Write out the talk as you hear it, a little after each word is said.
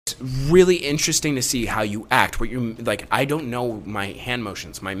it's really interesting to see how you act. What you like, I don't know my hand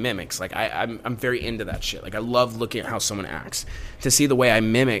motions, my mimics. Like I'm very into that shit. Like I love looking at how someone acts, to see the way I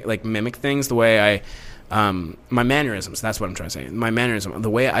mimic things, the way my mannerisms. That's what I'm trying to say. My mannerism, the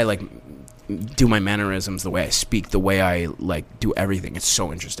way I like do my mannerisms, the way I speak, the way I like do everything. It's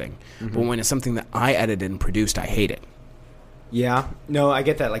so interesting. Mm-hmm. But when it's something that I edited and produced, I hate it. Yeah, no, I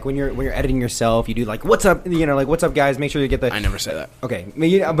get that. Like when you're editing yourself, you do like, "What's up?" You know, like, "What's up, guys?" Make sure you get the. I never say that. Okay, but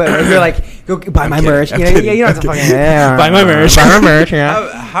you're like, "Go buy my merch." You know, you don't have to fucking buy my merch. Buy my merch.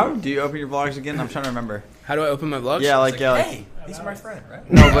 Yeah. How do you open your vlogs again? I'm trying to remember. How do I open my vlogs? Yeah, like Hey, these are my friend,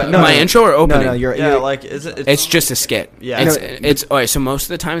 right? No, but my intro or opening? No, you're like is it? It's just a skit. Yeah, it's all right. So most of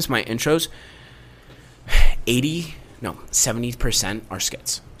the times, my intros, 70% are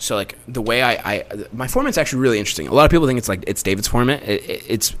skits. So like the way my format's actually really interesting. A lot of people think it's David's format.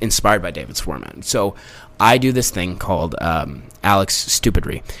 It's inspired by David's format. So I do this thing called Alex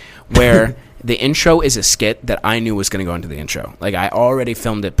Stupidry, where the intro is a skit that I knew was going to go into the intro. Like I already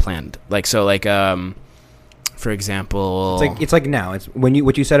filmed it planned. Like so like for example, it's like now it's when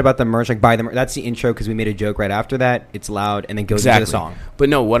what you said about the merch, like buy the merch. That's the intro because we made a joke right after that. It's loud and then goes into the song. But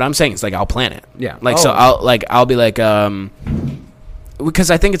no, what I'm saying is like I'll plan it. Yeah. Like so I'll be like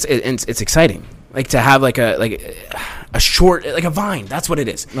because I think it's exciting, like to have like a short, like a Vine. That's what it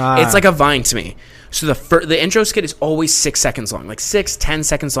is. It's like a Vine to me. So the intro skit is always 6 seconds long, like 6-10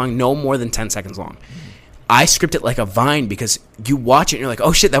 seconds long, no more than 10 seconds long. I script it like a Vine because you watch it and you're like,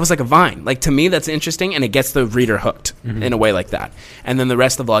 oh shit, that was like a Vine. Like to me, that's interesting and it gets the reader hooked in a way like that. And then the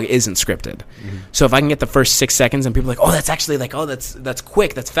rest of the vlog isn't scripted. Mm-hmm. So if I can get the first 6 seconds and people are like, oh, that's actually like, oh, that's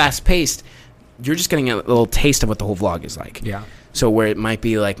quick, that's fast paced. You're just getting a little taste of what the whole vlog is like. Yeah. So where it might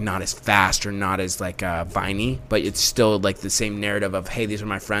be like not as fast or not as like viney, but it's still like the same narrative of, hey, these are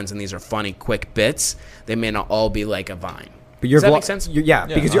my friends and these are funny, quick bits. They may not all be like a Vine. But your Does that vlog, make sense?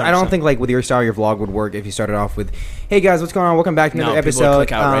 Because I don't think like with your style, your vlog would work if you started off with, "Hey guys, what's going on? Welcome back to another episode." People would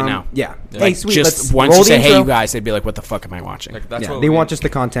click out right now. Yeah. Like, Hey, sweet. Just let's once roll you the say, "Hey, intro." you guys," they'd be like, "What the fuck am I watching?" Like, that's what They we want just the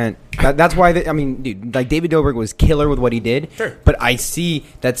content. That's why. I mean, dude, like David Dobrik was killer with what he did. Sure. But I see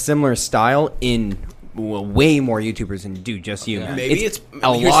that similar style in way more YouTubers than just you. Yeah. Maybe it's it's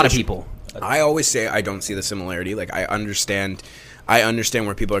a here's lot the of issue. people. I always say I don't see the similarity. Like I understand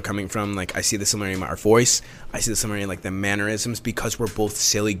where people are coming from. Like I see the similarity in our voice. I see the similarity in like the mannerisms because we're both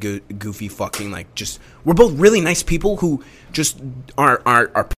silly, goofy, fucking like just we're both really nice people who just are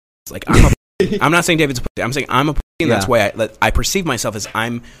like I'm not saying David's a pussy. I'm saying I'm a pussy, and that's why I perceive myself as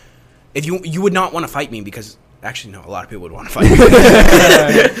I'm. If you would not want to fight me because. Actually, no. A lot of people would want to fight me.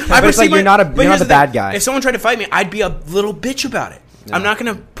 But it's like you're not the bad guy. If someone tried to fight me, I'd be a little bitch about it. Yeah. I'm not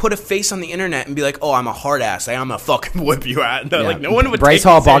gonna put a face on the internet and be like, "Oh, I'm a hard ass. I'm gonna fucking whip you out." Like no one would. Bryce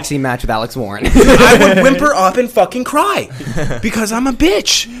Hall boxing match with Alex Warren. I would whimper up and fucking cry because I'm a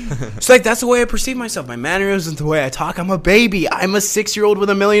bitch. So like that's the way I perceive myself. My mannerisms, the way I talk. I'm a baby. I'm a 6-year-old with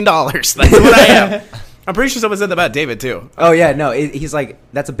 $1 million. That's what I am. I'm pretty sure someone said that about David too. Oh yeah, no, he's like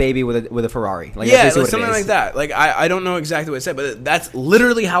that's a baby with a Ferrari. Like, yeah, like something like that. Like I don't know exactly what it said, but that's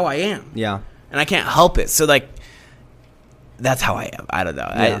literally how I am. Yeah, and I can't help it. So like, that's how I am. I don't know.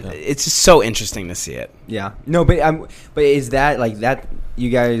 Yeah. It's just so interesting to see it. Yeah, no, but is that like that?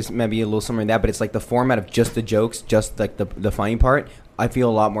 You guys maybe a little similar to that, but it's like the format of just the jokes, just like the funny part. I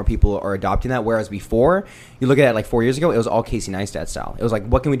feel a lot more people are adopting that. Whereas before, you look at it like 4 years ago, it was all Casey Neistat style. It was like,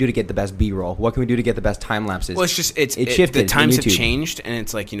 what can we do to get the best B-roll? What can we do to get the best time lapses? Well, it's just it shifted. The times have changed, and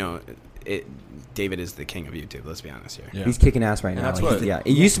it's like David is the king of YouTube. Let's be honest here. Yeah. He's kicking ass right now. That's what. It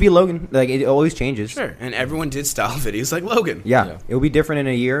used to be Logan. Like it always changes. Sure, and everyone did style videos like Logan. Yeah. It'll be different in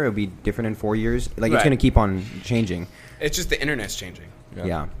a year. It'll be different in 4 years. Like it's gonna keep on changing. It's just the internet's changing.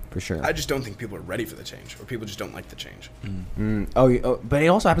 Yeah, for sure. I just don't think people are ready for the change, or people just don't like the change. Oh, but it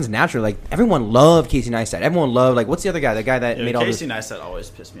also happens naturally. Like everyone loved Casey Neistat. Everyone loved what's the other guy? The guy that made all this. Casey Neistat always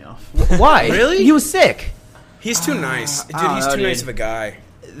pissed me off. Why? Really? He was sick. He's too nice, dude. He's too nice of a guy.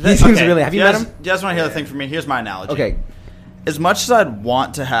 He seems really. Have you met him? You guys want to hear the thing from me? Here's my analogy. Okay. As much as I'd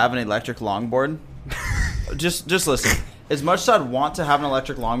want to have an electric longboard, just listen. As much as I'd want to have an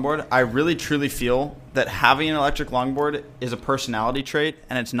electric longboard, I really truly feel that having an electric longboard is a personality trait,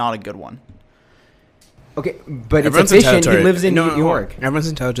 and it's not a good one. Okay, but Everyone's it's efficient. He entitled to lives in New York. Everyone's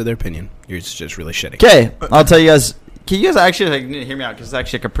entitled to their opinion. You're just really shitty. Okay, I'll tell you guys. Can you guys actually hear me out? Because it's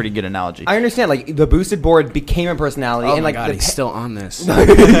actually like a pretty good analogy. I understand. Like the boosted board became a personality, Oh and my like god, he's still on this.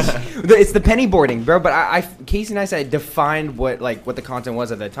 it's the penny boarding, bro. But Casey Neistat defined what the content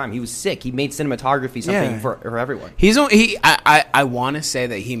was at that time. He was sick. He made cinematography something for everyone. I want to say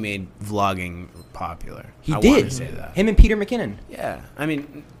that he made vlogging popular. He I did. want to say that. Him and Peter McKinnon. Yeah, I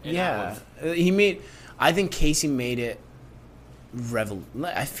mean, he made. I think Casey made it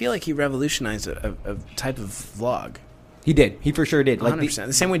I feel like he revolutionized a type of vlog. He did. He for sure did. 100%.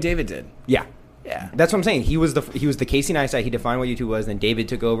 The same way David did. Yeah. Yeah. That's what I'm saying. He was the Casey Neistat. He defined what YouTube was. Then David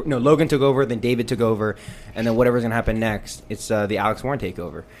took over. No, Logan took over. Then David took over. And then whatever's gonna happen next, it's the Alex Warren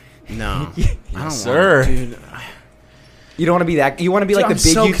takeover. No, I don't sir. want it, dude. You don't want to be that. You want to be Dude, like the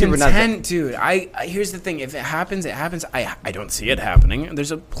I'm big so YouTuber. content, dude. I here's the thing. If it happens, it happens. I don't see it happening.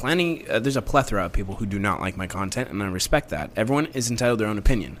 There's a plethora of people who do not like my content, and I respect that. Everyone is entitled to their own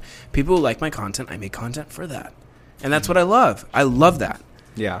opinion. People who like my content, I make content for that, and that's what I love. I love that.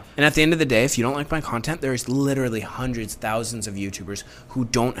 Yeah. And at the end of the day, if you don't like my content, there's literally hundreds, thousands of YouTubers who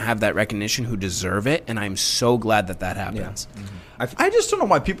don't have that recognition, who deserve it, and I'm so glad that happens. Yeah. I just don't know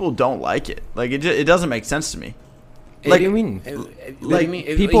why people don't like it. Like it doesn't make sense to me. What do you mean?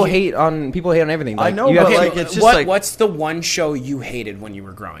 People hate on everything. I know, you but have- like it's just like what's the one show you hated when you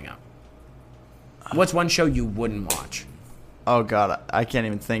were growing up? What's one show you wouldn't watch? oh god, I can't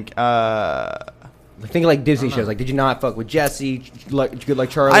even think. think like Disney shows. Like, did you not fuck with Jesse? Like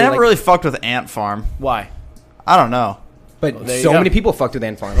Charlie? I never like, really fucked with Ant Farm. Why? I don't know. But there you so go. many people fucked with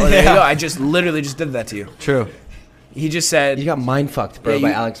Ant Farm. Oh, there you go. I just literally just did that to you. True. He just said. You got mind fucked, bro, Yeah, by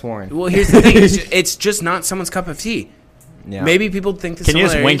you- Alex Warren. Well, here's the thing. It's just not someone's cup of tea. Yeah. Maybe people think the Can you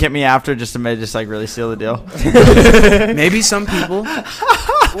just similarity- wink at me after just to just like really seal the deal? Maybe some people.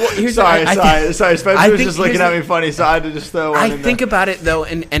 Well, here's sorry. I Spencer I was think just looking here's at the- me funny, so I had to just throw one I in think there. about it though,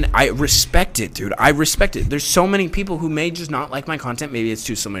 and I respect it, dude. I respect it. There's so many people who may just not like my content. Maybe it's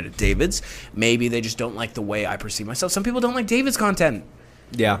too similar to David's. Maybe they just don't like the way I perceive myself. Some people don't like David's content.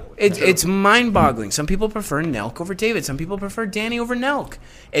 Yeah. It's mind-boggling. Some people prefer Nelk over David. Some people prefer Danny over Nelk.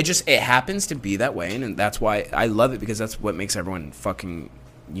 It happens to be that way, and that's why I love it, because that's what makes everyone fucking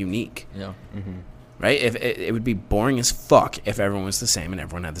unique. Yeah. Right? If it would be boring as fuck if everyone was the same and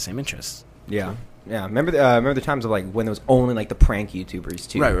everyone had the same interests. Yeah. Yeah. Remember the times of like when there was only like the prank YouTubers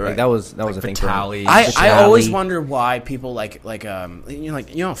too. Right. Like, that was a thing for Vitaly. I always wonder why people like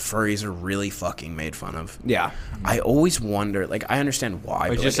furries are really fucking made fun of. Yeah. I always wonder, like, I understand why.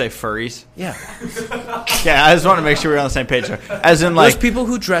 Would but, you like, say furries? yeah. Yeah, I just want to make sure we're on the same page there. As in, Those like, people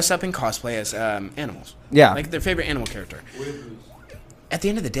who dress up and cosplay as animals. Yeah. Like their favorite animal character. At the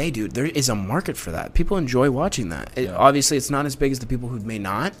end of the day, dude, there is a market for that. People enjoy watching that. Obviously, it's not as big as the people who may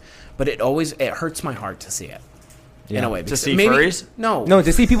not, but it hurts my heart to see it. In a way. To see furries? No. No,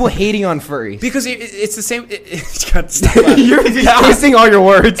 to see people hating on furries. Because it's the same. Stop laughing. You're twisting all your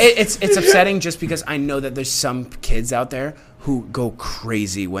words. It's upsetting just because I know that there's some kids out there who go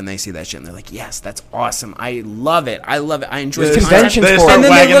crazy when they see that shit, and they're like, "Yes, that's awesome. I love it. I enjoy There's the conventions content." for it. And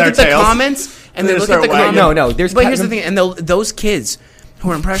then they Wagging look their at the tails. comments, and they They look start at the wagging. comments. No, there's But here's the thing, and those kids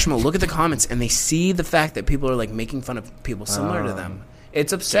who are impressionable look at the comments, and they see the fact that people are like making fun of people similar to them.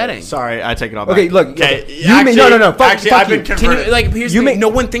 It's upsetting. sorry, I take it all back. Okay, look. Okay, You may- no. Fuck I've you. been Can converted. you, like, here's You the thing, may- no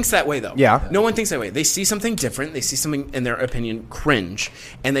one thinks that way though. Yeah. No one thinks that way. They see something different. They see something in their opinion cringe,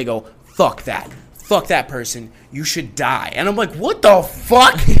 and they go, "Fuck that. Fuck that person. You should die." And I'm like, "What the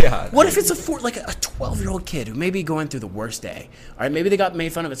fuck? Yeah. What if it's a 12-year-old kid who may be going through the worst day? All right, maybe they got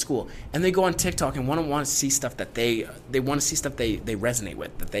made fun of at school, and they go on TikTok and want to see stuff that they want to see stuff they resonate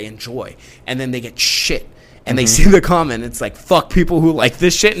with, that they enjoy, and then they get shit." And they see the comment, it's like, fuck people who like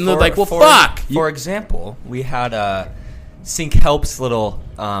this shit, and they're like, well, fuck. For example, we had Sync Help's little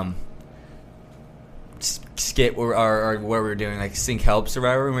skit or where we were doing like Sync Helps or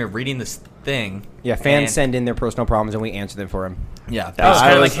whatever, and we were reading this thing. Yeah, fans and- send in their personal problems and we answer them for them. Yeah, It's kind I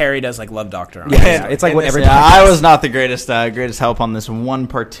of like was- Harry does, like Love Doctor. On Yeah, it's like and what this- every Yeah, I was not the greatest help on this one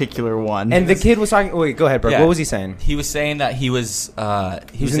particular one. And the kid was talking. Wait, go ahead, bro. Yeah. What was he saying? He was saying that he was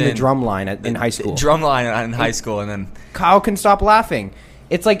He was in the drum line in high school. Drum line in high school, and then Kyle can stop laughing.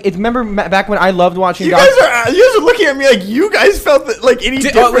 It's like remember back when I loved watching. you guys are looking at me like you guys felt that like any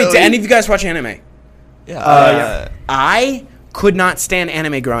differently. Wait, did any of you guys watch anime? yeah. I could not stand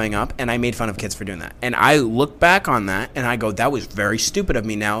anime growing up, and I made fun of kids for doing that. And I look back on that, and I go, that was very stupid of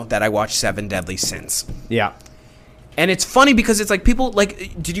me now that I watched Seven Deadly Sins. Yeah. And it's funny because it's like people,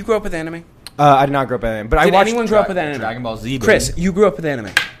 like, did you grow up with anime? I did not grow up in it, but I Did watched. anyone grow up with anime? Dragon Ball Z. Chris, baby. you grew up with anime.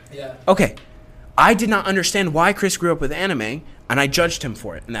 Yeah. Okay. I did not understand why Chris grew up with anime, and I judged him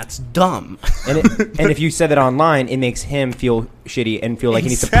for it, and that's dumb. and if you said that online, it makes him feel shitty and feel like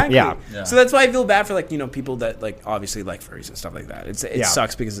Exactly. he needs to. Yeah. Yeah. So that's why I feel bad for, like, people that, like, obviously like furries and stuff like that. It Yeah.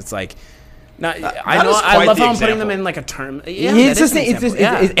 sucks because it's like, I that know, is I quite love the how I'm putting example. them in like a term. Yeah, It's that just is an it's just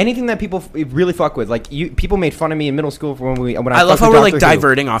example. it's anything that people really fuck with. Like people made fun of me in middle school for when I love fucked how with we're like Doctor Who.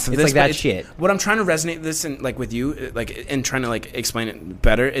 diverting off of It's this. like but that shit. What I'm trying to resonate this and like with you, like, and trying to like explain it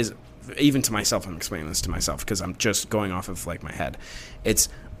better is, even to myself, I'm explaining this to myself because I'm just going off of like my head. It's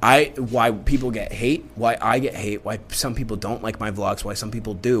why people get hate, why I get hate, why some people don't like my vlogs, why some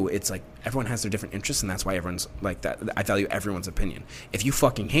people do. It's like everyone has their different interests, and that's why everyone's like that. I value everyone's opinion. If you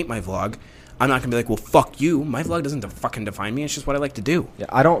fucking hate my vlog, I'm not gonna be like, well, fuck you. My vlog doesn't fucking define me. It's just what I like to do. Yeah,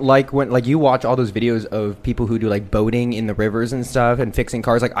 I don't like when like you watch all those videos of people who do like boating in the rivers and stuff and fixing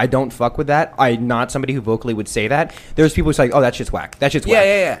cars. Like I don't fuck with that. I'm not somebody who vocally would say that. There's people who's like, oh, that shit's whack. That shit's whack.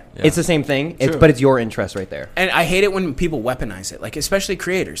 Yeah. It's the same thing. But it's your interest right there. And I hate it when people weaponize it, like especially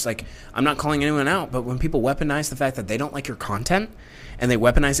creators. Like I'm not calling anyone out, but when people weaponize the fact that they don't like your content, and they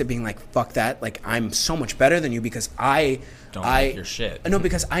weaponize it being like, fuck that, like I'm so much better than you because I don't like your shit. No,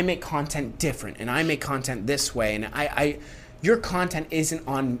 because I make content different and I make content this way, and I your content isn't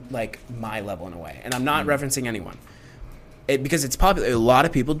on like my level in a way, and I'm not referencing anyone. Because it's popular. A lot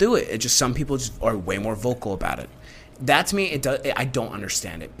of people do it. It's just some people just are way more vocal about it. That to me, I don't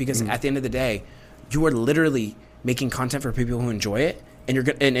understand it, because at the end of the day, you are literally making content for people who enjoy it, and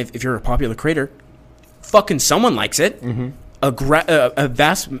if you're a popular creator, fucking someone likes it. A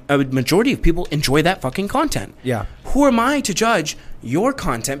vast majority of people enjoy that fucking content. Yeah. Who am I to judge your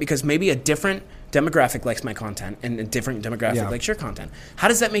content because maybe a different demographic likes my content and a different demographic likes your content? How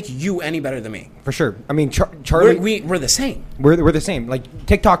does that make you any better than me? For sure. I mean, Charlie, we're the same. We're the same. Like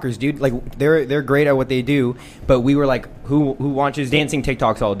TikTokers, dude. Like they're great at what they do, but we were like, who watches dancing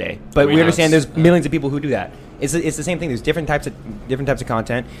TikToks all day? But we understand there's millions of people who do that. It's the same thing. There's different types of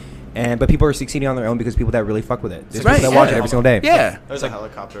content. But people are succeeding on their own because people that really fuck with it. There's people that watch it every single day. Yeah. There's a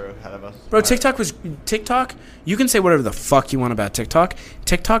helicopter ahead of us. Bro, TikTok, you can say whatever the fuck you want about TikTok.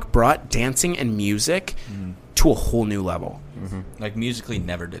 TikTok brought dancing and music to a whole new level. Like Musically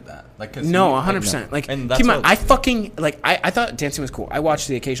never did that. Like no, 100%. Like, keep in mind, I fucking like. I thought dancing was cool. I watched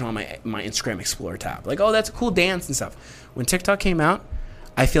the occasional on my Instagram Explorer tab. Like, oh, that's a cool dance and stuff. When TikTok came out,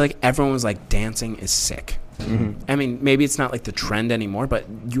 I feel like everyone was like, dancing is sick. I mean, maybe it's not like the trend anymore, but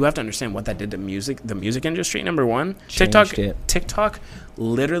you have to understand what that did to the music industry. Number one, TikTok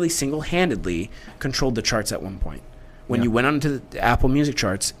literally single-handedly controlled the charts at one point. When you went onto the Apple Music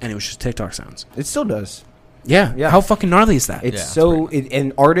charts, and it was just TikTok sounds. It still does. Yeah. How fucking gnarly is that? It's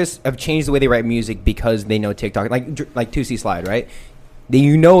and artists have changed the way they write music because they know TikTok. Like 2C Slide, right?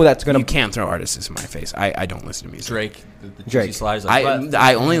 You know that's gonna. You can't throw artists in my face. I don't listen to music. Drake. Drake. Slides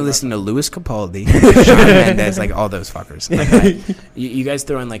I only listen to Louis Capaldi, Shawn Mendes, like all those fuckers. Like, you guys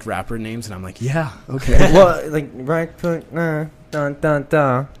throw in like rapper names, and I'm like, yeah, okay. Well, like right foot, dun dun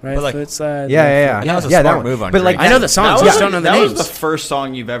dun. Right foot slide. Yeah. That was a smart move on Drake. Like, I know the songs, just don't know the names. That was the first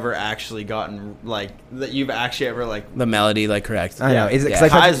song you've ever actually gotten, like that you've actually ever like the melody, like correct. I know.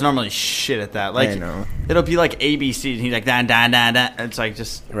 Kai's normally shit at that. Like, I know. It'll be like ABC, and he's like dan dan dan dan. It's like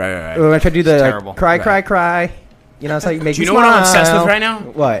just right. When I try to do the terrible. Cry. You know, it's how you make. Do you know what I'm obsessed with right now?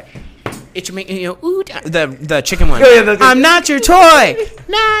 What? It's making the chicken one. Yeah, I'm not your toy.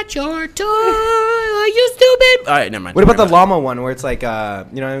 Not your toy. Are you stupid? All right, never mind. What about the llama one where it's like the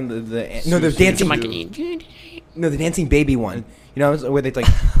dancing the dancing baby one? You know, where they like.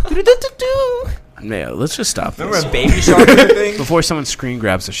 Yeah, let's just stop. Remember a Baby Shark thing? Before someone screen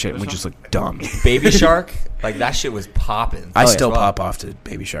grabs the shit and we just look dumb. Baby Shark, like that shit was popping. I still pop off to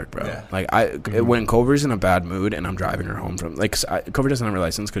Baby Shark, bro. Yeah. Like when Culver's in a bad mood and I'm driving her home from Culver doesn't have her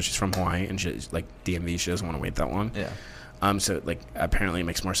license because she's from Hawaii and she's like DMV. She doesn't want to wait that long. Yeah. So like apparently it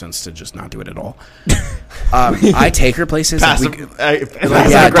makes more sense to just not do it at all. I take her places.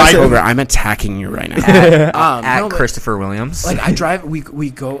 Culver, I'm attacking you right now. At Christopher Williams. Like I drive, we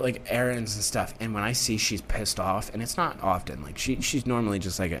go like errands and stuff, and when I see she's pissed off, and it's not often. Like she's normally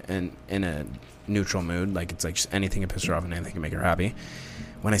just like in a neutral mood. Like it's like anything can piss her off and anything can make her happy.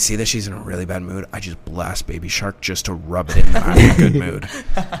 When I see that she's in a really bad mood, I just blast Baby Shark just to rub it in that I'm in a good mood.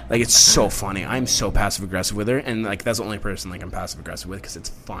 Like, it's so funny. I'm so passive-aggressive with her, and, like, that's the only person, like, I'm passive-aggressive with because it's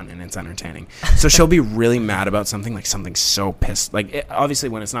fun and it's entertaining. So she'll be really mad about something, like, something so pissed. Like, obviously,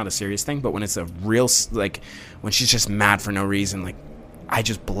 when it's not a serious thing, but when it's a real, like, when she's just mad for no reason, like, I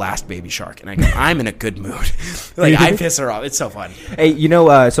just blast Baby Shark, and I go, I'm in a good mood. Like, I piss her off. It's so fun. Hey, you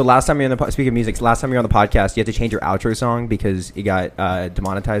know, so last time you're on the speaking of music, last time you're on the podcast, you had to change your outro song because it got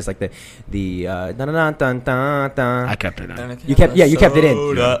demonetized. Like the dun dun dun dun dun. I kept it in. You kept it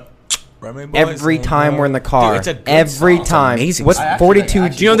in. Every time we're in the car, Dude, it's a good every song. time. Amazing. What's song. 42?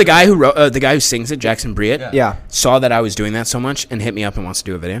 Do you know the guy who wrote the guy who sings it, Jackson Briett? Yeah, saw that I was doing that so much and hit me up and wants to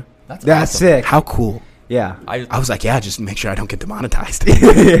do a video. that's awesome. sick. How cool. Yeah, I was like, yeah, just make sure I don't get demonetized.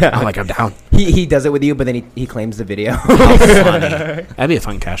 yeah. I'm like, I'm down. He does it with you, but then he claims the video. How funny. That'd be a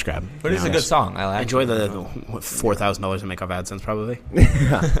fun cash grab. But it's a good song. I like Enjoy the $4,000 to make off AdSense probably.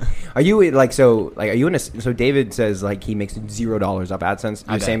 Are you like so? Like, are you in a? So David says like he makes $0 off AdSense.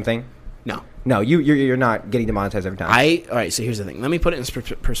 The same thing. No, you're not getting demonetized every time. All right, so here's the thing. Let me put it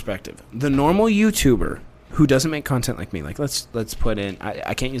in perspective. The normal YouTuber who doesn't make content like me, like let's put in.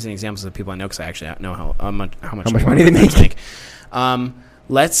 I can't use any examples of people I know because I actually know how much money they make.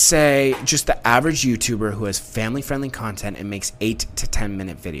 Let's say just the average YouTuber who has family-friendly content and makes 8 to 10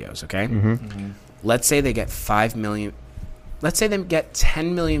 minute videos. Okay, let's say they get 5 million. Let's say they get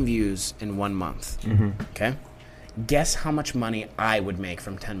 10 million views in 1 month. Okay, guess how much money I would make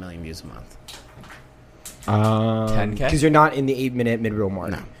from 10 million views a month? 10K? Because you're not in the 8-minute mid-roll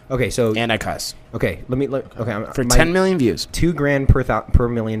mark. No. Okay, so And I cuss okay, let me look. Okay, for 10 million views. $2,000 per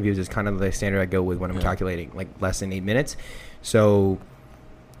million views is kind of the standard I go with when I'm calculating, like less than 8 minutes. So,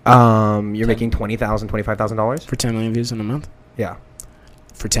 you're making $20,000, $25,000 For 10 million views in a month? Yeah.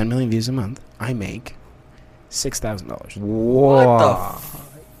 For 10 million views a month, I make $6,000. Whoa.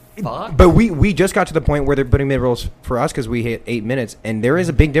 Fuck? But we just got to the point where they're putting mid rolls for us because we hit 8 minutes, and there is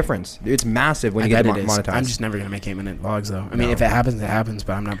a big difference. It's massive when you get monetized. I'm just never going to make 8-minute vlogs, though. I mean, if it happens, it happens,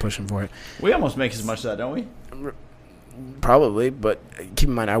 but I'm not pushing for it. We almost make as much as that, don't we? Probably, but keep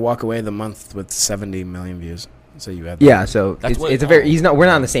in mind, I walk away the month with 70 million views. So you have that. Yeah, so That's it's a very we're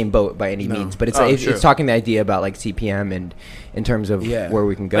not on the same boat by any No. means, but it's Oh, it's, sure. it's talking the idea about like CPM and in terms of where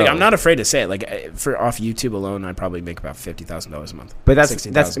we can go. Like, I'm not afraid to say it. Like, for off YouTube alone, I'd probably make about $50,000 a month. but that's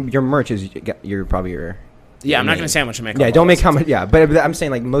 16,000. your merch is you're probably your Yeah, I'm not going to say how much I make. yeah. off Don't all make this. how much. Yeah, but I'm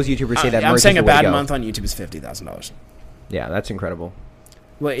saying like most YouTubers say that. I'm merch saying is a the way to bad go. month on YouTube is $50,000. Yeah, that's incredible.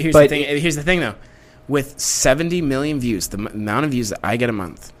 Well, here's But the thing. Here's the thing, though. With 70 million views, the amount of views that I get a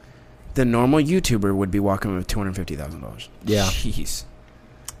month, the normal YouTuber would be walking with $250,000. Yeah, Jeez.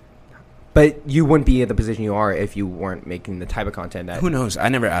 but you wouldn't be in the position you are if you weren't making the type of content that. Who knows? I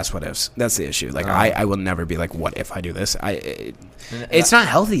never ask what ifs. That's the issue. Like, I will never be like, what if I do this? It's not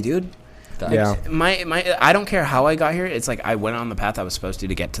healthy, dude. Yeah. I don't care how I got here. It's like I went on the path I was supposed to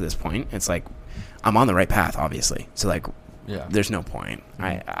get to this point. It's like I'm on the right path, obviously. So like, Yeah. there's no point.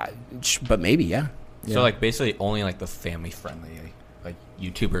 But maybe, yeah. So like basically only like the family friendly like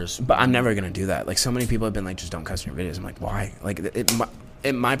YouTubers. But I'm never gonna do that. Like, so many people have been like, just don't cuss in your videos. I'm like, why? Like,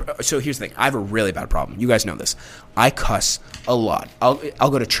 so here's the thing. I have a really bad problem. You guys know this. I cuss a lot. I'll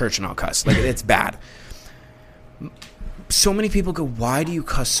go to church and I'll cuss. Like, it's bad. So many people go, why do you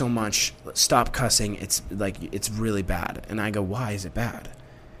cuss so much? Stop cussing. It's like, it's really bad. And I go, why is it bad?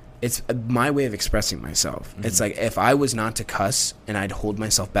 It's my way of expressing myself. It's like, if I was not to cuss and I'd hold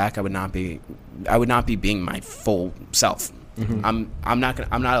myself back, I would not be being my full self. I'm not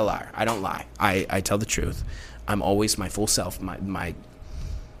a liar. I don't lie. I tell the truth. I'm always my full self. You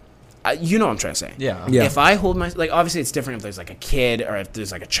know what I'm trying to say. Yeah. Yeah. If I hold my, like, obviously it's different if there's like a kid or if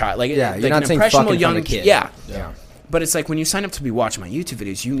there's like a child. Like, Yeah, like you're not an saying impressionable fucking young from a kid. Yeah. Yeah. But it's like when you sign up to be watching my YouTube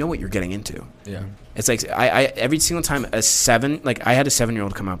videos, you know what you're getting into. Yeah. It's like I every single time I had a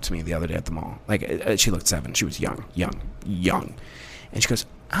 7-year-old come up to me the other day at the mall. Like, she looked 7. She was young, and she goes,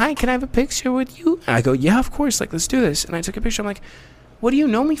 "Hi, can I have a picture with you?" And I go, "Yeah, of course. Like, let's do this." And I took a picture. I'm like, "What do you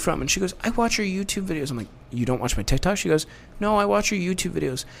know me from?" And she goes, "I watch your YouTube videos." I'm like, "You don't watch my TikTok?" She goes, "No, I watch your YouTube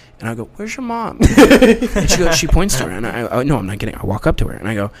videos." And I go, "Where's your mom?" And she points to her, and I no, I'm not kidding. I walk up to her and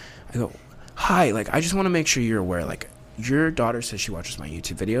I go, "Hi, like, I just want to make sure you're aware, like, your daughter says she watches my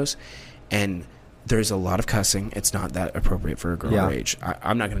YouTube videos, and there's a lot of cussing. It's not that appropriate for a girl her age.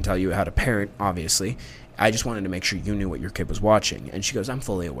 I'm not going to tell you how to parent, obviously. I just wanted to make sure you knew what your kid was watching." And she goes, "I'm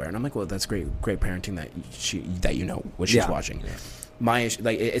fully aware." And I'm like, "Well, that's great parenting that you know what she's watching." Yeah. My issue,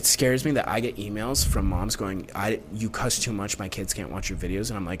 like, it scares me that I get emails from moms going, "You cuss too much. My kids can't watch your videos."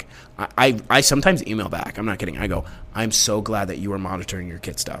 And I'm like, I sometimes email back. I'm not kidding. I go, "I'm so glad that you are monitoring your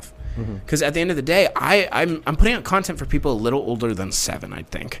kid stuff." Because at the end of the day, I'm putting out content for people a little older than 7, I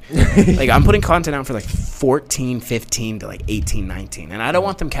think. Like, I'm putting content out for like 14, 15 to like 18, 19. And I don't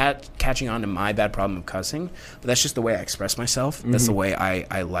want them catching on to my bad problem of cussing, but that's just the way I express myself. That's the way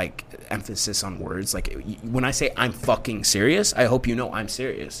I like emphasis on words. Like, when I say I'm fucking serious, I hope you know I'm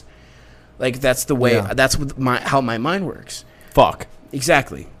serious. Like, that's the way, that's what how my mind works. Fuck.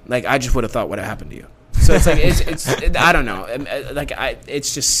 Exactly. Like, I just would have thought what happened to you. So it's like, it's I don't know. Like,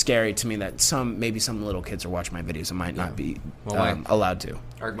 it's just scary to me that maybe some little kids are watching my videos and might not be allowed to.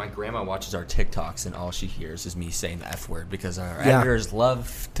 My grandma watches our TikToks and all she hears is me saying the F word because our editors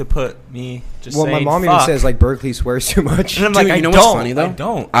love to put me just saying my mom fuck. even says like Berkeley swears too much. And I'm Dude, like, you know I what's don't. funny though? I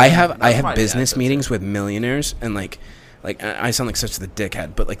don't. I have my business dad meetings with millionaires, and like I sound like such the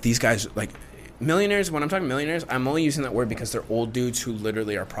dickhead, but like these guys, like, millionaires. When I'm talking millionaires, I'm only using that word because they're old dudes who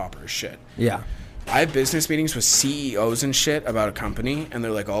literally are proper as shit. Yeah. I have business meetings with CEOs and shit about a company, and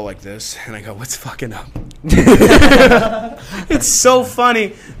they're like all like this, and I go, "What's fucking up?" It's so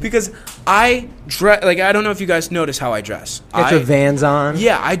funny because I dress like, I don't know if you guys notice how I dress. Get your Vans on.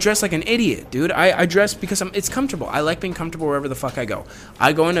 Yeah, I dress like an idiot, dude. I dress because it's comfortable. I like being comfortable wherever the fuck I go.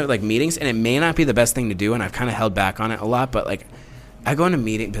 I go into like meetings, and it may not be the best thing to do, and I've kind of held back on it a lot, but like, I go into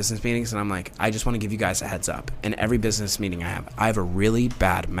business meetings, and I'm like, I just want to give you guys a heads up. In every business meeting I have a really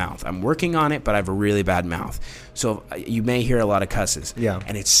bad mouth. I'm working on it, but I have a really bad mouth. So you may hear a lot of cusses. Yeah.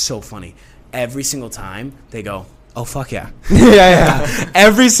 And it's so funny. Every single time they go, "Oh, fuck yeah." yeah.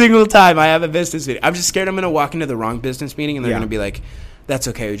 Every single time I have a business meeting. I'm just scared I'm going to walk into the wrong business meeting, and they're Yeah. going to be like, "That's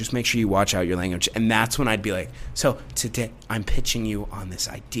okay. Just make sure you watch out your language." And that's when I'd be like, "So today I'm pitching you on this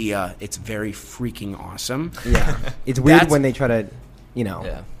idea. It's very freaking awesome." Yeah. It's weird That's- when they try to, you know.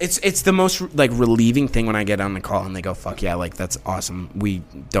 Yeah. It's the most like relieving thing when I get on the call and they go, "Fuck yeah, like that's awesome. We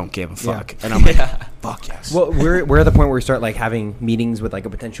don't give a fuck." Yeah. And I'm like, "Fuck yes." Well, we're at the point where we start like having meetings with like a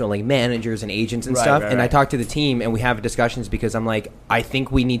potential like managers and agents and Right, stuff. right, and I right. talk to the team and we have discussions because I'm like, I think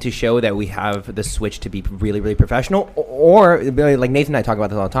we need to show that we have the switch to be really, really professional. Or like Nathan and I talk about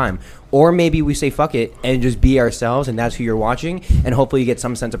this all the time. Or maybe we say fuck it and just be ourselves, and that's who you're watching. And hopefully you get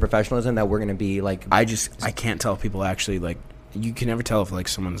some sense of professionalism that we're gonna be like. I can't tell if people actually like. You can never tell if like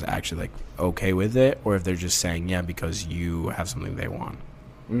someone's actually like okay with it, or if they're just saying yeah because you have something they want.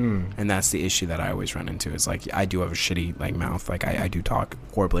 And that's the issue that I always run into. Is like, I do have a shitty like mouth. Like I do talk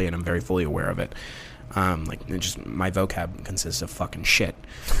horribly, and I'm very fully aware of it. Like it just my vocab consists of fucking shit.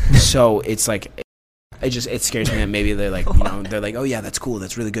 So it's like. It scares me that maybe they're like, you know, they're like, "Oh yeah, that's cool,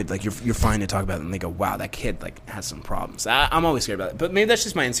 that's really good, like you're fine to talk about it," and they go, "Wow, that kid like has some problems." I'm always scared about it, but maybe that's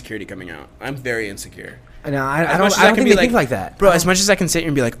just my insecurity coming out. I'm very insecure. No, I As don't much as think can they be think like that, bro. As much as I can sit here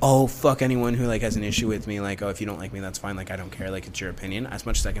and be like, "Oh fuck anyone who like has an issue with me," like, "Oh, if you don't like me, that's fine, like I don't care, like it's your opinion." As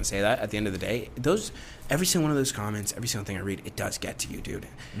much as I can say that, at the end of the day, every single one of those comments, every single thing I read, it does get to you, dude.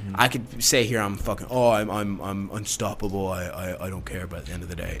 I could say here I'm fucking, I'm unstoppable, I don't care, but at the end of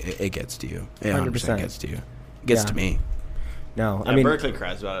the day, it gets to you. It 100% gets to you. It gets to me. No, Yeah, I mean Berkeley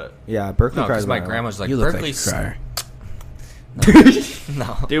cries about it. Yeah, Berkeley No, cries because my about it. grandma's like, You look Berkeley's. like a crier.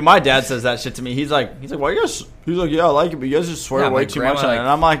 No. Dude, my dad says that shit to me. He's like, why you guys? He's like, yeah, I like it, but you guys just swear Yeah, way my too much grandma, on it. like- And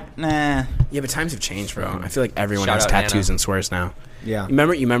I'm like, nah. Yeah, but times have changed, bro. I feel like everyone Shout has out tattoos Anna. and swears now. Yeah, You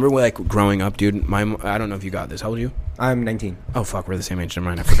remember like growing up, dude? I don't know if you got this. How old are you? I'm 19. Oh fuck, we're the same age. Never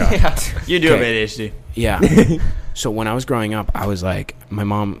mind, I forgot. Yeah. You do have Okay. ADHD. Yeah. So when I was growing up, I was like, my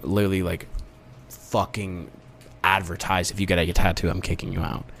mom literally like fucking advertised, "If you get a tattoo, I'm kicking you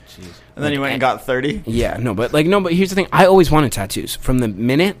out." And then you went and got 30. Yeah, but here's the thing. I always wanted tattoos. From the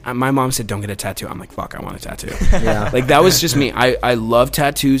minute my mom said, "Don't get a tattoo," I'm like, fuck, I want a tattoo. Yeah, Like, that was just me. I love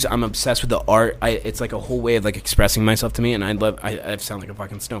tattoos. I'm obsessed with the art. It's like a whole way of like expressing myself to me, and I sound like a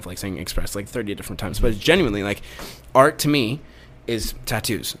fucking snowflake saying express like 30 different times, but it's genuinely like art to me is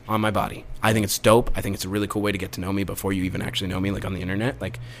tattoos on my body. I think it's dope. I think it's a really cool way to get to know me before you even actually know me, like on the internet.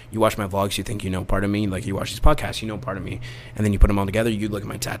 Like, you watch my vlogs, you think you know part of me. Like, you watch these podcasts, you know part of me. And then you put them all together, you look at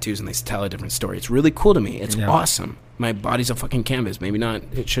my tattoos, and they tell a different story. It's really cool to me. It's awesome. My body's a fucking canvas. Maybe not,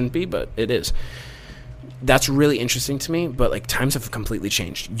 it shouldn't be, but it is. That's really interesting to me, but like times have completely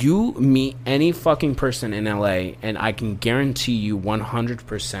changed. You meet any fucking person in LA, and I can guarantee you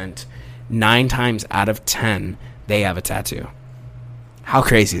 100%, 9 times out of 10, they have a tattoo. How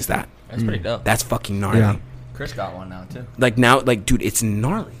crazy is that? That's pretty dope. That's fucking gnarly. Yeah. Chris got one now, too. Like now, like dude, it's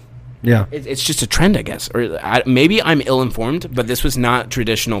gnarly. yeah. It's just a trend, I guess. Or maybe I'm ill-informed, but this was not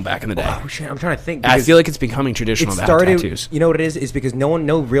traditional back in the day. Oh shit, I'm trying to think. I because feel like it's becoming traditional it to have started. tattoos. You know what it is because no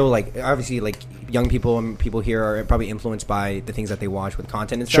real like obviously like young people and people here are probably influenced by the things that they watch with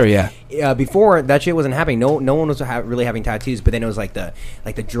content and stuff. Sure, yeah. Before that shit wasn't happening. No one was really having tattoos, but then it was like the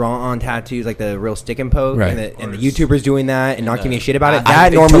draw on tattoos, like the real stick and poke, Right. and the YouTubers doing that and not giving a shit about it. I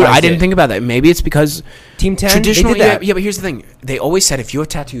That normalized didn't it. think about that. Maybe it's because Team 10 traditional. they did that. Yeah, but here's the thing. They always said if you have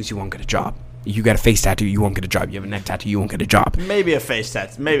tattoos, you won't get a job. You got a face tattoo, you won't get a job. You have a neck tattoo, you won't get a job. Maybe a face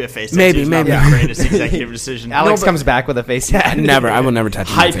tattoo. Maybe a face Maybe, tattoo. Maybe maybe. not the greatest executive decision. Alex comes back with a face tat. Never. I will never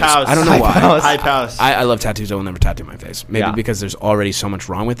tattoo my Hype face. house. I don't know Hype why. house. Hype house. I love tattoos. I will never tattoo my face. Maybe Yeah. because there's already so much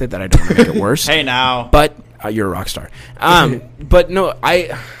wrong with it that I don't want to make it worse. Hey now. But you're a rock star. But no,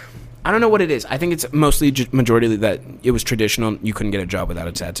 I don't know what it is. I think it's mostly majority that it was traditional. You couldn't get a job without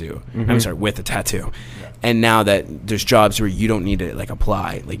a tattoo. I'm sorry, with a tattoo. And now that there's jobs where you don't need to like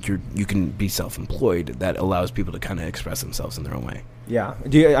apply, like you can be self-employed. That allows people to kind of express themselves in their own way. Yeah.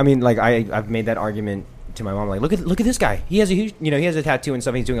 I've made that argument to my mom, like, look at this guy. He has a huge, he has a tattoo and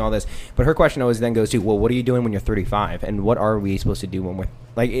stuff. He's doing all this. But her question always then goes to, well, what are you doing when you're 35, and what are we supposed to do when we're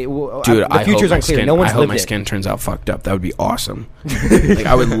like? Dude, the future's unclear. Skin, no one's I hope lived my it. skin turns out fucked up. That would be awesome. Like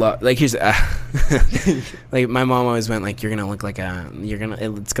I would love. Like here's, like my mom always went like, you're gonna look like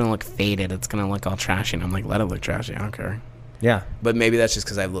it's gonna look faded. It's gonna look all trashy. And I'm like, let it look trashy. I don't care. Yeah. But maybe that's just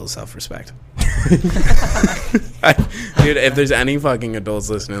because I have little self-respect. Dude, if there's any fucking adults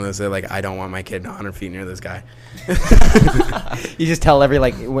listening that say, like, I don't want my kid 100 feet near this guy. You just tell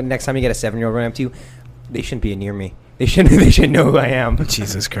when next time you get a 7-year-old run up to you, they shouldn't be near me. They should know who I am.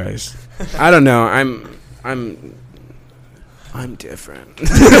 Jesus Christ. I don't know. I'm different. That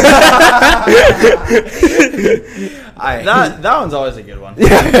one's always a good one.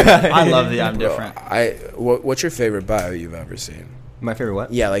 I love the I'm different. What's your favorite bio you've ever seen? My favorite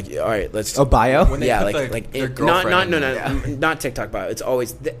what? Yeah, like, all right, let's. Oh, bio? When they put their girlfriend not TikTok bio. It's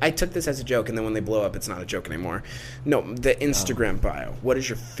always. I took this as a joke, and then when they blow up, it's not a joke anymore. No, the Instagram bio. What is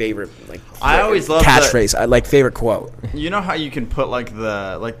your favorite I always love catchphrase? I like favorite quote. You know how you can put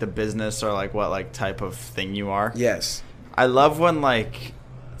the business or what type of thing you are. Yes. I love when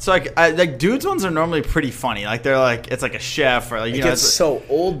dudes ones are normally pretty funny. Like they're like it's like a chef or like It gets so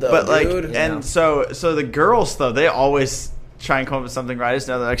old though, but dude. And so the girls though they always try and come up with something right. I just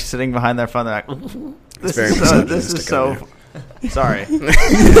know they're like sitting behind their phone. They're like, this is so. Sorry.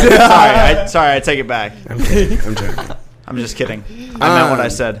 Sorry. I take it back. I'm joking. I'm just kidding. I meant what I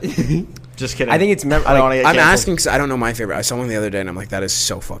said. Just kidding. I think it's. I don't want to get I'm canceled. asking because I don't know my favorite. I saw one the other day, and I'm like, that is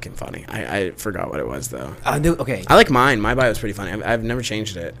so fucking funny. I forgot what it was though. Okay. I like mine. My bio is pretty funny. I've never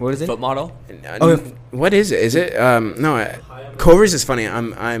changed it. What is it? Foot model. What is it? Is it? No. Covers is funny.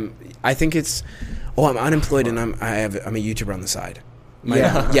 I think it's. Oh, I'm unemployed and I'm a YouTuber on the side.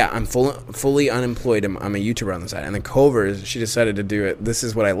 I'm fully unemployed. I'm a YouTuber on the side. And then Covers, she decided to do it. This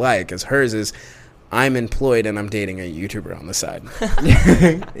is what I like. Because hers is, I'm employed and I'm dating a YouTuber on the side.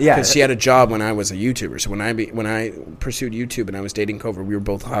 Yeah, because she had a job when I was a YouTuber. So when I pursued YouTube and I was dating Cover, we were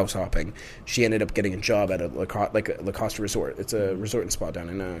both house hopping. She ended up getting a job at a La Costa Resort. It's a resort and spa down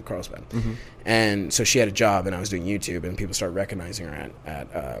in Carlsbad. Mm-hmm. And so she had a job and I was doing YouTube and people started recognizing her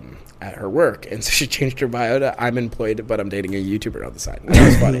at her work. And so she changed her bio to I'm employed but I'm dating a YouTuber on the side. And that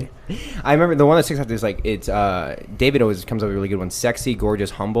was funny. I remember the one that sticks out is it's David always comes up with a really good one. Sexy, gorgeous,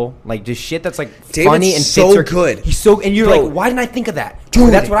 humble. Like just shit that's like funny and so fits her. good. He's so and you're Bro, like, why didn't I think of that?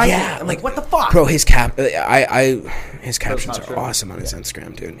 Dude, that's what I yeah, think. I'm like, what the fuck? Bro, his his captions are awesome on his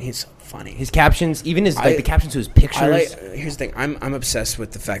Instagram, dude. He's so funny. His captions, even the captions to his pictures. Here's the thing. I'm obsessed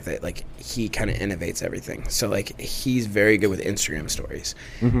with the fact that like he kind of innovates everything. So like he's very good with Instagram stories.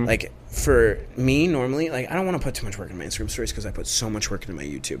 Mm-hmm. Like for me, normally, like I don't want to put too much work into my Instagram stories because I put so much work into my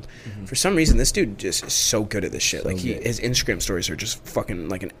YouTube. Mm-hmm. For some reason, this dude just is so good at this shit. His Instagram stories are just fucking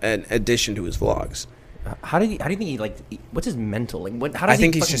like an addition to his vlogs. How do you think he what's his mental like? How does I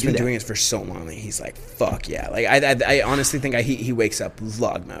think he he's just been doing it for so long that he's like, fuck yeah. Like I honestly think he wakes up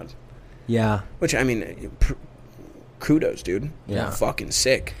vlog mode. Yeah. Which I mean, kudos, dude. Yeah. Fucking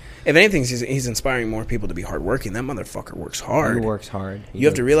sick. If anything, he's inspiring more people to be hardworking. That motherfucker works hard. He works hard. You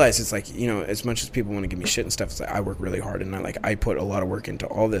have to realize it's like, as much as people want to give me shit and stuff, it's like I work really hard and I put a lot of work into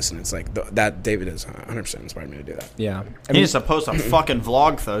all this, and it's like that David has 100% inspired me to do that. Yeah. He needs to post a fucking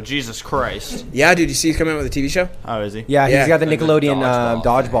vlog though. Jesus Christ. Yeah, dude. You see he's coming out with a TV show? Oh, is he? Yeah, he's got the Nickelodeon Dodgeball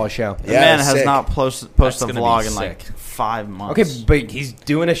dodgeball show. The man has sick. not posted a vlog in like 5 months. Okay, but he's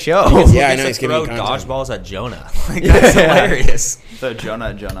doing a show. Yeah, I know he's throw giving content. dodgeballs at Jonah. Like that's hilarious. So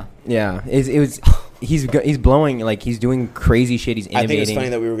Jonah. Yeah, he's blowing, like he's doing crazy shit. He's innovating. I think it's funny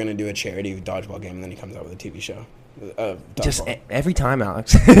that we were going to do a charity dodgeball game and then he comes out with a TV show. Just every time,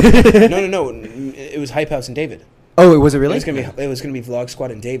 Alex. No. It was Hype House and David. Oh, was it really? It was gonna be Vlog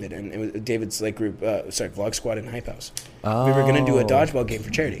Squad and David, and it was David's like group. Vlog Squad and Hype House. Oh. We were gonna do a dodgeball game for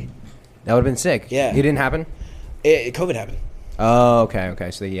charity. That would have been sick. Yeah. It didn't happen? COVID happened. Oh, okay.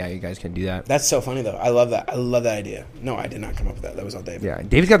 So, yeah, you guys can do that. That's so funny, though. I love that. I love that idea. No, I did not come up with that. That was all David. Yeah.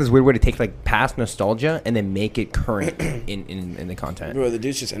 David's got this weird way to take, like, past nostalgia and then make it current in the content. Bro, the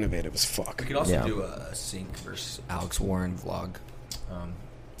dude's just innovative as fuck. We could also do a Sync versus Alex Warren vlog.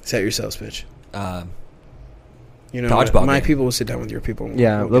 Set your sales pitch. Dodgeball my game. people will sit down with your people.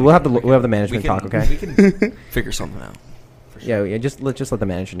 Yeah, we'll have the management talk, okay? We can figure something out. For Yeah. Just let the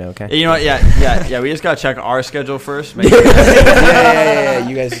manager know. Okay. You know what? Yeah. We just gotta check our schedule first. Make sure Yeah.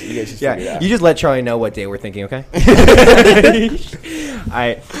 You guys just figure it out. You just let Charlie know what day we're thinking. Okay.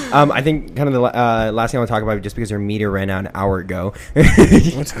 I think kind of the last thing I want to talk about, just because your meter ran out an hour ago.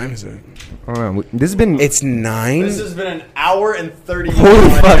 What time is it? I don't know. This has been. It's 9. This has been an hour and 30 Holy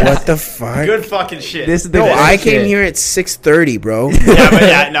minutes. fuck. What the fuck? Good fucking shit. This is the No, best I came shit. here at 6:30, bro. Yeah, but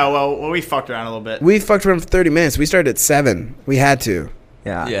yeah, no. Well, we fucked around a little bit. We fucked around for 30 minutes. We started at 7. We had to.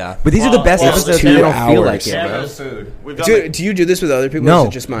 Yeah. Yeah. But these are the best Well, episodes. 2 That don't feel hours. like it, Yeah, bro. but food. We've done Do you do this with other people? Or No, is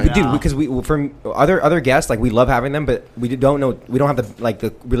it just mine? dude. Because we from other guests, like we love having them, but we don't know. We don't have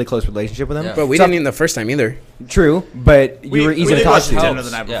the really close relationship with them. Yeah. But we So- didn't even the first time either. True, but you were easy to did talk watch to. dinner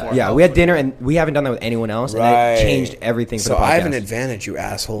the night before. Yeah, we had dinner, and we haven't done that with anyone else, and Right. it changed everything for So the podcast. I have an advantage, you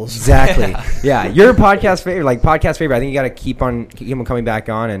assholes. Exactly. Yeah, you're a podcast favorite. I think you got to keep on coming back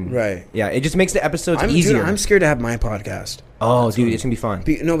on, and Right. Yeah, it just makes the episodes Dude, easier. I'm scared to have my podcast. Oh, dude, it's gonna be fun.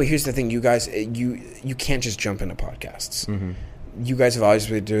 No, but here's the thing, you guys, you can't just jump into podcasts. Mm-hmm. You guys have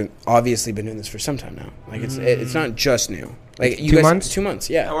obviously been doing this for some time now. Like it's not just new. Like you 2 guys, months? 2 months,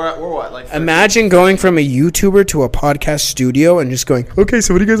 yeah. We're what? Like 13? Imagine going from a YouTuber to a podcast studio and just going, okay,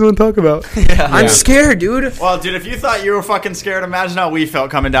 so what do you guys want to talk about? I'm scared, dude. Well, dude, if you thought you were fucking scared, imagine how we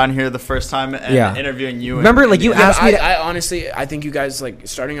felt coming down here the first time and Yeah. interviewing you. Remember, like, you Yeah, asked me. I honestly, I think you guys, like,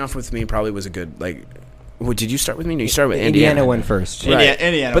 starting off with me probably was a good, like, what, did you start with me? No, you started with Indiana went first.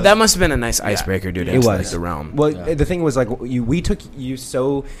 Indiana. But that must have been a nice icebreaker, dude. It into, was like, the realm. Well, the thing was, like, we took you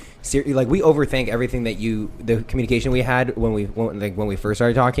so seriously. Like, we overthink everything that the communication we had when we first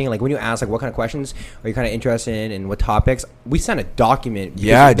started talking. Like, when you asked, like, what kind of questions are you kind of interested in and what topics, we sent a document. because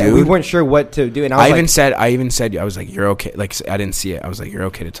Yeah, that we dude. weren't sure what to do. And I was even like, said, I was like, you're okay. Like, I didn't see it. I was like, you're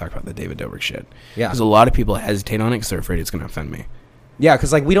okay to talk about the David Dobrik shit. Yeah. Because a lot of people hesitate on it because they're afraid it's going to offend me. yeah,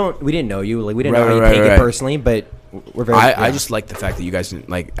 because, like, we didn't know you. Like, we didn't Right, know how right, you take right. it personally, but we're very. I just like the fact that you guys didn't,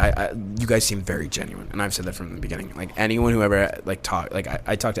 like, you guys seem very genuine, and I've said that from the beginning. Like, anyone who ever like talk, like,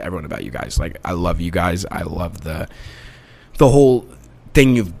 I talk to everyone about you guys. Like, I love you guys. I love the whole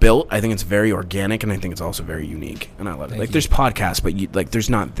thing you've built. I think it's very organic, and I think it's also very unique, and I love it. Like, there's podcasts, but there's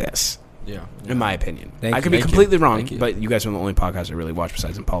not this. Yeah. In my opinion, Thank I you. could be Thank you. completely wrong, Thank you. but you guys are the only podcast I really watch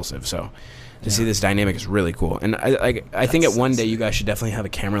besides Impulsive. So to see this dynamic is really cool, and I think at one day you guys should definitely have a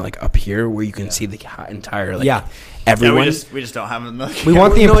camera like up here where you can see the entire like Yeah. everyone. we just don't have them. We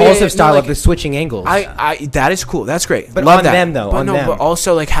want the No, yeah, impulsive yeah, no, style like- of the switching angles. I that is cool. That's great. But Love on that. them, though, But on no, them. but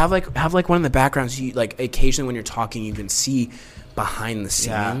also like have one of the backgrounds. You like occasionally when you're talking, you can see behind the scenes.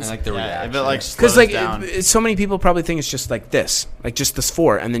 Yeah, And like the reaction. if it like Because slows like down. so many people probably think it's just like this, like just this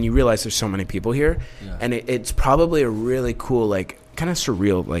 4, and then you realize there's so many people here, Yeah. and it's probably a really cool, like kind of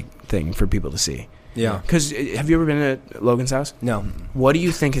surreal like thing for people to see. yeah. Because have you ever been to Logan's house? No. What do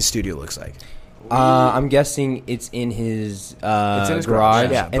you think his studio looks like? I'm guessing it's in his, It's in his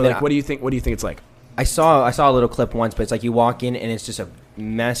garage. Yeah, and but then like, what do you think? What do you think it's like? I saw a little clip once, but it's like you walk in and it's just a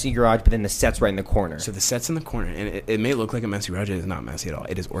messy garage, but then the set's right in the corner. So the set's in the corner, and it may look like a messy garage. It is not messy at all.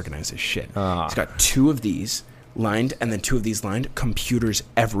 It is organized as shit. Ah. It's got 2 of these lined, and then 2 of these lined. Computers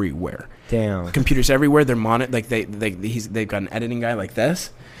everywhere. Damn. Computers everywhere. They're like they've got an editing guy like this,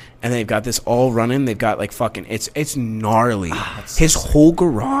 and they've got this all running. They've got like fucking it's gnarly. His whole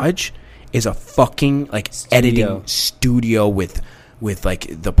garage is a fucking like editing studio with like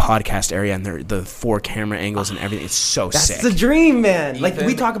the podcast area and the 4 camera angles and everything. It's so That's sick. the dream, man. Like, Ethan,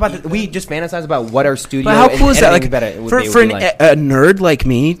 we talk about we just fantasize about what our studio. But how and cool is that? Like editing for they would be like. a nerd like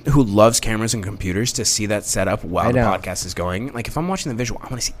me who loves cameras and computers to see that set up while I the know. podcast is going. Like if I'm watching the visual, I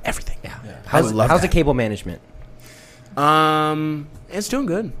want to see everything. Yeah. How's love the that. cable management? It's doing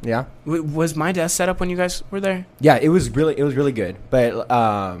good. Yeah. Was my desk set up when you guys were there? Yeah, it was really good. But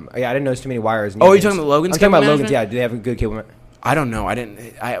yeah, I didn't notice too many wires. Oh, you're talking about Logan's I'm talking cable about Logan's. management? Yeah, do they have a good cable? I don't know. I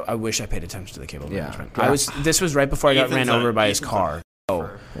didn't. I wish I paid attention to the cable Yeah. management. Yeah. This was right before I got Ethan's ran a- over by his Ethan's car. Oh,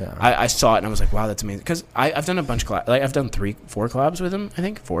 Yeah. I saw it and I was like, wow, that's amazing. Because I've done a bunch of collabs. Like I've done 4 collabs with him. I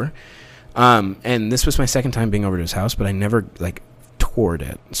think 4. And this was my second time being over to his house, but I never like toured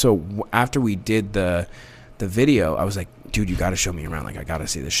it. So after we did the video, I was like, dude, you got to show me around. Like I got to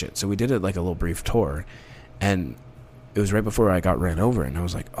see this shit. So we did it like a little brief tour, and it was right before I got ran over, and I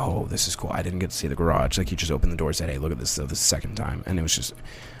was like, oh, this is cool. I didn't get to see the garage. Like, he just opened the door and said, hey, look at this. So this is the second time. And it was just,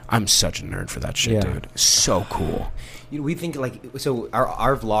 I'm such a nerd for that shit, Yeah. dude. So cool. We think like so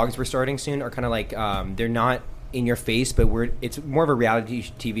our vlogs we're starting soon are kind of like they're not in your face, but it's more of a reality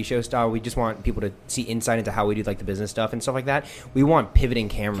TV show style. We just want people to see insight into how we do like the business stuff and stuff like that. We want pivoting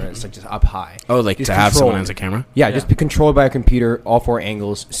cameras like just up high. Oh, like just to have controlled. someone as a camera? Yeah, just be controlled by a computer, all 4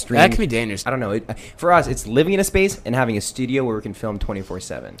 angles, streamed. That can be dangerous. I don't know. For us, it's living in a space and having a studio where we can film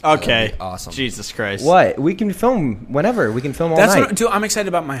 24/7. Okay. Awesome. Jesus Christ. What? We can film whenever. We can film all That's night. what, dude, I'm excited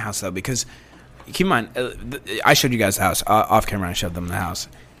about my house though, because keep in mind, I showed you guys the house off camera. I showed them the house,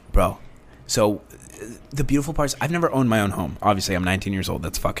 bro. So the beautiful part is I've never owned my own home. Obviously, I'm 19 years old.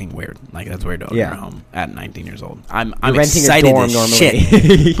 That's fucking weird. Like that's weird to own your home at 19 years old. I'm renting excited a dorm as normally.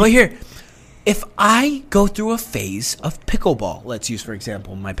 shit. But here, if I go through a phase of pickleball, let's use for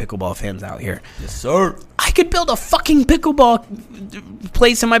example my pickleball fans out here. Yes, sir. I could build a fucking pickleball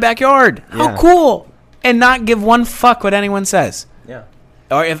place in my backyard. How Yeah. cool! And not give one fuck what anyone says. Yeah.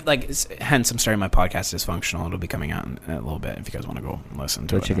 Or if hence I'm starting my podcast Dysfunctional. It'll be coming out in a little bit if you guys want to go listen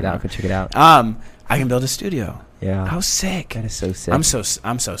to Go it. check it out. Go check it out. I can build a studio. Yeah. How sick! That is so sick. I'm so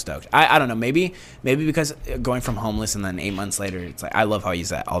stoked. I don't know. Maybe because going from homeless and then 8 months later, it's like I love how I use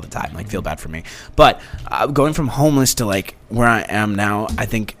that all the time. Like feel bad for me, but going from homeless to like where I am now, I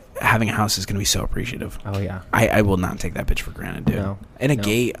think having a house is going to be so appreciative. Oh yeah. I will not take that bitch for granted, dude. No. And a No.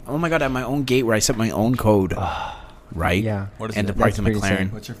 gate. Oh my god, I have my own gate where I set my own code. Right? Yeah. What is and it? to park That's the pretty McLaren.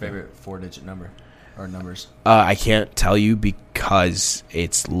 insane. What's your favorite 4-digit number or numbers? I can't tell you because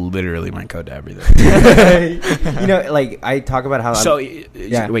it's literally my code to everything. You know, like I talk about how. So,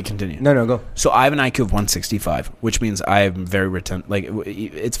 yeah. wait, continue. No, go. So I have an IQ of 165, which means I am very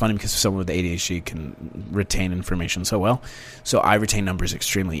it's funny because someone with ADHD can retain information so well. So I retain numbers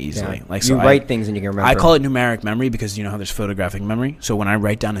extremely easily. Yeah. Like so you write things and you can remember. I call it numeric memory because you know how there's photographic memory. So when I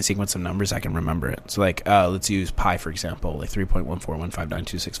write down a sequence of numbers, I can remember it. So like let's use pi for example, like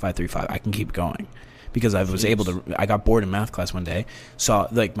 3.14159265335. I can keep going. Because I was able to, I got bored in math class one day, saw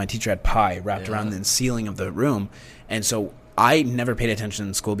like my teacher had pi wrapped around the ceiling of the room, and so I never paid attention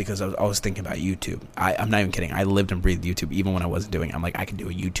in school because I was always thinking about YouTube. I'm not even kidding. I lived and breathed YouTube even when I wasn't doing it. I'm like, I can do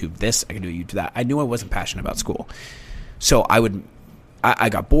a YouTube this, I can do a YouTube that. I knew I wasn't passionate about school. So I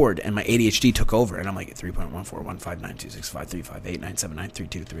got bored and my ADHD took over and I'm like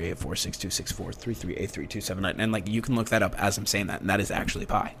 3.1415926533589793238462643383279 and like you can look that up as I'm saying that and that is actually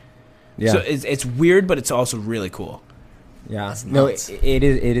pi. Yeah. So it's weird, but it's also really cool. Yeah. That's No, nuts. it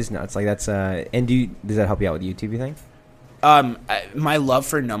is nuts. Like that's and does that help you out with YouTube? You think? My love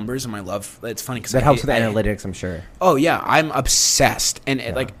for numbers and my love, it's funny because That helps with analytics, I'm sure. Oh yeah, I'm obsessed, and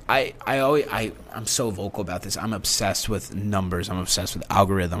like I'm so vocal about this. I'm obsessed with numbers. I'm obsessed with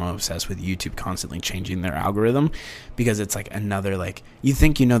algorithm. I'm obsessed with YouTube constantly changing their algorithm because it's like another like you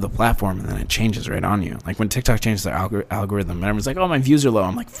think you know the platform and then it changes right on you. Like when TikTok changes their algorithm, and everyone's like, "Oh, my views are low."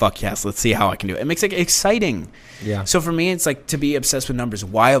 I'm like, "Fuck yes, let's see how I can do it." It makes it exciting. Yeah. So for me, it's like to be obsessed with numbers.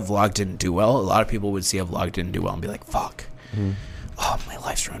 Why a vlog didn't do well? A lot of people would see a vlog didn't do well and be like, "Fuck." Mm-hmm. Oh, my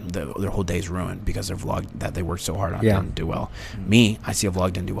life's ruined. Their whole day's ruined because their vlog that they worked so hard on didn't do well. Me, I see a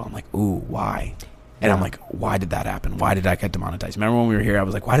vlog didn't do well. I'm like, ooh, why? And I'm like, why did that happen? Why did I get demonetized? Remember when we were here, I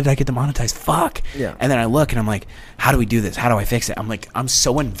was like, why did I get demonetized? Fuck. Yeah. And then I look and I'm like, how do we do this? How do I fix it? I'm like, I'm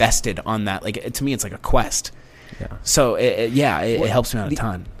so invested on that. Like, to me, it's like a quest. Yeah. So, it helps me out a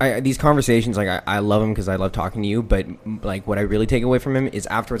ton. These conversations, like I love them because I love talking to you. But like, what I really take away from him is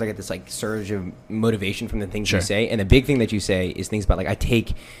afterwards, I get this like surge of motivation from the things you say. And the big thing that you say is things about like I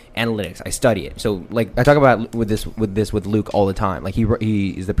take analytics, I study it. So like I talk about with Luke all the time. Like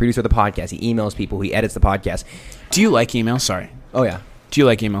he is the producer of the podcast. He emails people. He edits the podcast. Do you like emails? Sorry. Oh yeah. Do you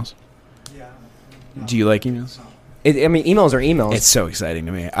like emails? Yeah. Do you like emails? I mean, emails are emails. It's so exciting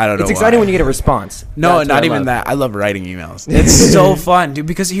to me. I don't know. It's exciting why. when you get a response. No, That's not what I even love. that. I love writing emails. It's so fun, dude.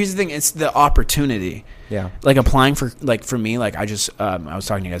 Because here's the thing: it's the opportunity. Yeah. Like applying for, like for me, like I just, I was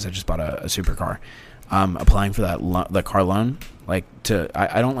talking to you guys. I just bought a supercar. Applying for that the car loan, like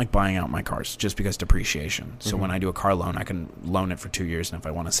I don't like buying out my cars just because depreciation. So when I do a car loan, I can loan it for 2 years, and if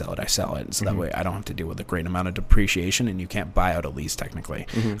I want to sell it, I sell it. So that way, I don't have to deal with a great amount of depreciation. And you can't buy out a lease technically,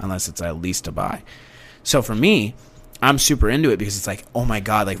 unless it's a lease to buy. So for me, I'm super into it because it's like, oh my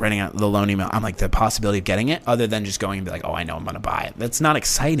God, like writing out the loan email. I'm like the possibility of getting it other than just going and be like, oh, I know I'm going to buy it. That's not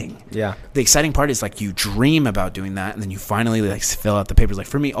exciting. Yeah. The exciting part is like you dream about doing that and then you finally like fill out the papers. Like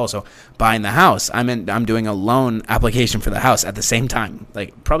for me also buying the house, I'm doing a loan application for the house at the same time.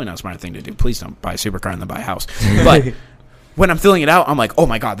 Like probably not a smart thing to do. Please don't buy a supercar and then buy a house. But when I'm filling it out, I'm like, oh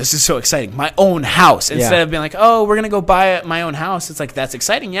my God, this is so exciting. My own house. Instead of being like, oh, we're going to go buy my own house. It's like, that's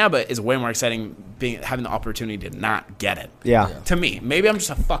exciting. Yeah, but it's way more exciting having the opportunity to not get it. Yeah. To me. Maybe I'm just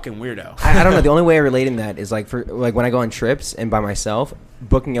a fucking weirdo. I don't know. The only way I relate in that is like when I go on trips and by myself,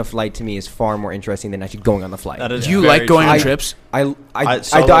 booking a flight to me is far more interesting than actually going on the flight. That is Do you very like going true. on trips? I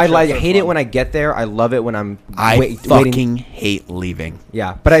hate it when I get there. I love it when I'm waiting. Hate leaving.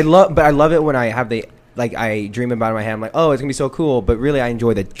 Yeah, but I love it when I have I dream about it in my head. I'm like, oh, it's gonna be so cool. But really, I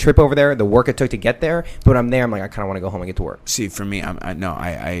enjoy the trip over there, the work it took to get there. But when I'm there, I'm like, I kind of want to go home and get to work. See, for me,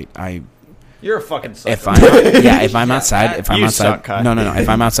 You're a fucking sucker. if I'm outside, You suck, Kai. no, if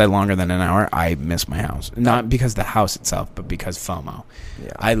I'm outside longer than an hour, I miss my house. Not because of the house itself, but because FOMO.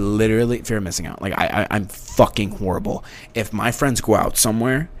 Yeah. I literally fear of missing out. Like I'm fucking horrible. If my friends go out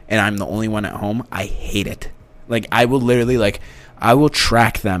somewhere and I'm the only one at home, I hate it. Like I will literally I will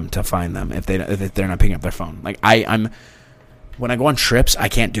track them to find them if they're not picking up their phone. Like I'm when I go on trips, I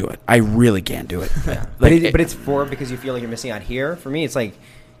can't do it. I really can't do it. Yeah. Like, but it's because you feel like you're missing out here. For me, it's like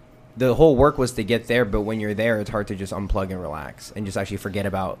the whole work was to get there, but when you're there, it's hard to just unplug and relax and just actually forget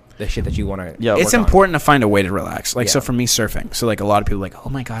about the shit that you want to. Yeah, it's important to find a way to relax. Like, Yeah. so for me, surfing. So like a lot of people are like, oh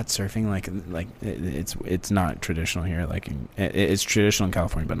my God, surfing. Like it's not traditional here. Like it's traditional in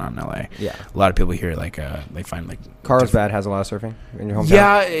California, but not in LA. Yeah. A lot of people here they find like Carlsbad has a lot of surfing in your hometown.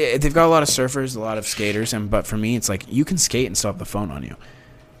 Yeah, they've got a lot of surfers, a lot of skaters, but for me, it's like you can skate and still have the phone on you.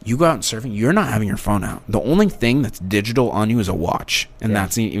 You go out and surfing, you're not having your phone out. The only thing that's digital on you is a watch, and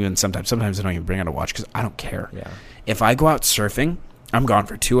that's even sometimes I don't even bring out a watch because I don't care. Yeah. If I go out surfing, I'm gone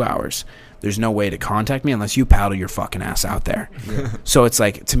for 2 hours. There's no way to contact me unless you paddle your fucking ass out there. Yeah. So it's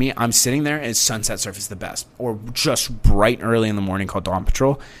like, to me, I'm sitting there and sunset surf is the best, or just bright and early in the morning called Dawn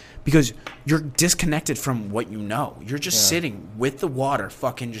Patrol, because you're disconnected from what you know. You're just sitting with the water,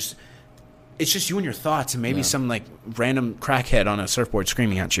 fucking just. It's just you and your thoughts and maybe some like random crackhead on a surfboard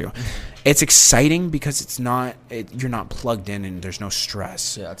screaming at you. It's exciting because you're not plugged in and there's no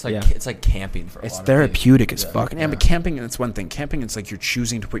stress. Yeah, it's like camping for a It's lot therapeutic of as people. fuck. Yeah, but camping, that's one thing. Camping, it's like you're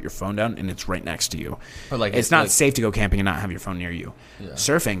choosing to put your phone down and it's right next to you. Or like it's not safe to go camping and not have your phone near you. Yeah.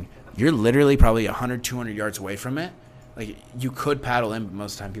 Surfing, you're literally probably 100, 200 yards away from it. Like, you could paddle in, but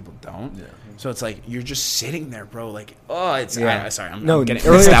most of the time people don't. Yeah. So it's like, you're just sitting there, bro. Like, oh, it's... Yeah. I'm getting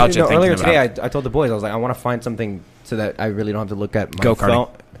earlier, nostalgia earlier thinking today, about it. I told the boys, I was like, I want to find something so that I really don't have to look at my Go-karting.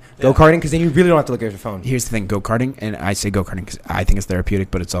 phone. Go-karting, because then you really don't have to look at your phone. Here's the thing, go-karting, and I say go-karting because I think it's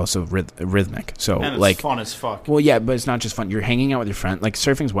therapeutic, but it's also rhythmic. So, And it's like... fun as fuck. Well, yeah, but it's not just fun. You're hanging out with your friends. Like,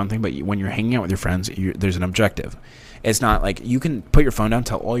 surfing's one thing, but when you're hanging out with your friends, there's an objective. It's not like you can put your phone down,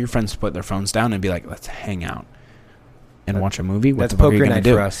 tell all your friends to put their phones down, and be like, let's hang out and watch a movie. What That's the fuck are you poker gonna night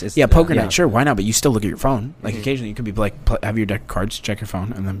do? for us. It's Poker yeah. night. Sure, why not? But you still look at your phone. Like, occasionally you could be like, have your deck of cards, check your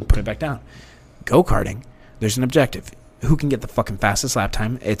phone, and then put it back down. Go-karting, there's an objective. Who can get the fucking fastest lap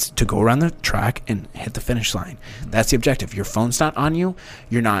time? It's to go around the track and hit the finish line. That's the objective. Your phone's not on you.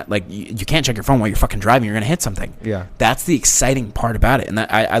 You're not, like, you can't check your phone while you're fucking driving. You're going to hit something. Yeah. That's the exciting part about it. And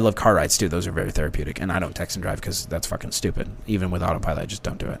I love car rides, too. Those are very therapeutic. And I don't text and drive because that's fucking stupid. Even with autopilot, I just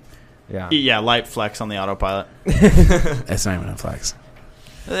don't do it. Yeah. Light flex on the autopilot. It's not even a flex.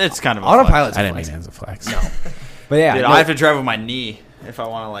 It's kind of a Autopilot's I a didn't flex. mean it as a flex. But yeah. Dude, no, I have to drive with my knee if I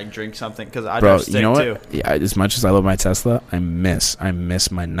want to like drink something because I Bro, drive stick you know too. what? Yeah, as much as I love my Tesla, I miss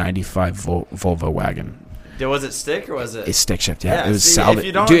my 95 Volvo wagon. Was it stick or was it? It's stick shift, yeah. Yeah, It was see, salvage. if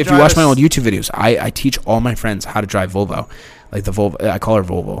you don't Dude, if you drive watch a my s- old YouTube videos, I teach all my friends how to drive Volvo. Like the Volvo, I call her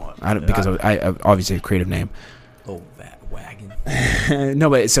Volvo because I obviously a creative name. Oh, that wagon. No,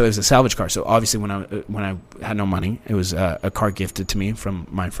 but so it was a salvage car. So obviously when I had no money, it was a car gifted to me from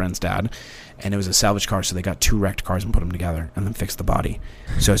my friend's dad, and it was a salvage car. So they got 2 wrecked cars and put them together, and then fixed the body.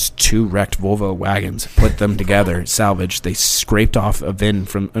 So it's 2 wrecked Volvo wagons, put them together, salvaged. They scraped off a VIN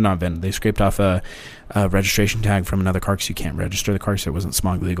from not VIN. They scraped off a registration tag from another car because you can't register the car, so it wasn't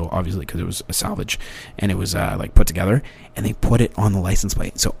smog legal, obviously, because it was a salvage, and it was like put together, and they put it on the license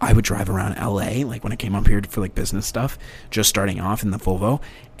plate. So I would drive around LA, like when I came up here for like business stuff, just starting off in the Volvo,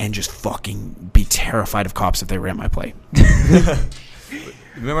 and just fucking be terrified of cops if they ran my plate.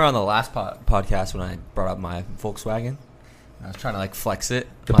 Remember on the last podcast when I brought up my Volkswagen? I was trying to like flex it.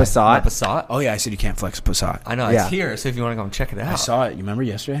 The My Passat? Passat. Oh yeah, I said you can't flex a Passat. I know, Yeah. it's here, so if you want to go and check it out. I saw it. You remember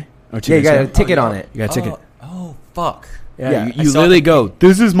yesterday? Or 2 Yeah, you days got a ago? ticket on it. You got a ticket. Oh, fuck. Yeah, Yeah, you I saw literally the- go,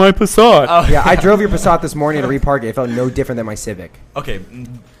 this is my Passat. Oh, Yeah, I drove your Passat this morning to repark it. It felt no different than my Civic. Okay,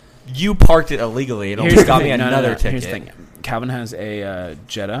 you parked it illegally. It Here's almost the got thing. me No, another ticket. Here's the thing. Calvin has a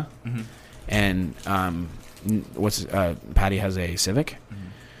Jetta, and Patty has a Civic.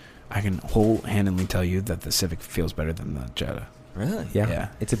 I can whole-handedly tell you that the Civic feels better than the Jetta. Really? Yeah.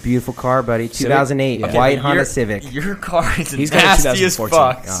 It's a beautiful car, buddy. Civic? 2008 Yeah. white Honda Civic. Your car is He's got a nasty as 2014.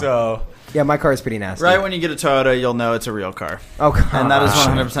 fuck. Oh. So Yeah, my car is pretty nasty. Right when you get a Toyota, you'll know it's a real car. Oh, God. And that is shit.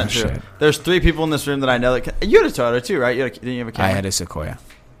 100% true. Shit. There's 3 people in this room that I know that you had a Toyota too, right? Didn't you have a Camry? I had a Sequoia.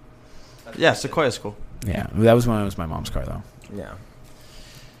 Yeah, Sequoia's cool. Yeah, that was when it was my mom's car though. Yeah.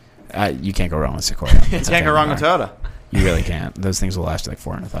 You can't go wrong with Sequoia. You can't go wrong with Toyota. You really can't. Those things will last like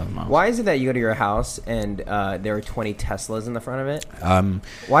 400,000 miles. Why is it that you go to your house and there are 20 Teslas in the front of it? Um,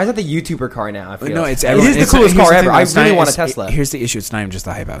 Why is that the YouTuber car now? I feel no, like? it's it everyone, is the it's- coolest here's car the ever. thing, I it's really not- want a it's- Tesla. Here's the issue: it's not even just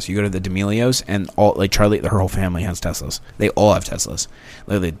the hype house. You go to the D'Amelios, and all like Charlie, her whole family has Teslas. They all have Teslas.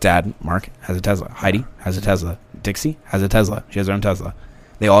 Literally, Dad Mark has a Tesla. Heidi has a Tesla. Dixie has a Tesla. She has her own Tesla.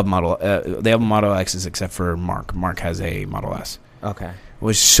 They all have They have Model X's except for Mark. Mark has a Model S. Okay. It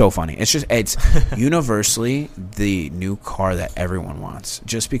was so funny. It's universally the new car that everyone wants.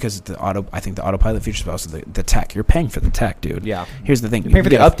 Just because I think the autopilot features, but also the tech. You're paying for the tech, dude. Yeah. Here's the thing. You're paying for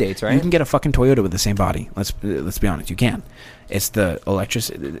the updates, right? You can get a fucking Toyota with the same body. Let's be honest. You can. It's the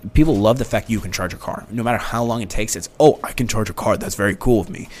electricity. People love the fact you can charge a car. No matter how long it takes, it's, I can charge a car. That's very cool of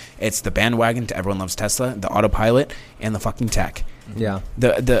me. It's the bandwagon to everyone loves Tesla, the autopilot, and the fucking tech. Yeah.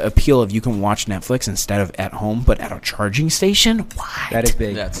 The appeal of you can watch Netflix instead of at home, but at a charging station. What? That is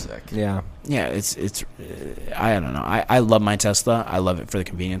big. that's sick. Yeah. Yeah, it's I don't know. I love my Tesla. I love it for the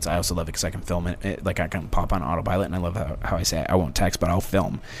convenience. I also love it because I can film it. Like I can pop on autopilot, and I love how I say it. I won't text, but I'll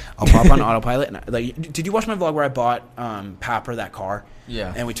film. I'll pop on autopilot. And did you watch my vlog where I bought Papper that car?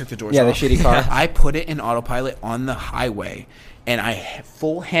 Yeah. And we took the doors Yeah, the off? shitty car. I put it in autopilot on the highway, and I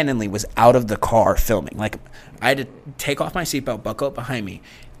full-handedly was out of the car filming. Like I had to take off my seatbelt, buckle up behind me.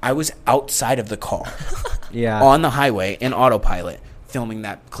 I was outside of the car Yeah. on the highway in autopilot, filming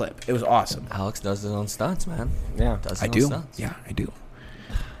that clip. It was awesome. Alex does his own stunts, man. Yeah. Does his I own do. stunts. Yeah, I do.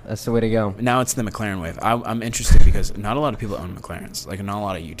 That's the way to go. Now it's the McLaren wave. I'm interested because not a lot of people own McLarens. Like not a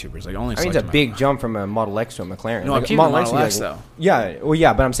lot of YouTubers. Like only. I mean, it's a big jump from a Model X to a McLaren. No, I'm Like, keeping the Model Model X S would be though. Yeah, well,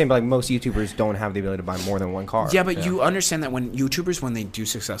 yeah, but I'm saying, like most YouTubers don't have the ability to buy more than one car. Yeah, but you understand that when YouTubers, when they do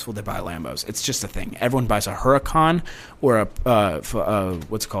successful, they buy Lambos. It's just a thing. Everyone buys a Huracan or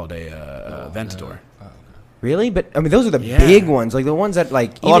what's it called, a Aventador. Really? But I mean, those are the Yeah. big ones, like the ones that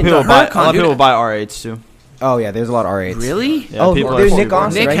like. A lot of even people the buy. Huracan- A lot of dude. people buy R8s too. Oh yeah, there's a lot of R8s. Really? Yeah, Oh, people there's are- Nick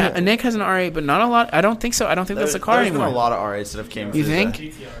Austin, Nick, right? Nick has an R8, but not a lot. I don't think so. I don't think that's a car There's anymore. been a lot of R8s that have came. You through think?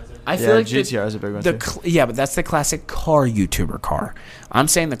 the- I feel Yeah, like GTR is a big one the too. yeah, but that's the classic car YouTuber car. I'm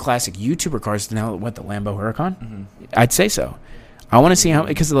saying the classic YouTuber car is now what, the Lambo Huracan? Mm-hmm. I'd say so. I want to see how,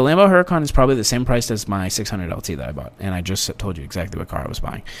 because the Lambo Huracan is probably the same price as my 600 LT that I bought, and I just told you exactly what car I was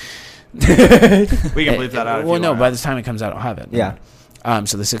buying. We can bleep that out. if Well, you no, want. by the time it comes out, I'll have it. Yeah.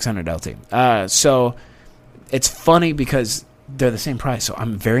 So the 600 LT. So it's funny because they're the same price. So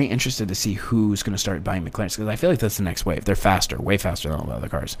I'm very interested to see who's going to start buying McLarens, because I feel like that's the next wave. They're faster, way faster than all the other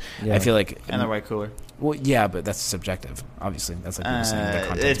cars. Yeah. I feel like, And they're way cooler. well, yeah, but that's subjective. Obviously, that's like people saying the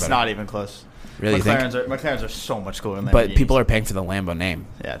content's It's better. not even close. Really, you think? McLarens are so much cooler than But Lamborghinis. people are paying for the Lambo name.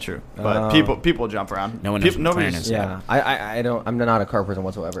 Yeah, true. But people jump around. No one knows what Nobody's- McLaren is. Yeah, I don't. I'm not a car person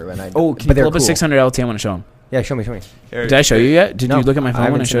whatsoever. And I. Oh, can you but they're pull up a cool. 600 LT? I want to show them. Yeah, show me. Here- Did I show you yet? Did No, you look at my phone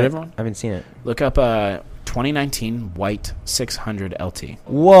when haven't I seen showed it. everyone? I haven't seen it. Look up 2019 white 600 LT.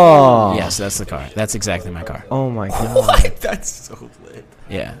 Whoa. Yes, that's the car. That's exactly my car. Oh my god. What? That's so lit.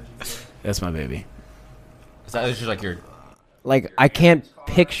 Yeah, that's my baby. Is that just like your? Like I can't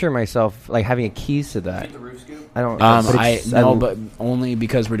picture myself like having a keys to that. I don't. But only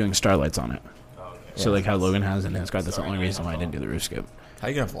because we're doing starlights on it. So like how Logan has in his car. That's the only reason why I didn't do the roof scoop. How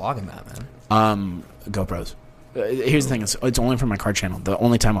you gonna vlog in that, man? GoPros. Here's the thing: it's only for my car channel. The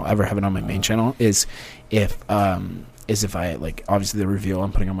only time I'll ever have it on my main channel is if I like, obviously the reveal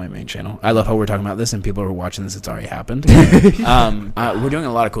I'm putting on my main channel. I love how we're talking about this and people are watching this. It's already happened. We're doing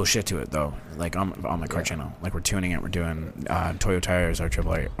a lot of cool shit to it though. Like on my car channel, like we're tuning it. We're doing Toyo tires, our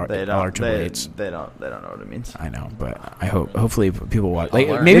triple They our don't. triple eights. They don't know what it means. I know, but I hopefully people watch. Like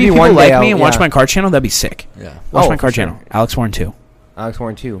learn. maybe Maybe people one day like me and watch yeah. my car channel. That'd be sick. Yeah. Watch Oh, my car for sure. channel, Alex Warren 2. Alex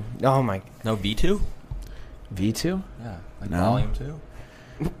Warren too. Oh my. No V2. V2. Yeah. Like No. Volume 2.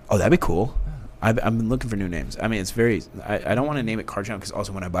 Oh, that'd be cool. I've been looking for new names. I mean, it's very. I don't want to name it car channel because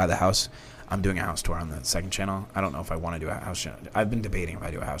also when I buy the house, I'm doing a house tour on the second channel. I don't know if I want to do a house channel. I've been debating if I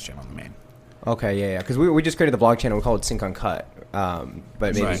do a house channel on the main. Okay, yeah. Because we just created the vlog channel. We call it Sync Uncut. But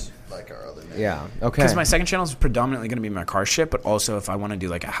maybe. Right. like our other name. Yeah. Okay. Because my second channel is predominantly going to be my car shit, but also if I want to do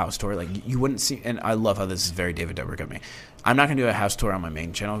like a house tour, like you wouldn't see. And I love how this is very David Dobrik of me. I'm not going to do a house tour on my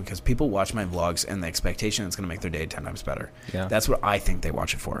main channel because people watch my vlogs and the expectation is going to make their day 10 times better. Yeah. That's what I think they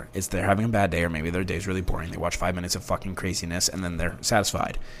watch it for. It's they're having a bad day or maybe their day's really boring. They watch 5 minutes of fucking craziness and then they're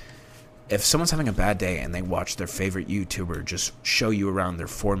satisfied. if someone's having a bad day and they watch their favorite YouTuber just show you around their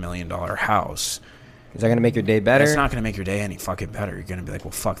 $4 million house, is that going to make your day better? It's not going to make your day any fucking better. You're going to be like,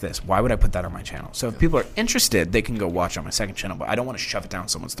 well, fuck this. Why would I put that on my channel? So if people are interested, they can go watch on my second channel, but I don't want to shove it down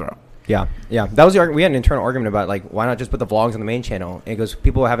someone's throat. Yeah. That was we had an internal argument about like why not just put the vlogs on the main channel? And it goes,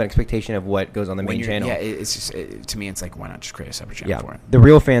 people have an expectation of what goes on the main channel. Yeah, it's just to me, it's like why not just create a separate channel for it? The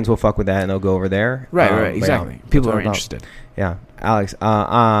real fans will fuck with that and they'll go over there. Right, exactly. People are interested. Yeah, Alex.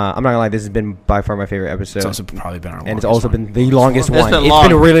 I'm not gonna lie. This has been by far my favorite episode. It's also probably been our longest and it's also one. been the longest one. It's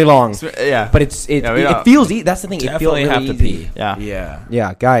Been really long. Yeah, but it feels easy. That's the thing. It feels Definitely really have to easy. pee.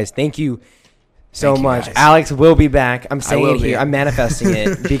 Yeah, guys. Thank you so Thank you, much. guys. Alex will be back. I'm saying will it here. be. I'm manifesting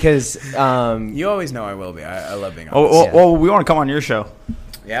it because You always know I will be. I love being on Oh, this. well, we want to come on your show.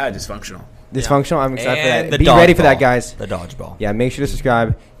 Yeah, dysfunctional. dysfunctional. I'm excited And for the that. Be ready for that, dodgeball. guys. The dodgeball. Yeah, make sure to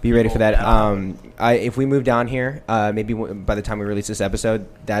subscribe. Be ready for that. People If we move down here, maybe by the time we release this episode,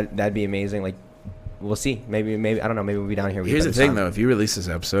 that'd be amazing. Like, we'll see. Maybe I don't know. Maybe we'll be down here. Here's the thing, though. If you release this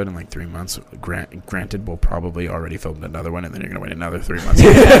episode in like 3 months, granted, we'll probably already filmed another one, and then you're gonna wait another 3 months.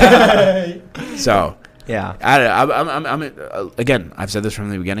 So Yeah. I don't know. I'm again. I've said this from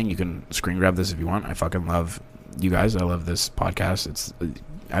the beginning. You can screen grab this if you want. I fucking love you guys. I love this podcast. It's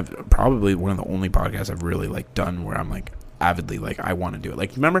I've probably one of the only podcasts I've really like done where I'm like avidly like I want to do it.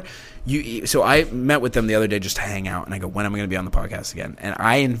 Like remember you? So I met with them the other day just to hang out, and I go, when am I going to be on the podcast again? And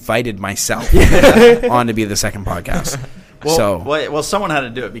I invited myself on to be the second podcast. Well, someone had to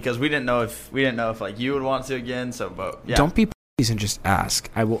do it because we didn't know if like you would want to again. So, but yeah. Don't be pussies and just ask.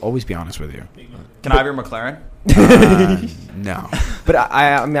 I will always be honest with you. Can I have your McLaren? No, But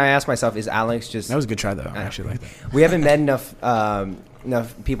I mean, I asked myself, is Alex just? that was a good try though. I actually like that. We haven't met enough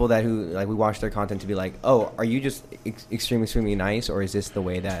people that who like we watch their content to be like, oh, are you just extremely nice, or is this the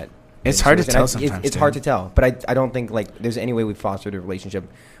way that? It's hard to And tell sometimes. It's hard to tell, but I don't think like there's any way we've fostered a relationship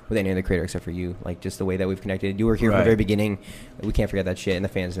with any other creator except for you. Like just the way that we've connected. You were here from the Right. very beginning. We can't forget that shit, and the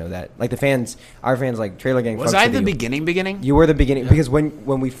fans know that. Like our fans, like Trailer Gang. Was fucks I with the you. beginning? You were the beginning because when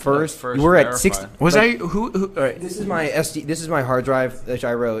we first you were at 60. Was like, I who? All right. This is my SD. This is my hard drive that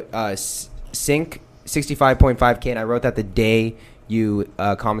I wrote. Sync 65.5K, and I wrote that the day you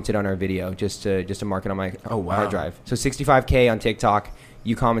commented on our video, just to mark it on my hard drive. So 65K on TikTok.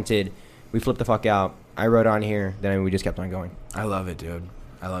 You commented. We flipped the fuck out. I wrote on here. Then we just kept on going. I love it, dude.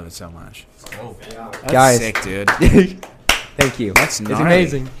 I love it so much. Oh, That's Guys. sick, dude. Thank you. That's It's gnarly.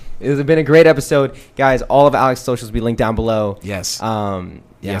 amazing. It has been a great episode, guys. All of Alex's socials will be linked down below. Yes. Yeah.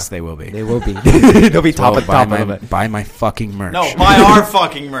 Yes, they will be. They will be. They'll be top So of top of it. buy my fucking merch. No, buy our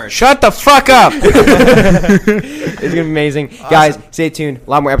fucking merch. Shut the fuck up. It's gonna be amazing, guys. Stay tuned. A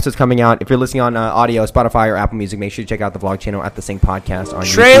lot more episodes coming out. If you're listening on audio, Spotify or Apple Music, make sure to check out the vlog channel at the Sync Podcast on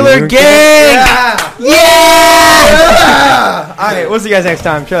Trailer YouTube. Gang. Yeah! All right, we'll see you guys next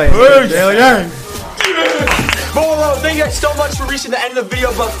time. Trailer Gang. Bolo, thank you guys so much for reaching the end of the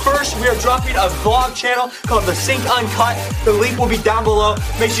video. But first, we are dropping a vlog channel called The Sync Uncut. The link will be down below.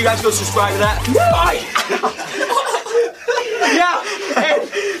 Make sure you guys go subscribe to that. Yeah,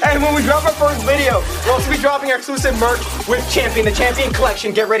 and when we drop our first video, we'll also be dropping our exclusive merch with Champion, the Champion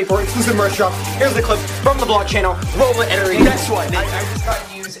Collection. Get ready for an exclusive merch drop. Here's the clip from the vlog channel. Roll it, editor. Next one. I just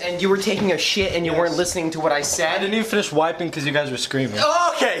got used, and you were taking a shit, and you weren't listening to what I I said. didn't even finish wiping because you guys were screaming.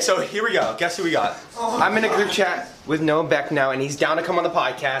 Okay, so here we go. Guess who we got? I'm in a group chat with Noah Beck now, and he's down to come on the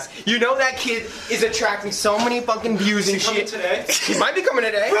podcast. You know that kid is attracting so many fucking views and shit. Today? He might be coming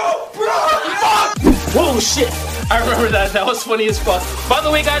today. Whoa, shit! I remember that. That was funny as fuck. By the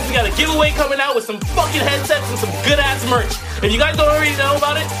way, guys, we got a giveaway coming out with some fucking headsets and some good ass merch. If you guys don't already know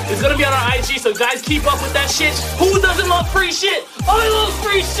about it, it's gonna be on our IG. So guys, keep up with that shit. Who doesn't love free shit? I love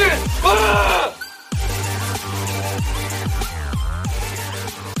free shit. Ah!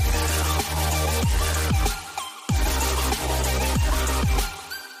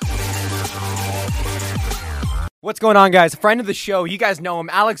 What's going on, guys? Friend of the show, you guys know him.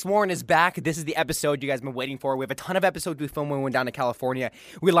 Alex Warren is back. This is the episode you guys have been waiting for. We have a ton of episodes we filmed when we went down to California.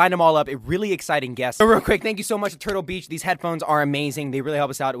 We lined them all up. A really exciting guest. So real quick, thank you so much to Turtle Beach. These headphones are amazing. They really help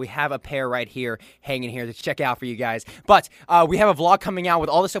us out. We have a pair right here, hanging here to check out for you guys. But we have a vlog coming out with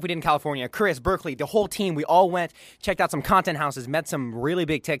all the stuff we did in California. Chris, Berkeley, the whole team. We all went, checked out some content houses, met some really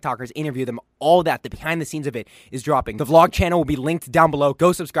big TikTokers, interviewed them. All that, the behind the scenes of it is dropping. The vlog channel will be linked down below.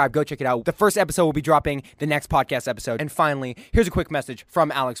 Go subscribe, go check it out. The first episode will be dropping the next podcast episode. And finally, here's a quick message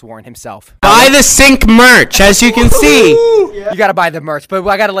from Alex Warren himself. Buy the Sync merch, as you can see. You gotta buy the merch, but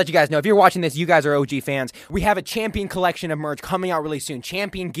I gotta let you guys know, if you're watching this, you guys are OG fans. We have a Champion collection of merch coming out really soon.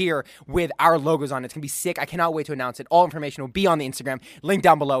 Champion gear with our logos on it. It's gonna be sick. I cannot wait to announce it. All information will be on the Instagram. Link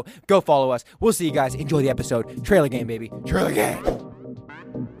down below. Go follow us. We'll see you guys. Enjoy the episode. Trailer Game, baby. Trailer Game.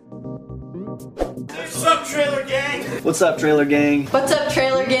 What's up, Trailer Gang? What's up, Trailer Gang? What's up,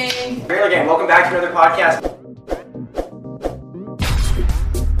 Trailer Gang? Trailer Gang, welcome back to another podcast.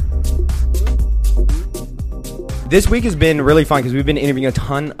 This week has been really fun because we've been interviewing a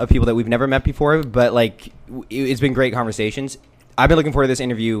ton of people that we've never met before, but like it's been great conversations. I've been looking forward to this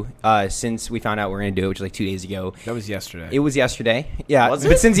interview since we found out we were going to do it, which was like 2 days ago. That was yesterday. It was yesterday. Yeah, Was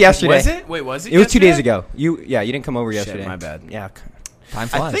but it? since yesterday. Was it? Wait, was it? It was 2 days yesterday? ago. You didn't come over Shit, yesterday. my bad. Yeah. Time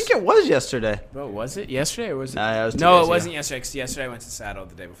flies. I think it was yesterday. Bro, was it yesterday or was it? Nah, it was 2 no, days it wasn't ago. yesterday. 'Cause yesterday I went to Saddle.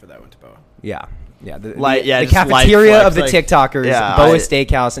 The day before that I went to Boa. Yeah. Yeah. The Just cafeteria life, of the like- TikTokers, yeah, Boa I-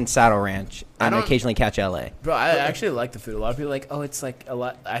 Steakhouse and Saddle Ranch, I and don't- occasionally Catch LA. Bro, I actually like the food. A lot of people are like, oh, it's like a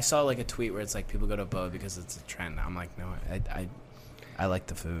lot. I saw like a tweet where it's like people go to Boa because it's a trend. I'm like, no, I like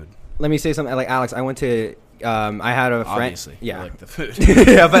the food. Let me say something. Like Alex, I went to. I had a friend. Obviously, Yeah. I like the food.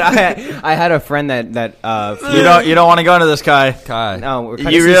 Yeah, but I had a friend that You don't want to go into this, Kai. Kai. No, we're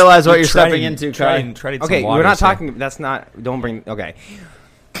You realize what you're stepping into, Kai. Treading Okay, some water, we're not sir. talking. That's not. Don't bring. Okay.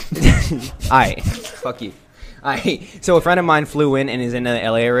 Fuck you. So a friend of mine flew in and is in the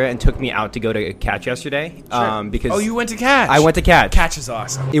LA area and took me out to go to Catch yesterday. Because Oh, you went to Catch? I went to Catch. Catch is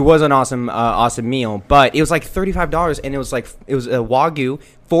awesome. It was an awesome meal, but it was like $35, and it was a Wagyu,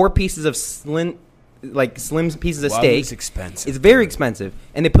 4 pieces of slim pieces of steak. Wagyu's expensive. It's very expensive,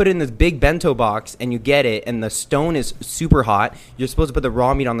 and they put it in this big bento box, and you get it, and the stone is super hot. You're supposed to put the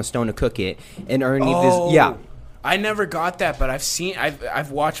raw meat on the stone to cook it, and underneath this, yeah. I never got that, but I've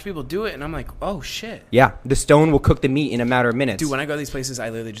watched people do it, and I'm like, oh shit. Yeah, the stone will cook the meat in a matter of minutes. Dude, when I go to these places, I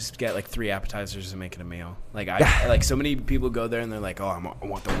literally just get like 3 appetizers and make it a meal. Like like so many people go there and they're like, oh, I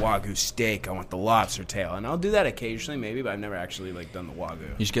want the Wagyu steak, I want the lobster tail, and I'll do that occasionally, maybe, but I've never actually like done the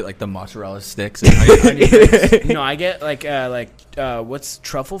Wagyu. You should get like the mozzarella sticks. And onion rings. No, I get like what's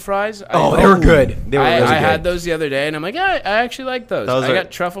truffle fries? They were good. They were really I good. had those the other day, and I'm like, yeah, I actually like those. Those I are-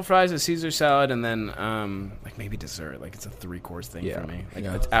 got truffle fries, a Caesar salad, and then like maybe dessert. Like it's a 3-course thing Yeah. for me. Like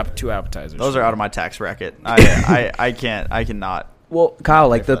Yeah. it's 2 appetizers. Those are out of my tax bracket. I cannot. Well, Kyle,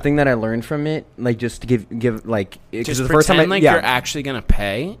 like the thing that I learned from it, like just to give like because Just the first time pretend like yeah. you're actually gonna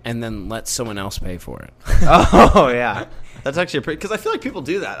pay, and then let someone else pay for it. Oh yeah. That's actually a pretty, because I feel like people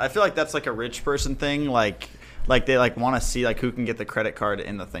do that. I feel like that's like a rich person thing. Like they like want to see like who can get the credit card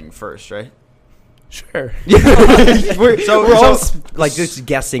in the thing first, right? Sure. we're all so- like just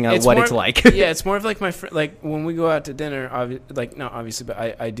guessing at what more it's of- like. Yeah, it's more of like my like when we go out to dinner. Obviously, but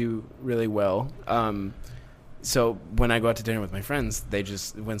I do really well. So when I go out to dinner with my friends, they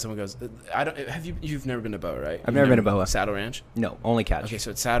just when someone goes, I don't have you've never been to Boa, right? I've never been to Boa. Saddle Ranch. No, only Catch. Okay, so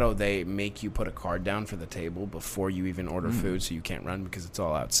at Saddle, they make you put a card down for the table before you even order food, so you can't run because it's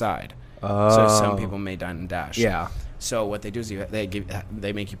all outside. So some people may dine and dash. Yeah. So what they do is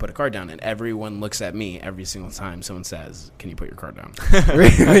they make you put a card down, and everyone looks at me every single time someone says, "Can you put your card down?"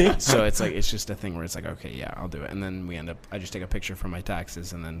 Really? So it's like it's just a thing where it's like, okay, yeah, I'll do it, and then I just take a picture for my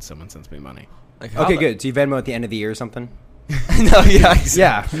taxes, and then someone sends me money. Like, how Okay, the- good. So you Venmo at the end of the year or something? No, yeah,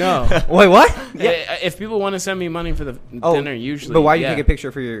 exactly. Yeah. No. Wait, what? If people want to send me money for the dinner, usually. But why do you yeah. take a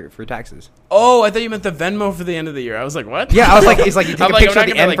picture for taxes? Oh, I thought you meant the Venmo for the end of the year. I was like, what? Yeah, I was like, it's like you take I'm a like, picture I'm at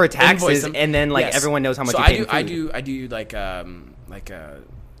not the gonna, end for like, invoice taxes, them. and then like Yes. everyone knows how much So you I paid. do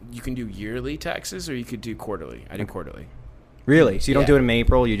you can do yearly taxes or you could do quarterly. I do quarterly. Really? So you don't Yeah. do it in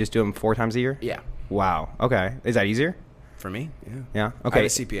April? You just do them 4 times a year? Yeah, Wow. Okay. Is that easier? for me. Yeah. Yeah. I have Okay. a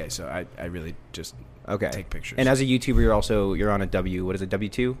CPA, so I really just Okay. take pictures. And as a YouTuber, you're on a what is it?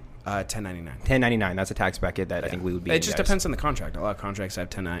 W-2? 1099. 1099. That's a tax bracket that I think we would be. It in, just guys. depends on the contract. A lot of contracts have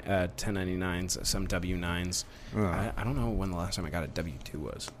 1099s, some W9s. I don't know when the last time I got a W2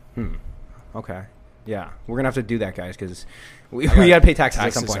 was. Okay. Yeah, we're gonna have to do that, guys, because we gotta pay taxes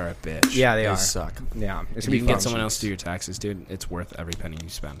at some Taxes point. are a bitch. Yeah, they They are. suck. Yeah, it's If gonna you be can fun. get someone else to do your taxes, dude, it's worth every penny you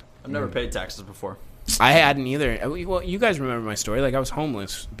spend. I've never paid taxes before. I hadn't either. Well, you guys remember my story. Like, I was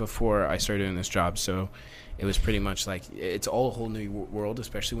homeless before I started doing this job, so it was pretty much like it's all a whole new world,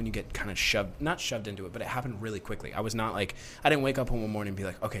 especially when you get kind of not shoved into it, but it happened really quickly. I was not like, I didn't wake up one morning and be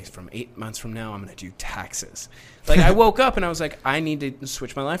like, okay, from 8 months from now, I'm going to do taxes. Like, I woke up and I was like, I need to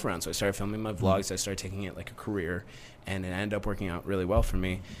switch my life around. So I started filming my vlogs. I started taking it like a career, and it ended up working out really well for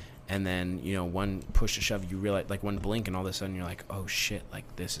me. And then, one push to shove, you realize, like, one blink, and all of a sudden you're like, oh shit, like,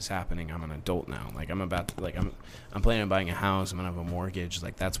 this is happening. I'm an adult now. Like, I'm about to, like, I'm planning on buying a house. I'm gonna have a mortgage.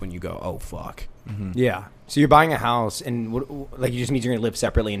 Like, that's when you go, oh fuck. Yeah. So you're buying a house, and like, you just means you're gonna live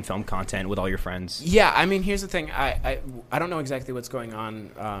separately and film content with all your friends. Yeah, I mean, here's the thing. I don't know exactly what's going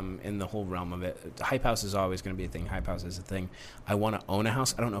on in the whole realm of it. Hype house is always going to be a thing. Hype house is a thing. I want to own a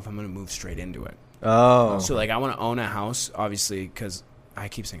house. I don't know if I'm going to move straight into it. Oh. So, like, I want to own a house, obviously, because I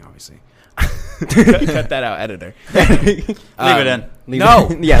keep saying obviously. Cut that out, editor. Leave it in. No.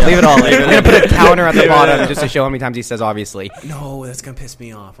 Yeah, leave it all in. I'm going to put a counter at the bottom just to show how many times he says obviously. No, that's gonna piss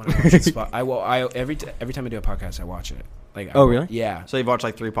me off when I watch it. Every time I do a podcast, I watch it. Like, Oh, really? Yeah, So you've watched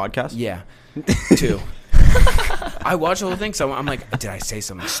like 3 podcasts? yeah, 2. I watch the whole thing, so I'm like, did I say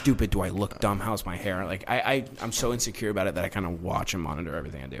something stupid? Do I look dumb? How's my hair? Like, I'm so insecure about it that I kind of watch and monitor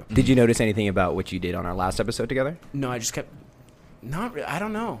everything I do. Did you notice anything about what you did on our last episode together? No, I just kept. I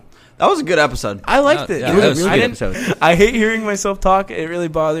don't know. That was a good episode. I liked it. yeah, It was that a was really I good didn't- episode. I hate hearing myself talk. It really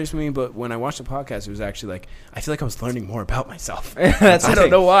bothers me. But when I watched the podcast, it was actually like I feel like I was learning more about myself. That's I the don't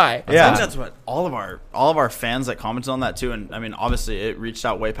thing. know why. I think that's what all of our fans that commented on that too, and I mean obviously it reached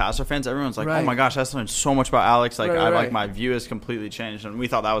out way past our fans. Everyone's like, Right. "Oh my gosh, I learned so much about Alex. Like, Right, I like right. my view has completely changed," and we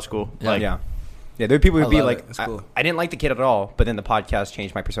thought that was cool. Yeah. Like, Yeah, there are people who'd I be love like, it. It's cool. I didn't like the kid at all, but then the podcast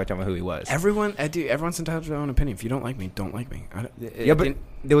changed my perspective on who he was. Everyone's entitled to their own opinion. If you don't like me, don't like me. Yeah, but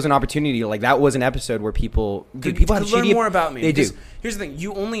there was an opportunity. Like that was an episode where people people have could learn shitty- more about me. They do. because Here's the thing: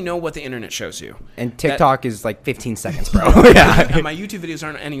 you only know what the internet shows you. And TikTok is like 15 seconds, bro. And yeah. my YouTube videos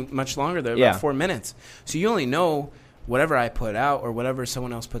aren't any much longer. They're Yeah. about 4 minutes. So you only know whatever I put out or whatever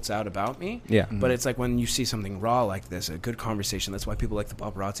someone else puts out about me. Yeah. But it's like when you see something raw like this, a good conversation. That's why people like the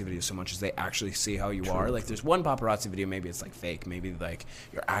paparazzi videos so much, is they actually see how you are. Like there's one paparazzi video, maybe it's like fake, maybe like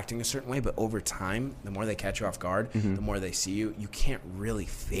you're acting a certain way, but over time, the more they catch you off guard, the more they see you. You can't really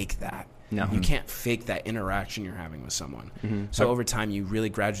fake that. No. You can't fake that interaction you're having with someone. So over time, you really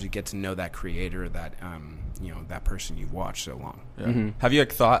gradually get to know that creator, that that person you've watched so long. Have you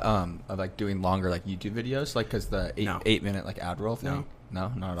like thought of like doing longer like YouTube videos, like because the No. 8-minute like ad roll thing?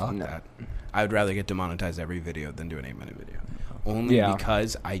 No, not at all. That. I would rather get demonetized every video than do an 8-minute video. Only Yeah.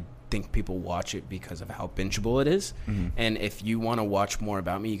 because I think people watch it because of how bingeable it is. And if you want to watch more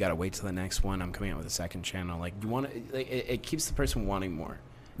about me, you got to wait till the next one. I'm coming out with a second channel. Like you want to, like, it keeps the person wanting more.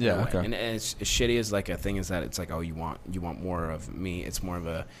 in Yeah, a way. okay. And as shitty as like a thing is that it's like, oh, you want more of me. It's more of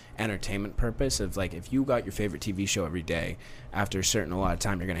a entertainment purpose of like, if you got your favorite TV show every day, after a lot of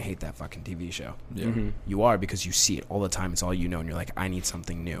time, you're gonna hate that fucking TV show. Yeah. You are, because you see it all the time. It's all you know, and you're like, I need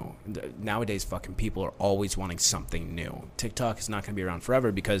something new. Nowadays, fucking people are always wanting something new. TikTok is not gonna be around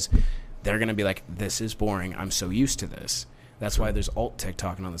forever because they're gonna be like, this is boring. I'm so used to this. That's why there's alt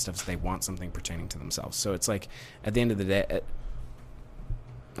TikTok and all this stuff. So they want something pertaining to themselves. So it's like, at the end of the day.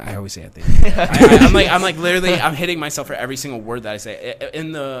 I always say at the end. I'm like literally, I'm hitting myself for every single word that I say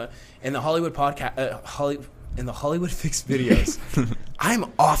in the Hollywood podcast. In the Hollywood Fix videos,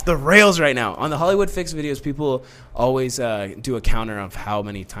 I'm off the rails right now. On the Hollywood Fix videos, people always do a counter of how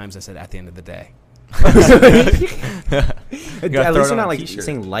many times I said at the end of the day. At least throw you're it on not a like t-shirt.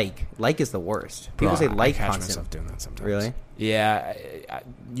 saying like. Like is the worst. People say I like catch constant. myself doing that sometimes. Really? Yeah.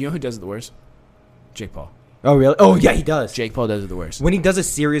 You know who does it the worst? Jake Paul. Oh really? Oh yeah, he does. Jake Paul does it the worst. When he does a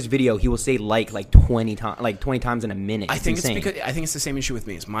serious video, he will say like 20 times, like 20 times in a minute. I think insane. it's because I think it's the same issue with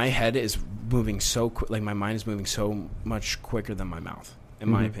me. Is my head is moving so quick, like my mind is moving so much quicker than my mouth, in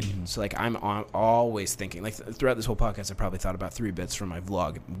my opinion. So like I'm always thinking. Like throughout this whole podcast, I probably thought about 3 bits from my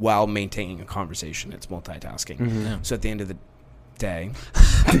vlog while maintaining a conversation. It's multitasking. So at the end of the day,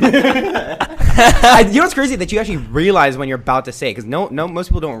 you know what's crazy that you actually realize when you're about to say, because most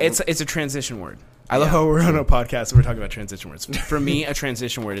people don't. it's a transition word. I love how we're on a podcast and we're talking about transition words. For me, a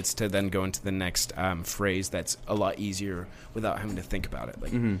transition word is to then go into the next phrase that's a lot easier without having to think about it.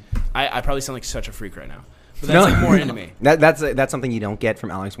 Like I probably sound like such a freak right now, but that's like more into me. That's something you don't get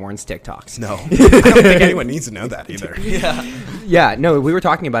from Alex Warren's TikToks. No, I don't think anyone needs to know that either. Yeah, no, we were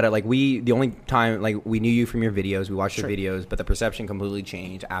talking about it. Like the only time like we knew you from your videos, we watched your videos, but the perception completely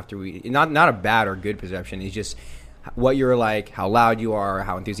changed after we. Not a bad or good perception. It's just what you're like, how loud you are,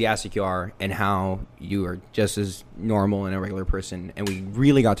 how enthusiastic you are, and how you are just as normal and a regular person. And we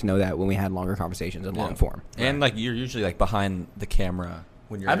really got to know that when we had longer conversations and long form. And like you're usually like behind the camera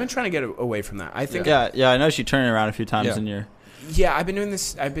when you're. I've been trying to get away from that. I think. Yeah, I know she turned it around a few times Yeah. in your. Yeah, I've been doing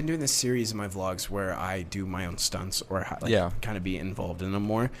this series in my vlogs where I do my own stunts or kind of be involved in them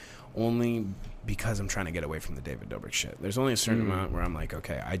more, only because I'm trying to get away from the David Dobrik shit. There's only a certain amount where I'm like,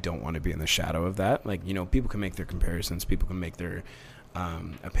 okay, I don't want to be in the shadow of that. Like, people can make their comparisons, people can make their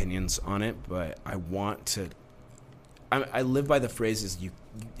opinions on it, but I want to. I live by the phrases.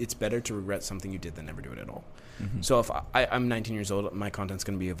 It's better to regret something you did than never do it at all. So if I'm 19 years old, my content's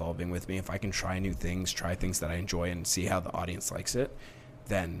going to be evolving with me. If I can try new things, try things that I enjoy, and see how the audience likes it,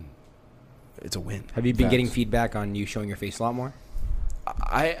 then it's a win. Have you been getting feedback on you showing your face a lot more?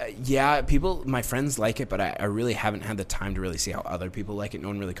 people, my friends like it, but I really haven't had the time to really see how other people like it. No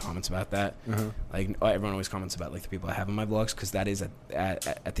one really comments about that. Like everyone always comments about like the people I have in my vlogs, because that is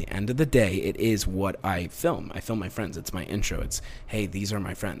at the end of the day, it is what I film. I film my friends. It's my intro. It's, hey, these are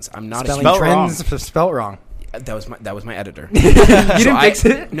my friends. I'm not spelled wrong. That was my editor. You didn't fix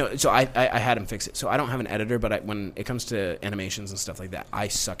it? No, so I had him fix it. So I don't have an editor, but when it comes to animations and stuff like that, I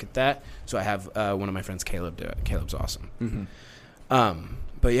suck at that. So I have one of my friends, Caleb, do it. Caleb's awesome.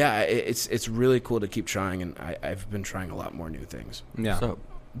 But yeah, it's really cool to keep trying, and I've been trying a lot more new things. Yeah.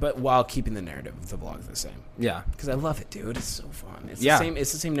 But while keeping the narrative of the vlog the same. Yeah. Because I love it, dude. It's so fun. It's the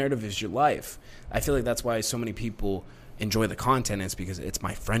same narrative as your life. I feel like that's why so many people enjoy the content. It's because it's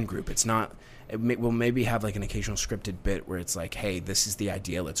my friend group. It's not... We'll maybe have like an occasional scripted bit where it's like, hey, this is the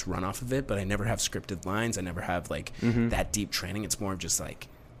idea, let's run off of it. But I never have scripted lines. I never have like that deep training. It's more of just like,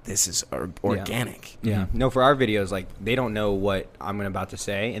 this is organic. Yeah. No, for our videos, like, they don't know what I'm about to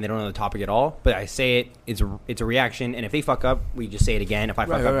say, and they don't know the topic at all. But I say it, it's a reaction, and if they fuck up, we just say it again. If I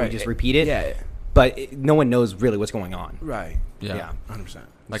fuck up, we just repeat it. Yeah. But no one knows really what's going on. Right. Yeah. 100%.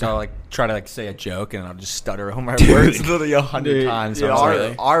 Like, I'll like try to like say a joke and I'll just stutter on my words literally 100 times. Yeah,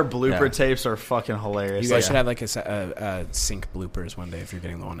 So our blooper tapes are fucking hilarious. You guys should have like a sync bloopers one day if you're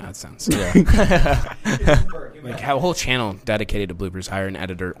getting low on AdSense. Like have a whole channel dedicated to bloopers. Hire an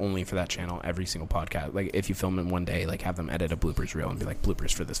editor only for that channel. Every single podcast. Like if you film in one day, like have them edit a bloopers reel and be like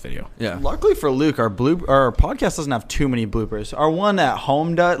bloopers for this video. Yeah. Luckily for Luke, our podcast doesn't have too many bloopers. Our one at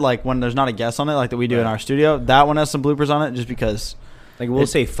home does, like when there's not a guest on it, like that we do in our studio. That one has some bloopers on it, just because. Like, we'll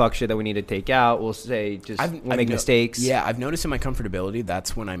say fuck shit that we need to take out. We'll say we'll make mistakes. Yeah, I've noticed in my comfortability,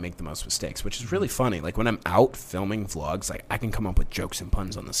 that's when I make the most mistakes, which is really funny. Like, when I'm out filming vlogs, like, I can come up with jokes and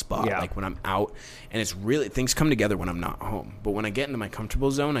puns on the spot. Yeah. Like, when I'm out, and it's really, things come together when I'm not home. But when I get into my comfortable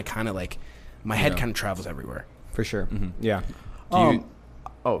zone, I kind of, like, my head kind of travels everywhere. For sure. Yeah.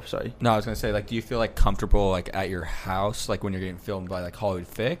 Oh, sorry. No, I was gonna say, like, do you feel like comfortable like at your house, like when you're getting filmed by like Hollywood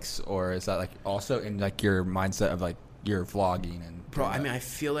Fix, or is that like also in like your mindset of like your vlogging and? Bro, I mean, I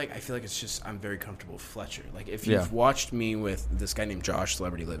feel like it's just I'm very comfortable with Fletcher. Like, if you've watched me with this guy named Josh,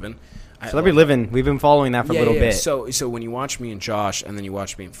 Celebrity Livin'. Celebrity Livin', we've been following that for a little bit. So when you watch me and Josh, and then you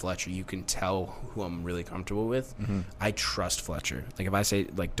watch me and Fletcher, you can tell who I'm really comfortable with. I trust Fletcher. Like, if I say,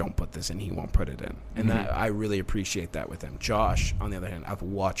 like, don't put this in, he won't put it in. And that I really appreciate that with him. Josh, on the other hand, I've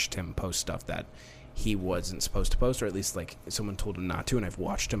watched him post stuff that he wasn't supposed to post, or at least, like, someone told him not to, and I've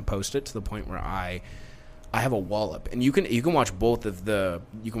watched him post it to the point where I have a wall up, and you can watch both of the.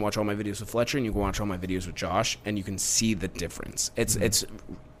 You can watch all my videos with Fletcher, and you can watch all my videos with Josh, and you can see the difference. It's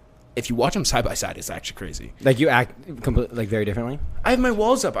if you watch them side by side, it's actually crazy. Like, you act like very differently. I have my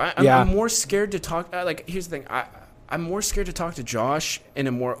walls up. I'm more scared to talk. Like, here's the thing. I'm more scared to talk to Josh in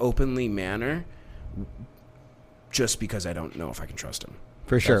a more openly manner, just because I don't know if I can trust him.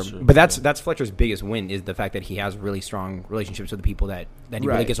 For sure. But that's Fletcher's biggest win, is the fact that he has really strong relationships with the people that he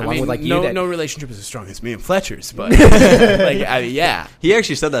really gets along with, like you. No relationship is as strong as me and Fletcher's, but like, yeah. He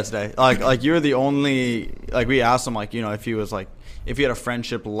actually said that today. Like you're the only, like, we asked him, like, you know, if he was like, if he had a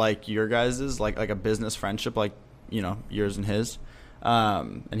friendship like your guys's, like a business friendship, like, you know, yours and his.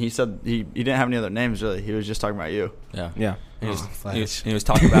 And he said he didn't have any other names, really. He was just talking about you. Yeah. He was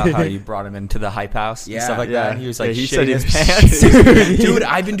talking about how you brought him into the hype house and stuff like that. And he was like, he said his pants. Dude,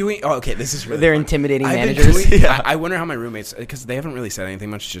 I've been doing. Oh, okay, this is really. They're fun. intimidating I've managers. I wonder how my roommates, because they haven't really said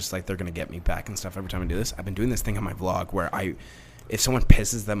anything much. Just like they're gonna get me back and stuff every time I do this. I've been doing this thing on my vlog where if someone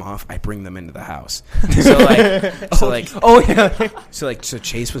pisses them off, I bring them into the house. So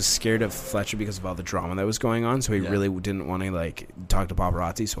Chase was scared of Fletcher because of all the drama that was going on. So he really didn't want to like talk to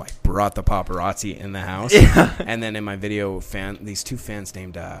paparazzi. So I brought the paparazzi in the house. And then in my video, these two fans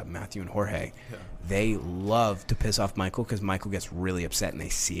named Matthew and Jorge, they love to piss off Michael because Michael gets really upset and they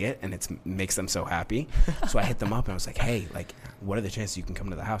see it and it makes them so happy. So I hit them up and I was like, hey, like, what are the chances you can come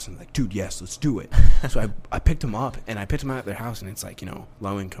to the house? And they're like, dude, yes, let's do it. So I picked them up and I picked them out at their house, and it's like, you know,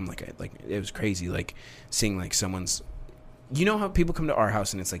 low income, like it was crazy, like seeing like someone's, you know how people come to our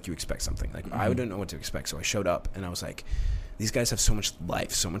house and it's like you expect something. Like I didn't know what to expect, so I showed up and I was like, these guys have so much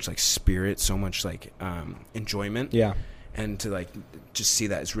life, so much like spirit, so much like enjoyment. Yeah. And to like just see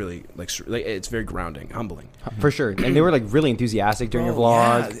that is really like it's very grounding, humbling. For sure. And they were like really enthusiastic during your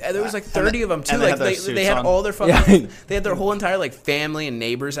vlog. Yeah, there was like 30 of them too. Like they had all their fucking they had their whole entire like family and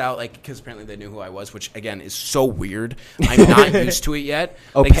neighbors out, like, because apparently they knew who I was, which again is so weird. I'm not used to it yet.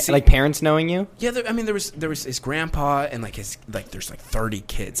 Oh, like parents knowing you? Yeah, I mean there was his grandpa and like his there's like 30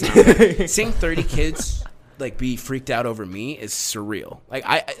 kids. Like, seeing 30 kids like be freaked out over me is surreal. Like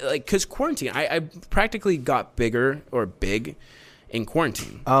I because quarantine, I practically got big in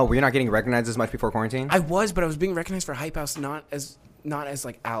quarantine. Oh, were you not getting recognized as much before quarantine? I was, but I was being recognized for Hype House, not not as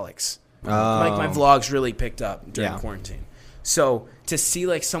like Alex. Like my vlogs really picked up during quarantine. So to see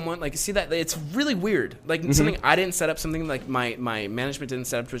like someone like see that it's really weird. Like something I didn't set up, something like my management didn't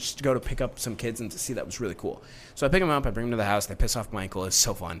set up, just to go to pick up some kids and to see that was really cool. So I pick him up, I bring him to the house, they piss off Michael. It's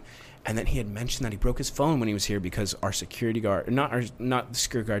so fun. And then he had mentioned that he broke his phone when he was here because our security guard, not the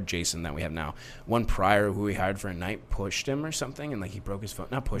security guard Jason that we have now, one prior who we hired for a night pushed him or something, and like he broke his phone.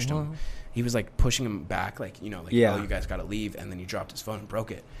 Not pushed him, he was like pushing him back, like oh, you guys got to leave, and then he dropped his phone and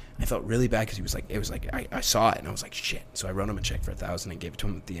broke it. I felt really bad because it was like I saw it and I was like shit. So I wrote him a check for $1,000 and gave it to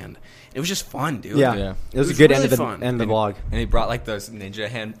him at the end. It was just fun, dude. Yeah. It was a good really end of the vlog. And he brought like those ninja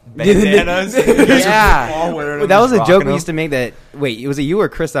hand bandanas. Yeah. That was a joke we used to make. That wait, was it you or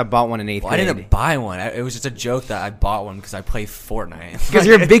Chris that bought one in 8th grade? I didn't buy one. It was just a joke that I bought one because I play Fortnite. Because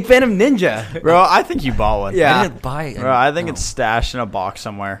you're a big fan of Ninja, Bro, I think you bought one. Yeah. I didn't buy it. Bro, I think it's stashed in a box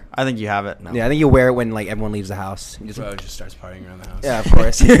somewhere. I think you have it. Yeah, I think you wear it when like everyone leaves the house. You Bro just starts partying around the house. yeah, of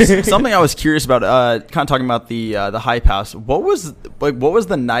course. Something I was curious about, kind of talking about the Hype House. What was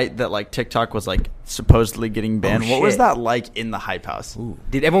the night that like TikTok was like supposedly getting banned? What was shit. that like in the Hype House?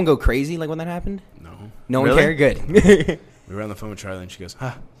 Did everyone go crazy like when that happened? No one Really? cared. Good. We were on the phone with Charlie and she goes,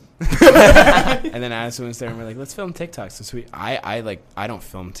 huh. And then Addison was there and we're like, let's film TikToks. So I don't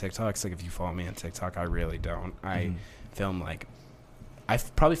film TikToks. Like if you follow me on TikTok, I really don't. I film like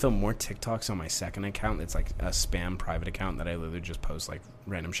I've probably filmed more TikToks on my second account. It's like a spam private account that I literally just post like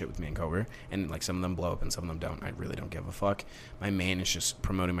random shit with me and Cobra, and like some of them blow up and some of them don't. I really don't give a fuck. My main is just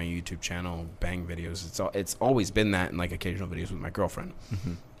promoting my YouTube channel, bang videos. It's always been that, and like occasional videos with my girlfriend.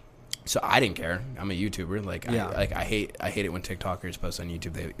 So I didn't care. I'm a YouTuber. Like I hate it when TikTokers post on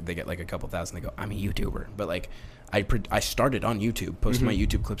YouTube. They get like a couple thousand. They go, I'm a YouTuber. But like I started on YouTube, posted my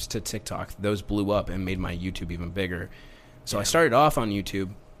YouTube clips to TikTok. Those blew up and made my YouTube even bigger. So I started off on YouTube,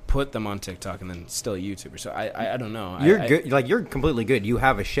 put them on TikTok, and then still a YouTuber. So I don't know. You're good. Like you're completely good. You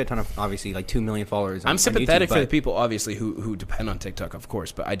have a shit ton of obviously like 2 million followers. I'm sympathetic on YouTube, for the people obviously who depend on TikTok, of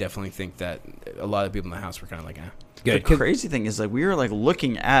course. But I definitely think that a lot of people in the house were kind of like, The crazy thing is like we were like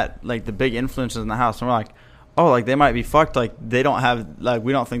looking at like the big influencers in the house, and we're like, oh, like they might be fucked. Like they don't have like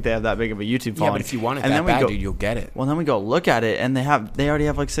we don't think they have that big of a YouTube following. Yeah, but if you want it and that then we bad, go, dude, you'll get it. Well, then we go look at it, and they already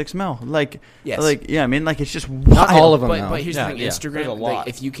have like 6 mil. Like, Yes. like yeah, I mean, like it's just Not wild. all of them. But here's the thing, there's Instagram. a lot. Like,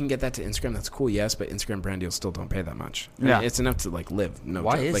 if you can get that to Instagram, that's cool. Yes, but Instagram brand deals still don't pay that much. I Yeah. mean, it's enough to like live. No,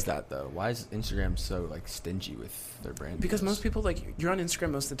 Why joke. is like, that though? Why is Instagram so like stingy with their brand? Because deals? most people like you're on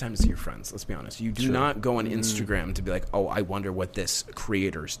Instagram most of the time to see your friends. Let's be honest. You do not go on Instagram to be like, oh, I wonder what this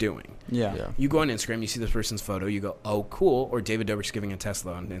creator's doing. Yeah. Yeah. You go on Instagram, you see this person's photo, you go, oh, cool. Or David Dobrik's giving a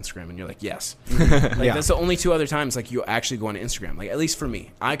Tesla on Instagram, and you're like, yes. That's the only 2 other times like you actually go on Instagram. Like at least for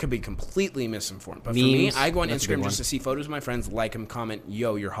me, I could be completely misinformed, but for me, Memes, I go on that's a good Instagram one. just to see photos of my friends, like them, comment,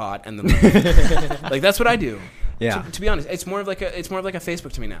 yo, you're hot, and then like that's what I do. Yeah. To be honest, it's more of like a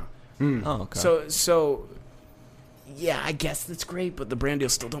Facebook to me now. Oh, okay. So yeah, I guess that's great, but the brand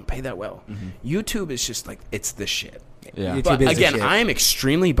deals still don't pay that well. YouTube is just like it's the shit. yeah. YouTube But is the again, shit. I am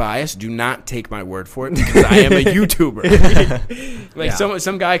extremely biased. Do not take my word for it because I am a YouTuber. Like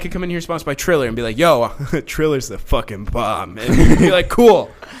some guy could come in here sponsored by Triller and be like, "Yo, Triller's the fucking bomb," and you'd be like,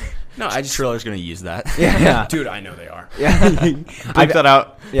 "Cool." No, I just Triller's gonna use that. Yeah. dude, I know they are. Yeah. Bleep that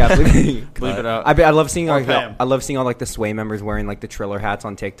out. Yeah. Bleep Bleep it out. I love seeing like fam. I love seeing all like the Sway members wearing like the Triller hats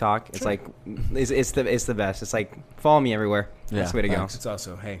on TikTok. It's like it's the best. It's like follow me everywhere. Yeah, That's the way to go. thanks. It's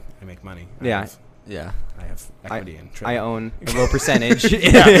also, hey, I make money. Yeah. Yeah. I have equity in Triller. I own a low percentage.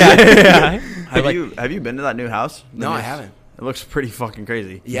 Have you been to that new house? No, I haven't. It looks pretty fucking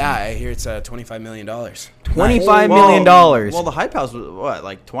crazy. Yeah, I hear it's $25 million. $25 Well, million. Well, the Hype House was what,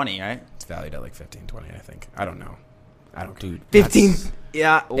 like 20, right? It's valued at like 15, 20, I think. I don't know. I don't, dude. 15.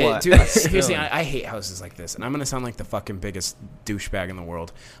 Yeah. What? Dude, here's the thing. I hate houses like this, and I'm gonna sound like the fucking biggest douchebag in the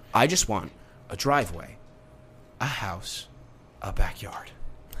world. I just want a driveway, a house, a backyard.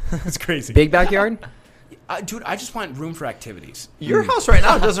 That's crazy. Big backyard. Dude, I just want room for activities. Your house right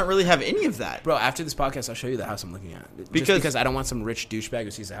now doesn't really have any of that. Bro, after this podcast, I'll show you the house I'm looking at. Just because I don't want some rich douchebag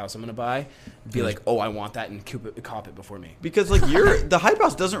who sees the house I'm gonna buy be like, oh, I want that, and cop it before me. Because like the Hype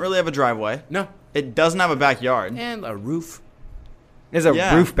House doesn't really have a driveway. No. It doesn't have a backyard. And a roof. There's a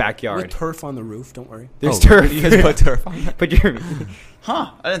Yeah. roof backyard. With turf on the roof, don't worry. There's turf. You guys put turf on that? Put your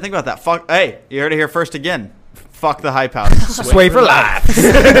Huh? I didn't think about that. Fuck. Hey, you heard it here first again. Fuck the Hype House. sway for life.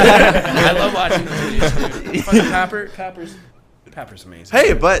 I love watching those videos, dude. Fucking Papper's amazing.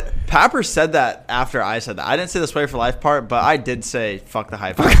 Hey, but Papper said that after I said that. I didn't say the Sway for Life part, but I did say fuck the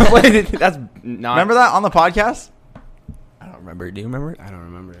Hype House. That's not. Remember that on the podcast? I don't remember. Do you remember? I don't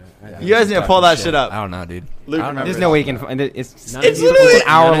remember it. You guys need to pull that shit up. I don't know, dude. Luke I don't know. There's no way you can find it. It's None of you- literally an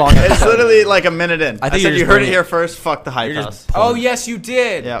hour long. It's literally like a minute in. I I think said you're you just heard it pulling- here first. Fuck the hype You're house. just Oh yes, you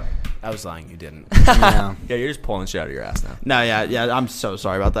did. Yep. I was lying. You didn't. Yeah. Yeah, you're just pulling shit out of your ass now. No, yeah. I'm so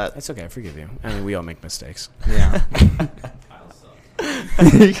sorry about that. It's okay. I forgive you. I mean, we all make mistakes. Yeah.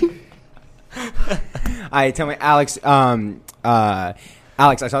 Alright, tell me, Alex.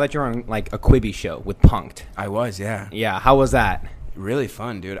 Alex, I saw that you're on like a Quibi show with Punked. I was, yeah. Yeah, how was that? Really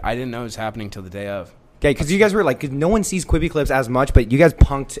fun, dude. I didn't know it was happening till the day of. Okay, because you guys were like, cause no one sees Quibi clips as much, but you guys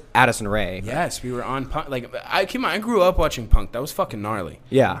punked Addison Rae. Yes, we were on Punk. Like, I grew up watching Punk. That was fucking gnarly.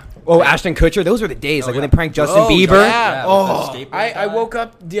 Yeah. Oh, Ashton Kutcher. Those were the days, like when they pranked Justin Oh, Bieber. yeah. Oh, I woke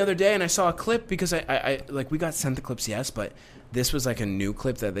up the other day and I saw a clip because I like we got sent the clips, yes, but this was like a new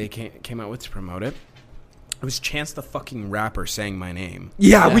clip that they came out with to promote it. It was Chance the fucking Rapper saying my name.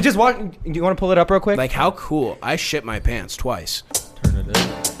 Yeah, we just watched. Do you want to pull it up real quick? Like, how cool. I shit my pants twice. Turn it in.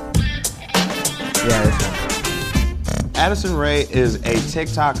 yeah. Addison Rae is a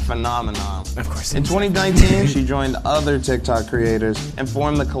TikTok phenomenon. Of course. In 2019, she joined other TikTok creators and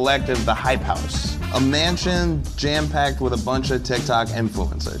formed the collective The Hype House, a mansion jam-packed with a bunch of TikTok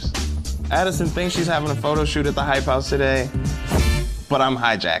influencers. Addison thinks she's having a photo shoot at the Hype House today, but I'm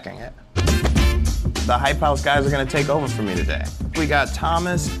hijacking it. The Hype House guys are gonna take over for me today. We got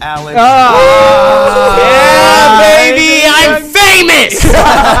Thomas, Alex. Yeah, baby, I'm famous!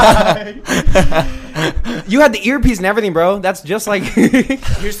 You had the earpiece and everything, bro. That's just like.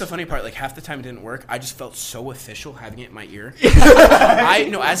 Here's the funny part. Like, half the time it didn't work. I just felt so official having it in my ear.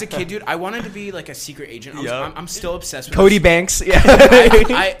 As a kid, dude, I wanted to be like a secret agent. I'm still obsessed with Cody this. Banks. Yeah.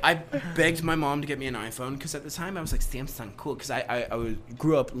 I begged my mom to get me an iPhone because at the time I was like, Samsung, cool. Because I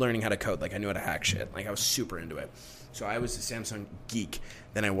grew up learning how to code. Like, I knew how to hack shit. Like, I was super into it. So I was a Samsung geek.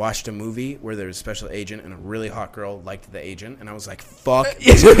 Then I watched a movie where there was a special agent and a really hot girl liked the agent. And I was like, fuck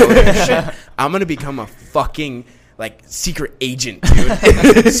this coding shit. I'm going to become a fucking, like, secret agent,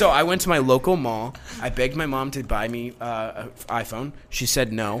 dude. So I went to my local mall. I begged my mom to buy me an iPhone. She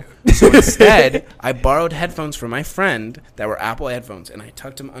said no. So instead, I borrowed headphones from my friend that were Apple headphones. And I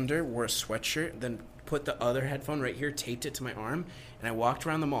tucked them under, wore a sweatshirt, then put the other headphone right here, taped it to my arm, and I walked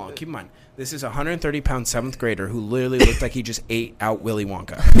around the mall. Keep in mind, this is a 130-pound 7th grader who literally looked like he just ate out Willy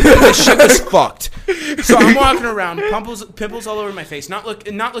Wonka. This shit was fucked. So I'm walking around, pimples all over my face, not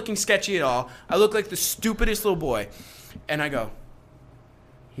looking sketchy at all. I look like the stupidest little boy. And I go,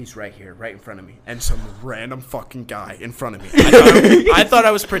 he's right here, right in front of me. And some random fucking guy in front of me. I thought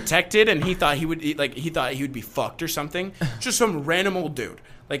I was protected, and he thought he would be fucked or something. Just some random old dude.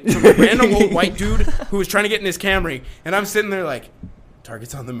 Like, some random old white dude who was trying to get in his Camry. And I'm sitting there like,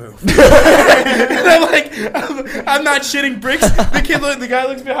 target's on the move. And I'm like, I'm not shitting bricks. The guy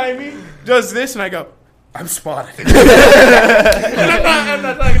looks behind me, does this, and I go, I'm spotted. And I'm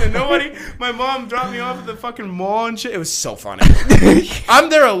not talking to nobody. My mom dropped me off at the fucking mall and shit. It was so funny. I'm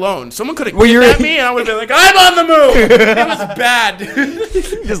there alone. Someone could have kidnapped me, and I would have been like, I'm on the move. It was bad.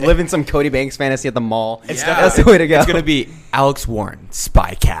 Just living some Cody Banks fantasy at the mall. Yeah. That's the way to go. It's gonna be Alex Warren,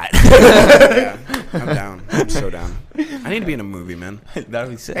 Spy Cat. Yeah, I'm down. I'm so down. I need to be in a movie, man. That'd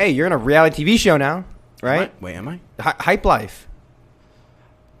be sick. Hey, you're in a reality TV show now, right? Wait, am I? Hype Life.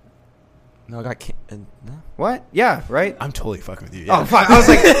 No, I got no. What? Yeah, right? I'm totally fucking with you. Oh, fuck. I was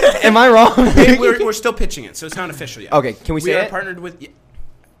like, am I wrong? Hey, we're still pitching it, so it's not official yet. Okay, can we say are it? partnered with.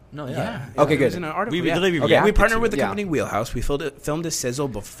 No, Yeah. Okay, it good. was in an article, We yeah. literally Okay. We partnered with the Yeah. company Wheelhouse. We filmed a sizzle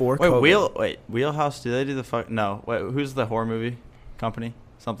before COVID. Wheelhouse. Do they do the fuck? No. Wait, who's the horror movie company?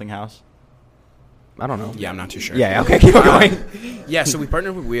 Something House. I don't know. Yeah, I'm not too sure. Yeah, okay, keep going. Yeah, so we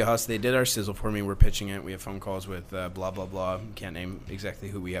partnered with Wheelhouse. They did our sizzle for me. We're pitching it. We have phone calls with blah, blah, blah. Can't name exactly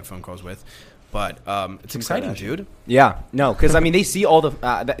who we have phone calls with. But it's exciting, dude. Yeah, no, because, I mean, they see all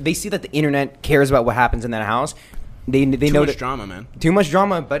the, they see that the internet cares about what happens in that house. They Too know much that drama, man. too much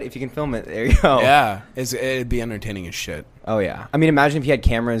drama, but if you can film it, there you go. Yeah, it'd be entertaining as shit. Oh, yeah. I mean, imagine if you had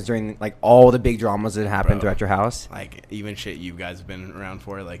cameras during, like, all the big dramas that happened Bro. throughout your house. Like, even shit you guys have been around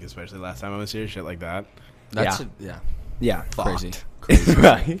for, like, especially last time I was here, shit like that. That's Yeah. yeah. Yeah. Crazy.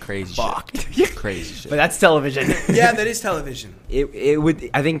 Right. Crazy Fucked. shit. Crazy shit. But that's television. Yeah, that is television. It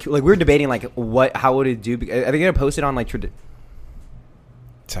would, I think, like, we were debating, like, how would it do? Are they going to post it on, like,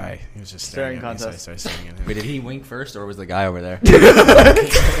 Sorry, he was just Staring staring at me, so I contest. started staring at him. Wait, did he wink first, or was the guy over there?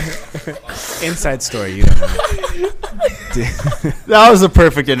 Inside story, you don't know. That was a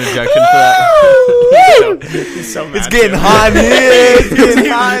perfect interjection for that. He's so mad. It's getting hot in here. It's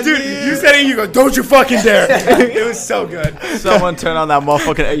getting hot in Dude, here. you said it, you go, don't you fucking dare. It was so good. Someone turn on that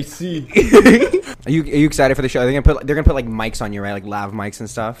motherfucking AC. Are you excited for the show? They're gonna put like mics on you, right? Like lav mics and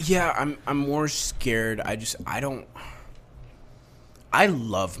stuff. Yeah, I'm more scared. I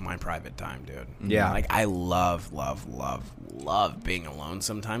love my private time, dude. Yeah. Like, I love being alone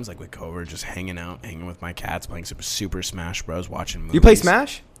sometimes, like with Cobra, just hanging with my cats, playing Super Smash Bros, watching movies. You play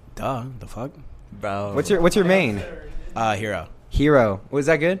Smash? Duh, the fuck? Bro. What's your main? Hero. Hero. Was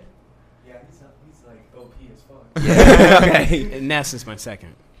that good? Yeah, he's like OP as fuck. Okay. Ness is my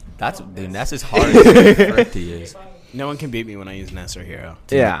second. Ness is hard for it to use. No one can beat me when I use Ness or Hero.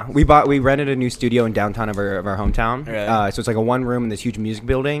 Yeah, we rented a new studio in downtown of our hometown. Really? So it's like a one room in this huge music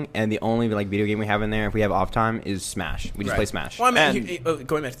building, and the only like video game we have in there, if we have off time, is Smash. We just play Smash. Well, I mean,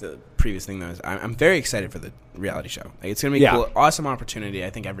 going back to the previous thing, though, I'm very excited for the reality show. Like, it's gonna be a cool, awesome opportunity. I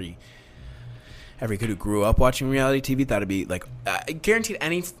think every kid who grew up watching reality TV thought it'd be like, guaranteed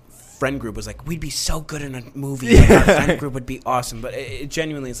any friend group was like, we'd be so good in a movie. And our friend group would be awesome. But it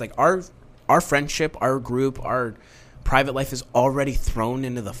genuinely is like our friendship, our group, our private life is already thrown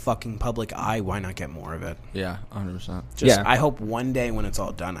into the fucking public eye. Why not get more of it? Yeah, 100%. I hope one day when it's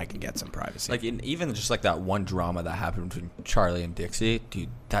all done, I can get some privacy. Like even just like that one drama that happened between Charlie and Dixie, dude,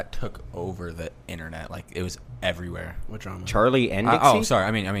 that took over the internet. Like it was everywhere. What drama? Charlie and Dixie? Oh, sorry.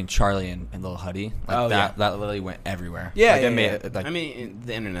 I mean Charlie and Lil Huddy. Like that literally went everywhere. Yeah, like, yeah, it made yeah. it, like, I mean,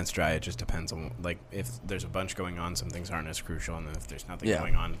 the internet's dry. It just depends on, like, if there's a bunch going on, some things aren't as crucial, and if there's nothing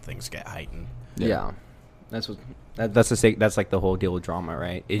going on, things get heightened. Yeah. That's like the whole deal with drama,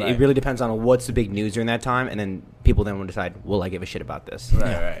 right? It really depends on what's the big news during that time, and then people then will decide, will I give a shit about this?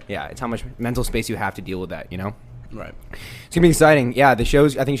 Right. Yeah, it's how much mental space you have to deal with that, you know? Right. It's gonna be exciting. Yeah, I think the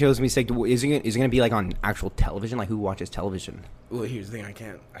show's gonna be sick. Is it gonna be like on actual television? Like who watches television? Well, here's the thing. I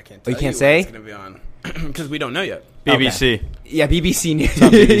can't. You Tell can't say? It's gonna be on because we don't know yet. BBC. Yeah, BBC News. It's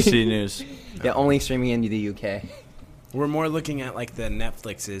on BBC News. Yeah, only streaming in the UK. We're more looking at like the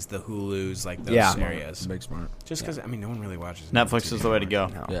Netflixes, the Hulus, like those areas. Big smart. Just because I mean, no one really watches Netflix is the way to go.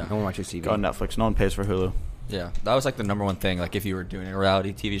 No, Yeah. no one watches TV. Go on Netflix. No one pays for Hulu. Yeah, that was like the number one thing. Like if you were doing a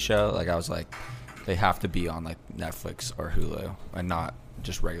reality TV show, like I was like, they have to be on like Netflix or Hulu and not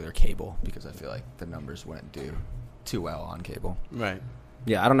just regular cable because I feel like the numbers wouldn't do too well on cable. Right.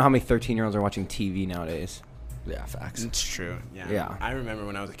 Yeah, I don't know how many 13-year-olds are watching TV nowadays. Yeah, facts. It's true. Yeah. Yeah. I remember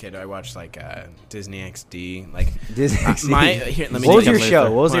when I was a kid, I watched like Disney XD. Like Disney XD. Here, let me What was tell your you show?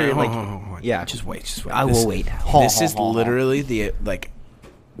 something. What was Hold your on, like? hold on. Yeah, Just wait. I will wait. This is literally the like.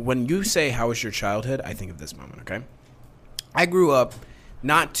 When you say how was your childhood, I think of this moment. Okay. I grew up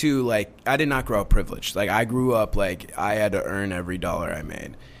not to like. I did not grow up privileged. Like I grew up like I had to earn every dollar I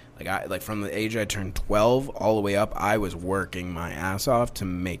made. Like from the age I turned 12 all the way up, I was working my ass off to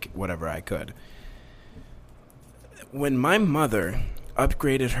make whatever I could. When my mother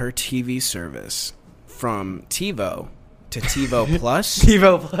upgraded her TV service from TiVo to TiVo Plus,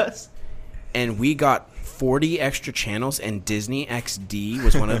 TiVo Plus, and we got 40 extra channels, and Disney XD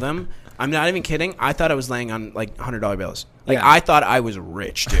was one of them. I'm not even kidding. I thought I was laying on like $100 bills. Like I thought I was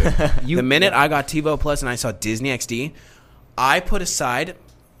rich, dude. The minute I got TiVo Plus and I saw Disney XD, I put aside.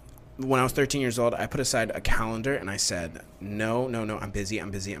 When I was 13 years old, I put aside a calendar and I said, no, I'm busy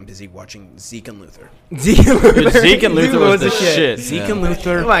watching Zeke and Luther. Zeke and Luther was the shit. Zeke and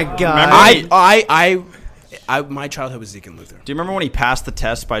Luther. Oh my god. My childhood was Zeke and Luther. Do you remember when he passed the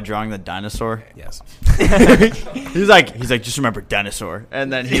test by drawing the dinosaur? Yes. He's like, just remember dinosaur,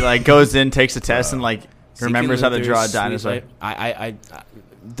 and then he like goes in, takes the test, and like remembers how to draw a dinosaur.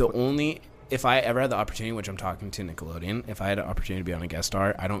 If I ever had the opportunity, which I'm talking to Nickelodeon, if I had an opportunity to be on a guest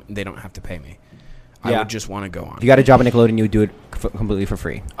star, they don't have to pay me. I would just want to go on. If you got a job at Nickelodeon, you would do it completely for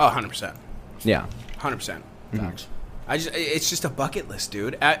free. Oh, 100%. Yeah. 100%. Facts. It's just a bucket list,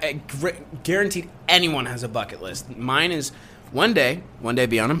 dude. Guaranteed anyone has a bucket list. Mine is one day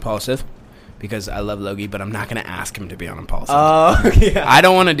be on Impulsive because I love Logie, but I'm not going to ask him to be on Impulsive. Oh, yeah. I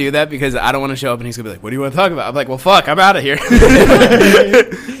don't want to do that because I don't want to show up and he's going to be like, what do you want to talk about? I'm like, well, fuck, I'm out of here.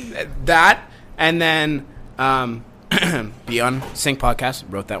 That, and then be on Sync Podcast.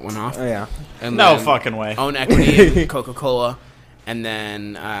 Wrote that one off. Oh, yeah. And No then fucking way. Own equity in Coca-Cola. And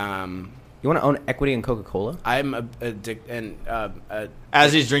then You want to own equity in Coca-Cola? I'm addicted.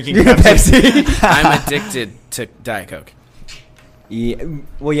 As he's drinking Pepsi. I'm addicted to Diet Coke. Yeah.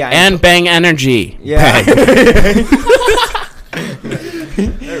 Well, yeah. And Bang Energy. Yeah.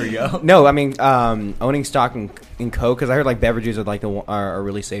 There we go. No, I mean, owning stock in Coke, because I heard like beverages are like are a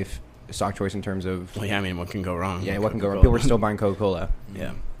really safe stock choice in terms of. Well, yeah, I mean, what can go wrong? Yeah, what can go wrong? People are still buying Coca-Cola.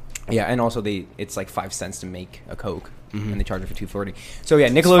 Yeah. Yeah, and also it's like 5 cents to make a Coke, and they charge it for $2.40. So yeah,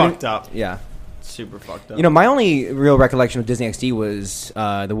 Nickelodeon. It's fucked up. Yeah. Super fucked up. You know, my only real recollection of Disney XD was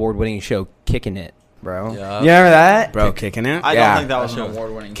the award-winning show Kickin' It, bro. Yeah. You remember that? Bro, Kicking It? I Yeah. don't think that was an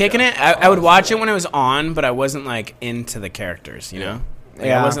award-winning Kicking show. It, I would watch it when it was on, but I wasn't like into the characters, you know? Like,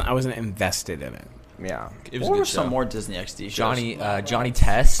 Yeah. I wasn't invested in it. Yeah. It was a What good were some show. more Disney XD shows? Johnny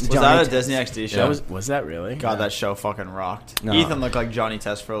Test. Was Johnny that a Test. Disney XD show? Was that really? God, that show fucking rocked. No. Ethan looked like Johnny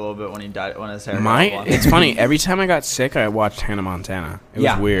Test for a little bit when he died, when his hair got all blonde. It's funny. Every time I got sick, I watched Hannah Montana. It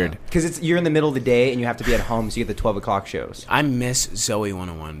was weird. Because you're in the middle of the day and you have to be at home, so you get the 12 o'clock shows. I miss Zoe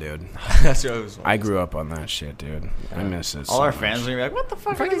 101, dude. That's what it was. I grew up on that shit, dude. I miss it. All so our much. fans are gonna be like, "What the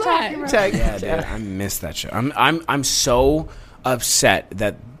fuck is that?" Yeah, dude. I miss that show. I'm so upset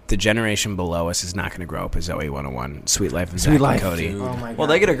that the generation below us is not going to grow up as Zoe 101, Sweet Life of Zach and Cody, Oh my god. Well,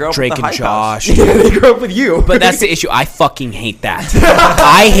 they get to grow up Drake with the and Hype House. Josh. they grew up with you. But that's the issue. I fucking hate that.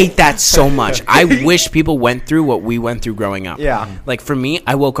 I hate that so much. I wish people went through what we went through growing up. Yeah. Like for me,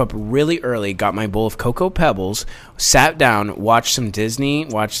 I woke up really early, got my bowl of Cocoa Pebbles, sat down, watched some Disney,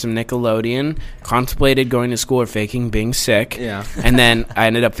 watched some Nickelodeon, contemplated going to school or faking being sick. Yeah. And then I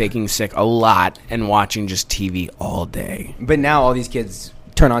ended up faking sick a lot and watching just TV all day. But now all these kids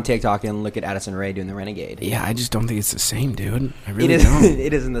turn on TikTok and look at Addison Rae doing the Renegade. Yeah, I just don't think it's the same, dude. I It really is. don't.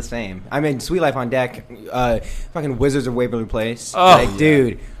 It isn't the same. I mean, Sweet Life on Deck, fucking Wizards of Waverly Place. Oh. Like,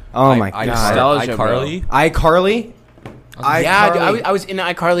 dude. Oh my god. Nostalgia, iCarly. iCarly. Yeah, dude, iCarly. I was in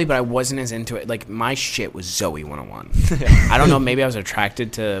iCarly, but I wasn't as into it. Like, my shit was Zoe 101. I don't know, maybe I was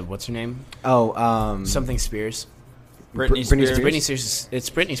attracted to, what's her name? Oh, Something Spears. Britney Britney Spears. It's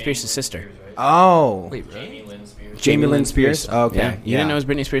Britney Spears' sister. Oh. Wait, really? Jamie Lynn Spears. Oh, okay. Yeah. You didn't know it was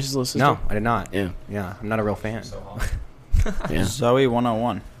Britney Spears' little sister? No, I did not. Yeah. Yeah, I'm not a real fan. Yeah. Zoe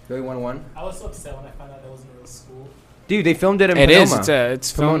 101. Zoe 101. I was so upset when I found out that wasn't a real school. Dude, they filmed it in It Pomona. is.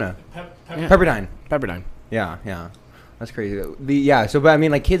 It's Pomona. Yeah. Pepperdine. Pepperdine. Yeah. That's crazy. But I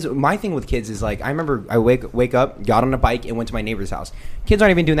mean, like, kids, my thing with kids is, like, I remember I wake up, got on a bike, and went to my neighbor's house. Kids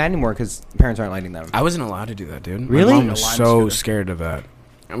aren't even doing that anymore because parents aren't letting them. I wasn't allowed to do that, dude. Really? My mom was Lime so scooter. scared of that.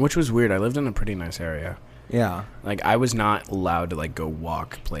 Which was weird. I lived in a pretty nice area. Yeah. Like, I was not allowed to, like, go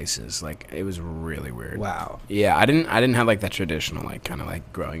walk places. Like, it was really weird. Wow. Yeah, I didn't have like that traditional, like, kind of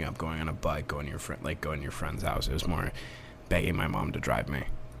like growing up going on a bike, going to your friend's house. It was more begging my mom to drive me,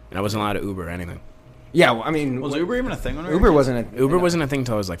 and I wasn't allowed to Uber or anything. Yeah, well, I mean, Was Uber even a thing when we were Uber kids? wasn't a Uber wasn't a thing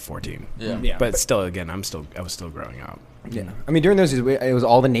until I was like 14. Yeah. But still, again, I was still growing up. Yeah, I mean, during those, it was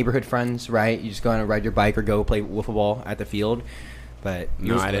all the neighborhood friends, right? You just go and ride your bike or go play wiffle ball at the field. But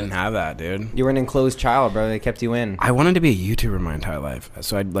No, I didn't have that, dude. You were an enclosed child, bro. They kept you in. I wanted to be a YouTuber my entire life,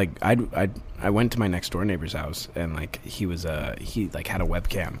 so I went to my next door neighbor's house, and like he like had a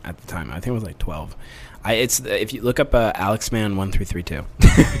webcam at the time. I think it was like 12. If you look up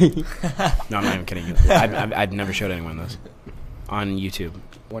AlexMan1332. No, I'm not even kidding you. I've never showed anyone this on YouTube.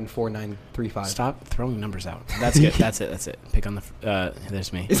 14935. Stop throwing numbers out. That's good. That's it. Pick on the.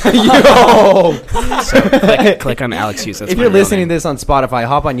 There's me. Yo! So click on Alex Hughes. That's If my you're real listening name. to this on Spotify,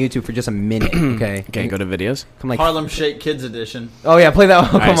 hop on YouTube for just a minute, okay? Okay, go to videos. Come like, Harlem Shake Kids Edition. oh yeah, play that. Oh,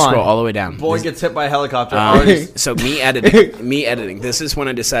 All right, come on. scroll all the way down. Boy gets hit by a helicopter. Um, Already- so me editing. This is when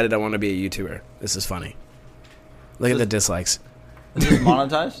I decided I want to be a YouTuber. This is funny. Look at the dislikes. Is this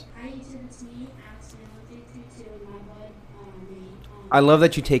monetized? I love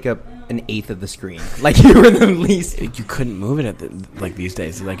that you take up an eighth of the screen. Like you were the least. You couldn't move it like these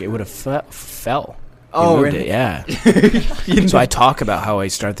days. Like it would have fell. You Oh, moved really? it, yeah. So I talk about how I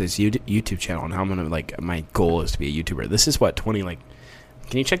start this YouTube channel and how I'm gonna my goal is to be a YouTuber. This is what 20 like.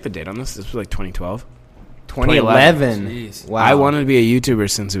 Can you check the date on this? This was like 2012. 2011. Jeez. Wow. I wanted to be a YouTuber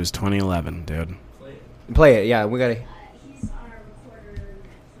since it was 2011, dude. Play it. Yeah, we gotta.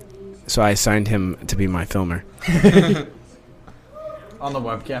 So I assigned him to be my filmer. On the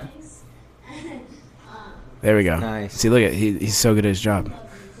webcam. There we go. Nice. See, look at he's so good at his job.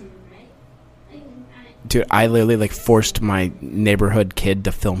 Dude, I literally like forced my neighborhood kid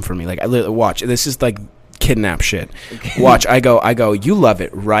to film for me. Like I literally watch. This is like kidnap shit. Watch. I go. You love it,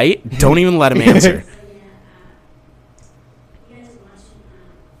 right? Don't even let him answer.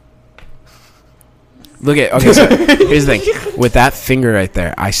 Look at. Okay, so here's the thing. With that finger right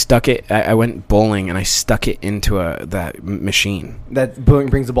there, I stuck it. I went bowling and I stuck it into that machine. That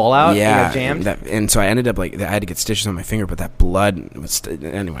brings the ball out. Yeah, and got jammed. and so I ended up like I had to get stitches on my finger, but that blood was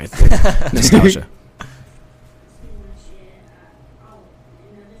anyway. Nostalgia.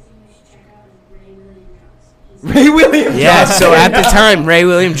 Ray Williams. Yeah, Johnson. so at the time, Ray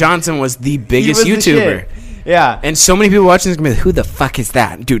William Johnson was the biggest He was the YouTuber. shit. Yeah. And so many people watching this gonna be like, who the fuck is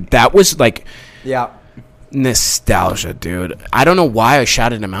that? Dude, that was like Yeah. nostalgia, dude. I don't know why I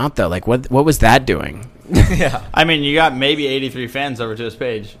shouted him out though. Like what was that doing? Yeah. I mean, you got maybe 83 fans over to his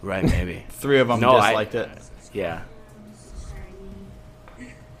page. Right, maybe. 3 of them No, disliked it. Yeah.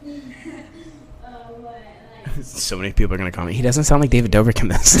 So many people are gonna comment. He doesn't sound like David Dobrik in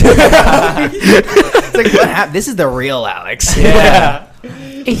this. It's like, what happened? This is the real Alex. Yeah.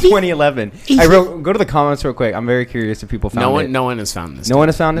 2011. Go to the comments real quick. I'm very curious if people found it. No one has found this. No one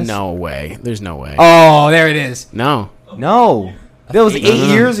has found this? No way. There's no way. Oh, there it is. No. That was 8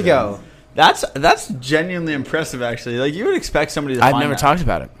 years ago. That's genuinely impressive, actually. Like, you would expect somebody to I've find never that. talked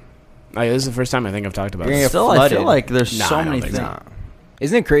about it. Like, this is the first time I think I've talked about You're it. gonna Still, I flooded. feel like there's Nah, so I don't many think things. so.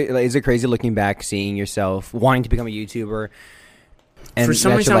 Isn't it crazy? Like, is it crazy looking back, seeing yourself wanting to become a YouTuber, and For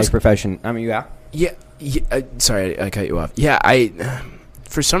some that's reason your I life was- profession? I mean, yeah. Yeah, sorry, I cut you off. Yeah,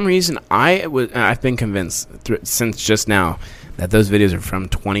 for some reason, I've been convinced since just now that those videos are from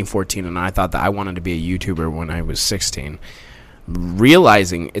 2014, and I thought that I wanted to be a YouTuber when I was 16.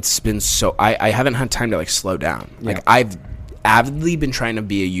 Realizing it's been so, I haven't had time to like slow down. Yeah. Like, I've avidly been trying to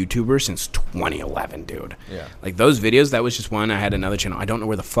be a YouTuber since 2011, dude. Yeah. Like, those videos, that was just one. I had another channel. I don't know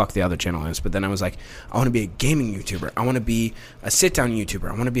where the fuck the other channel is, but then I was like, I want to be a gaming YouTuber. I want to be a sit-down YouTuber.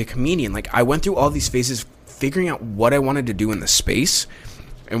 I want to be a comedian. Like, I went through all these phases figuring out what I wanted to do in the space.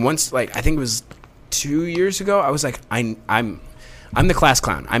 And once, like, I think it was 2 years ago, I was like, I'm the class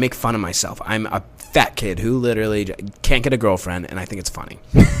clown. I make fun of myself. I'm a fat kid who literally can't get a girlfriend, and I think it's funny.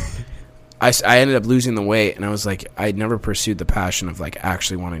 I ended up losing the weight, and I was like, I never pursued the passion of like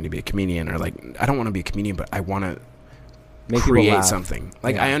actually wanting to be a comedian, or like, I don't want to be a comedian, but I want to Make people create laugh. something.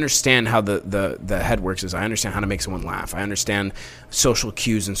 Like, Yeah. I understand how the head works. I understand how to make someone laugh. I understand social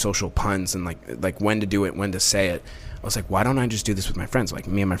cues and social puns, and like when to do it, when to say it. I was like, why don't I just do this with my friends? Like,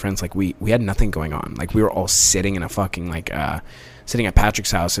 me and my friends, like we had nothing going on. Like, we were all sitting in a fucking like sitting at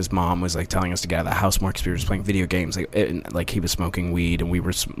Patrick's house. His mom was like telling us to get out of the house more because we were just playing video games. Like he was smoking weed, and we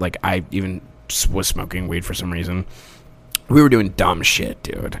were like, I even was smoking weed for some reason. We were doing dumb shit,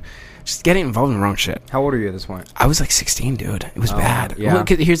 dude. Just getting involved in the wrong shit. How old are you at this point? I was like 16, dude. It was bad. yeah. Well,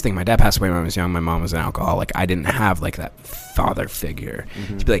 'cause here's the thing. My dad passed away when I was young. My mom was an alcoholic. I didn't have like that father figure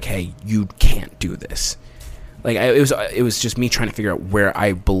to be like, hey, you can't do this. Like, it was just me trying to figure out where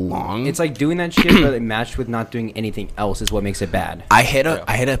I belong. It's like doing that shit, but it matched with not doing anything else is what makes it bad. I hit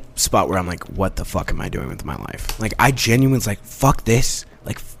a spot where I'm like, what the fuck am I doing with my life? Like, I genuinely was like, fuck this.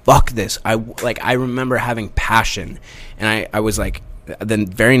 Like, fuck this. I remember having passion, and I was like, the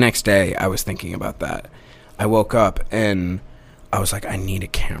very next day I was thinking about that. I woke up and I was like, I need a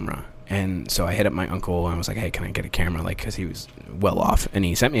camera. And so I hit up my uncle and I was like, hey, can I get a camera? Like, because he was well off, and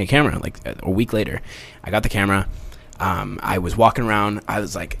he sent me a camera like a week later. I got the camera. I was walking around. I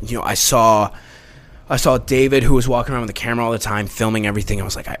was like, you know, I saw David, who was walking around with the camera all the time, filming everything. I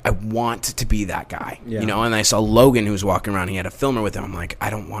was like, I want to be that guy, you know. And I saw Logan, who was walking around. He had a filmer with him. I'm like, I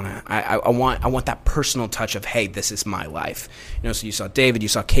don't want to. I want that personal touch of, hey, this is my life, you know. So you saw David, you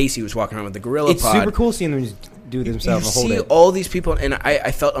saw Casey, who was walking around with the Gorilla It's Pod. super cool seeing them just do themselves and You hold see it. all these people, and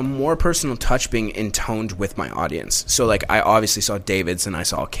I felt a more personal touch being intoned with my audience. So like, I obviously saw David's, and I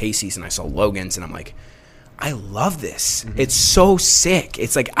saw Casey's, and I saw Logan's, and I'm like, I love this. It's so sick.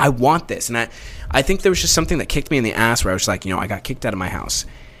 It's like, I want this. And I think there was just something that kicked me in the ass where I was like, you know, I got kicked out of my house,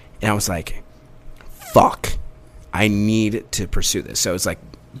 and I was like, fuck, I need to pursue this. So it's like,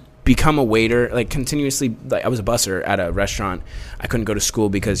 become a waiter, like continuously. Like, I was a busser at a restaurant. I couldn't go to school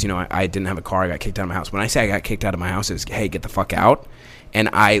because, you know, I didn't have a car. I got kicked out of my house. When I say I got kicked out of my house, it was, hey, get the fuck out. And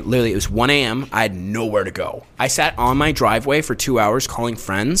it was 1 a.m. I had nowhere to go. I sat on my driveway for 2 hours calling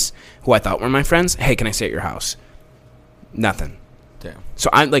friends who I thought were my friends. Hey, can I stay at your house? Nothing. Damn.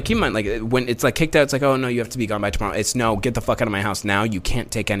 So I'm like, keep in mind, like, when it's like kicked out, it's like, oh no, you have to be gone by tomorrow. It's no, get the fuck out of my house now. You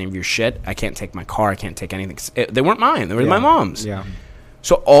can't take any of your shit. I can't take my car. I can't take anything. They weren't mine. They were my mom's. Yeah.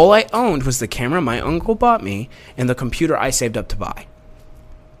 So all I owned was the camera my uncle bought me and the computer I saved up to buy.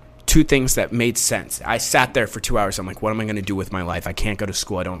 Two things that made sense. I sat there for 2 hours. I'm like, what am I going to do with my life? I can't go to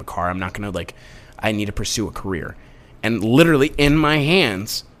school. I don't have a car. I'm not going to, like, I need to pursue a career. And literally in my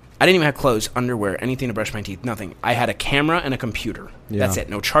hands, I didn't even have clothes, underwear, anything to brush my teeth, nothing. I had a camera and a computer. Yeah. That's it.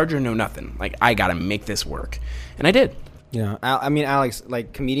 No charger, no nothing. Like, I got to make this work. And I did. Yeah. I mean, Alex,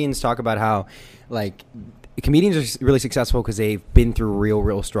 like, comedians talk about how, like, comedians are really successful because they've been through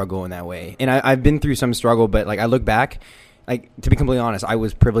real struggle in that way. And I've been through some struggle, but, like, I look back, like, to be completely honest, I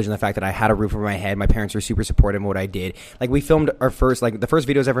was privileged in the fact that I had a roof over my head. My parents were super supportive of what I did. Like, we filmed our first, like, the first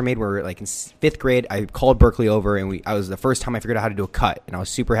videos I ever made were, like, in 5th grade. I called Berkeley over, and I was the first time I figured out how to do a cut, and I was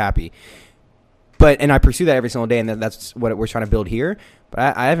super happy. And I pursue that every single day, and that's what we're trying to build here.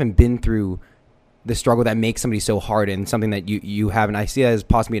 But I haven't been through the struggle that makes somebody so hard, and something that you have, and I see that as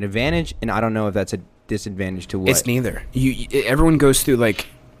possibly an advantage, and I don't know if that's a disadvantage to what. It's neither. Everyone goes through, like,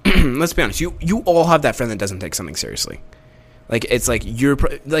 let's be honest. You all have that friend that doesn't take something seriously. Like, it's like, you're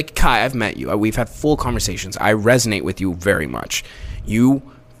like, Kai, I've met you. We've had full conversations. I resonate with you very much. You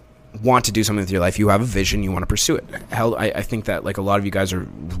want to do something with your life. You have a vision. You want to pursue it. Hell, I think that, like, a lot of you guys are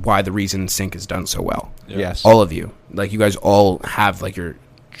why the reason Sync is done so well. Yes. All of you. Like, you guys all have, like, your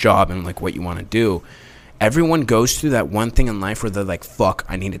job and like what you want to do, everyone goes through that one thing in life where they're like, fuck,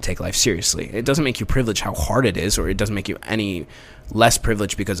 I need to take life seriously. It doesn't make you privileged how hard it is, or it doesn't make you any less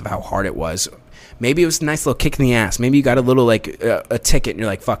privileged because of how hard it was. Maybe it was a nice little kick in the ass. Maybe you got a little like a ticket and you're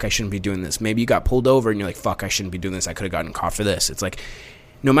like, fuck, I shouldn't be doing this. Maybe you got pulled over and you're like, fuck, I shouldn't be doing this. I could have gotten caught for this. It's like,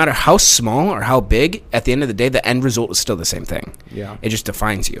 no matter how small or how big, at the end of the day, the end result is still the same thing. Yeah. It just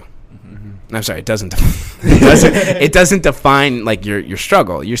defines you. I'm sorry, it doesn't. It doesn't define like your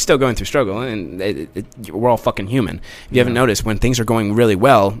struggle. You're still going through struggle, and we're all fucking human. If you haven't noticed, when things are going really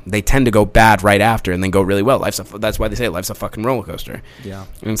well, they tend to go bad right after, and then go really well. That's why they say life's a fucking roller coaster. Yeah,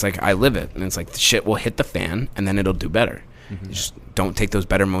 and it's like I live it, and it's like the shit will hit the fan, and then it'll do better. You just don't take those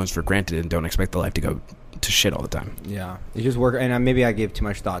better moments for granted, and don't expect the life to go to shit all the time. Yeah, it just work. And maybe I gave too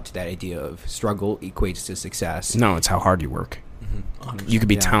much thought to that idea of struggle equates to success. No, it's how hard you work. You could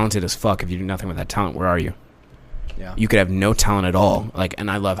be talented as fuck if you do nothing with that talent. Where are you? Yeah. You could have no talent at all. Like, and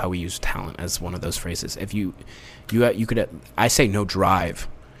I love how we use talent as one of those phrases. If you could, I say no drive,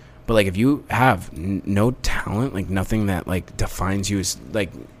 but like if you have no talent, like nothing that like defines you as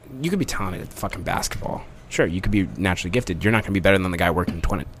like, you could be talented at fucking basketball. Sure, you could be naturally gifted. You're not going to be better than the guy working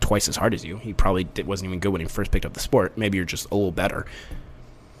twice as hard as you. He probably wasn't even good when he first picked up the sport. Maybe you're just a little better.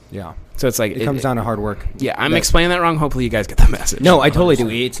 Yeah. So it's like it comes down to hard work. Yeah, I'm explaining that wrong. Hopefully you guys get the message. No, I totally do.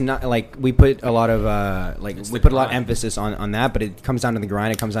 It's not like we put a lot of a lot of emphasis on that, but it comes down to the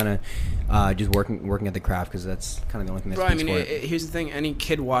grind. It comes down to just working at the craft, because that's kind of the only thing that's. Bro, I mean, here's the thing. Any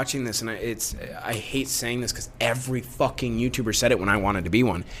kid watching this, and I hate saying this because every fucking YouTuber said it when I wanted to be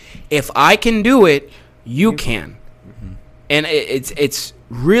one. If I can do it, you can. And it's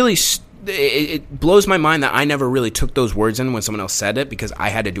really. It blows my mind that I never really took those words in when someone else said it, because I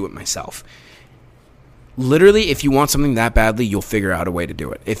had to do it myself. Literally, if you want something that badly, you'll figure out a way to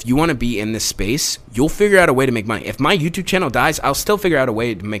do it. If you want to be in this space, you'll figure out a way to make money. If my YouTube channel dies, I'll still figure out a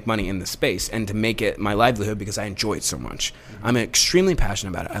way to make money in this space and to make it my livelihood, because I enjoy it so much. I'm extremely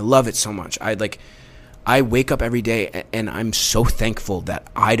passionate about it. I love it so much. I wake up every day and I'm so thankful that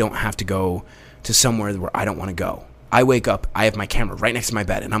I don't have to go to somewhere where I don't want to go. I wake up, I have my camera right next to my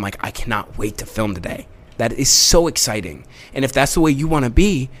bed, and I'm like, I cannot wait to film today. That is so exciting. And if that's the way you want to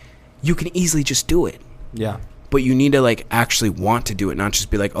be, you can easily just do it. Yeah. But you need to like actually want to do it, not just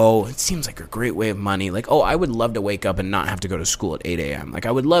be like, oh, it seems like a great way of money. Like, oh, I would love to wake up and not have to go to school at 8 a.m. Like,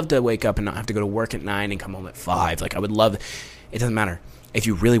 I would love to wake up and not have to go to work at 9 and come home at 5. Like, I would love, it doesn't matter. If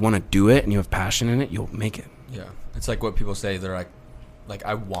you really want to do it and you have passion in it, you'll make it. Yeah. It's like what people say. They're like,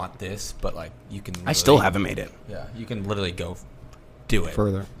 I want this, but like you can. I still haven't made it. Yeah, you can literally go do it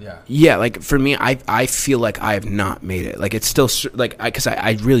further. Yeah. Like for me, I feel like I have not made it. Like it's still like because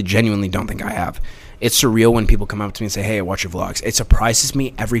I really genuinely don't think I have. It's surreal when people come up to me and say, "Hey, I watch your vlogs." It surprises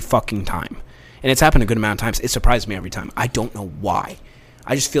me every fucking time, and it's happened a good amount of times. It surprises me every time. I don't know why.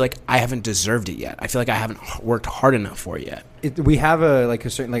 I just feel like I haven't deserved it yet. I feel like I haven't worked hard enough for it yet. We have a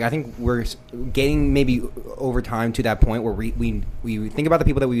certain I think we're getting maybe over time to that point where we think about the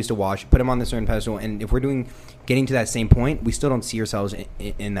people that we used to watch, put them on this certain pedestal, and if we're getting to that same point, we still don't see ourselves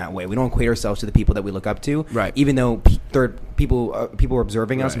in that way. We don't equate ourselves to the people that we look up to, right? Even though people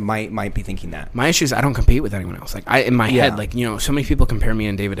observing us might be thinking that. My issue is I don't compete with anyone else. Like in my head, like so many people compare me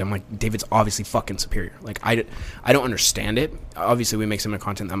and David. I'm like, David's obviously fucking superior. Like I don't understand it. Obviously, we make some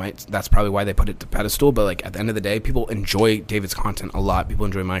content that's probably why they put it to pedestal. But like at the end of the day, people enjoy David's content a lot. People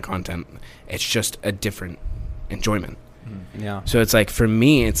enjoy my content. It's just a different enjoyment. Yeah. So it's like for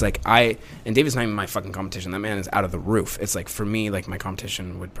me, it's like and David's not even my fucking competition. That man is out of the roof. It's like for me, like my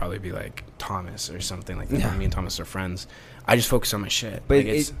competition would probably be like Thomas or something like that. Yeah. Me and Thomas are friends. I just focus on my shit. But like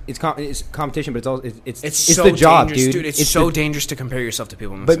it's competition, but it's also it's so the job, dude. It's so dangerous to compare yourself to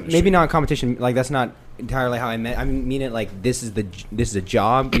people. But maybe not competition. Like that's not entirely how I meant. I mean it like this is a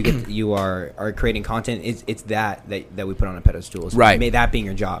job. You are creating content. It's that we put on a pedestal. So right. That being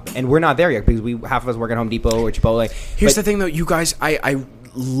your job, and we're not there yet because half of us work at Home Depot or Chipotle. Here's the thing though, you guys, I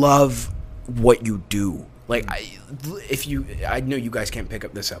love what you do. Like I know you guys can't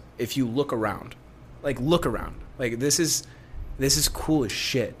pick this up. If you look around, like this is cool as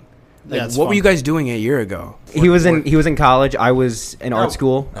shit. Like, what were you guys doing a year ago? He was in college. I was in art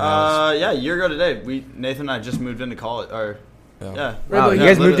school. A year ago today. Nathan and I just moved into college. Yeah. Wow, you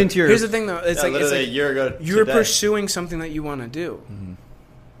guys moved into your. Here's the thing, though. It's like a year ago. You're pursuing something that you want to do. Mm-hmm.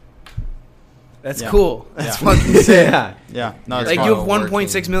 That's cool. That's fucking sick. Yeah. No, like you have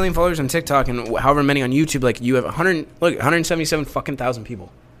 1.6 million followers on TikTok and however many on YouTube. Like you have 177 fucking thousand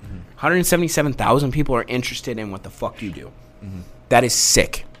people. 177,000 people are interested in what the fuck you do. Mm-hmm. That is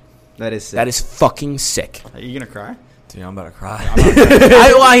sick. That is sick. That is fucking sick. Are you gonna cry? Dude, I'm about to cry.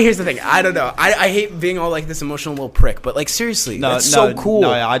 Here's the thing. I don't know. I hate being all like this emotional little prick, but like seriously, that's so cool.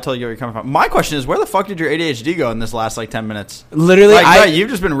 No, yeah, I totally get where you're coming from. My question is, where the fuck did your ADHD go in this last like 10 minutes? Literally, like, you've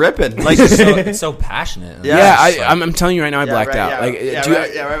just been ripping. Like, it's so passionate. Yeah, I'm telling you right now, I blacked out. Like,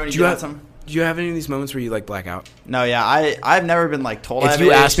 right when you do you have any of these moments where you like black out? No, yeah, I've never been like told. If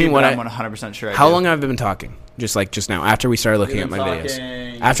you ask me what I'm 100% sure. How long have I been talking? Just now, after we started looking at my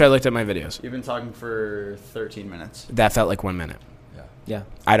videos. After I looked at my videos. You've been talking for 13 minutes. That felt like 1 minute. Yeah.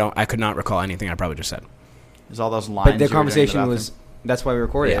 I could not recall anything I probably just said. There's all those lines. But the conversation was. That's why we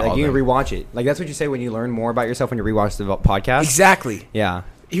recorded it. Like you can rewatch it. Like that's what you say when you learn more about yourself when you rewatch the podcast. Exactly. Yeah.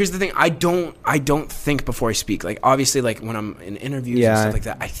 Here's the thing. I don't think before I speak. Like obviously, like when I'm in interviews and stuff like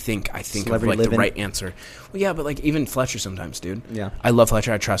that, I think of like the right answer. Well, yeah, but like even Fletcher sometimes, dude. Yeah. I love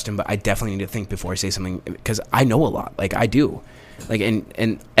Fletcher. I trust him, but I definitely need to think before I say something because I know a lot. Like I do. Like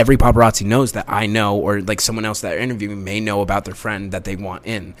and every paparazzi knows that I know, or like someone else that they're interviewing may know about their friend that they want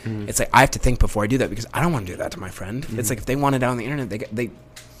in. Mm-hmm. It's like I have to think before I do that because I don't want to do that to my friend. Mm-hmm. It's like if they want it out on the internet, they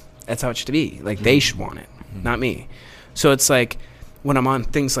that's how it should be. Like they should want it, not me. So it's like when I'm on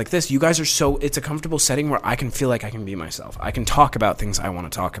things like this, you guys are it's a comfortable setting where I can feel like I can be myself. I can talk about things I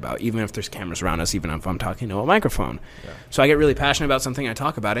want to talk about, even if there's cameras around us, even if I'm talking to a microphone. Yeah. So I get really passionate about something, I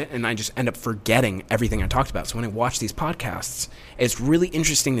talk about it, and I just end up forgetting everything I talked about. So when I watch these podcasts, it's really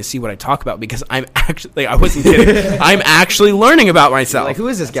interesting to see what I talk about because I'm actually, I wasn't kidding, I'm actually learning about myself. Like, who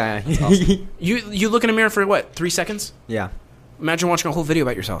is this guy? Awesome. You look in a mirror for what, 3 seconds? Yeah. Imagine watching a whole video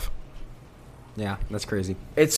about yourself. Yeah, that's crazy. It's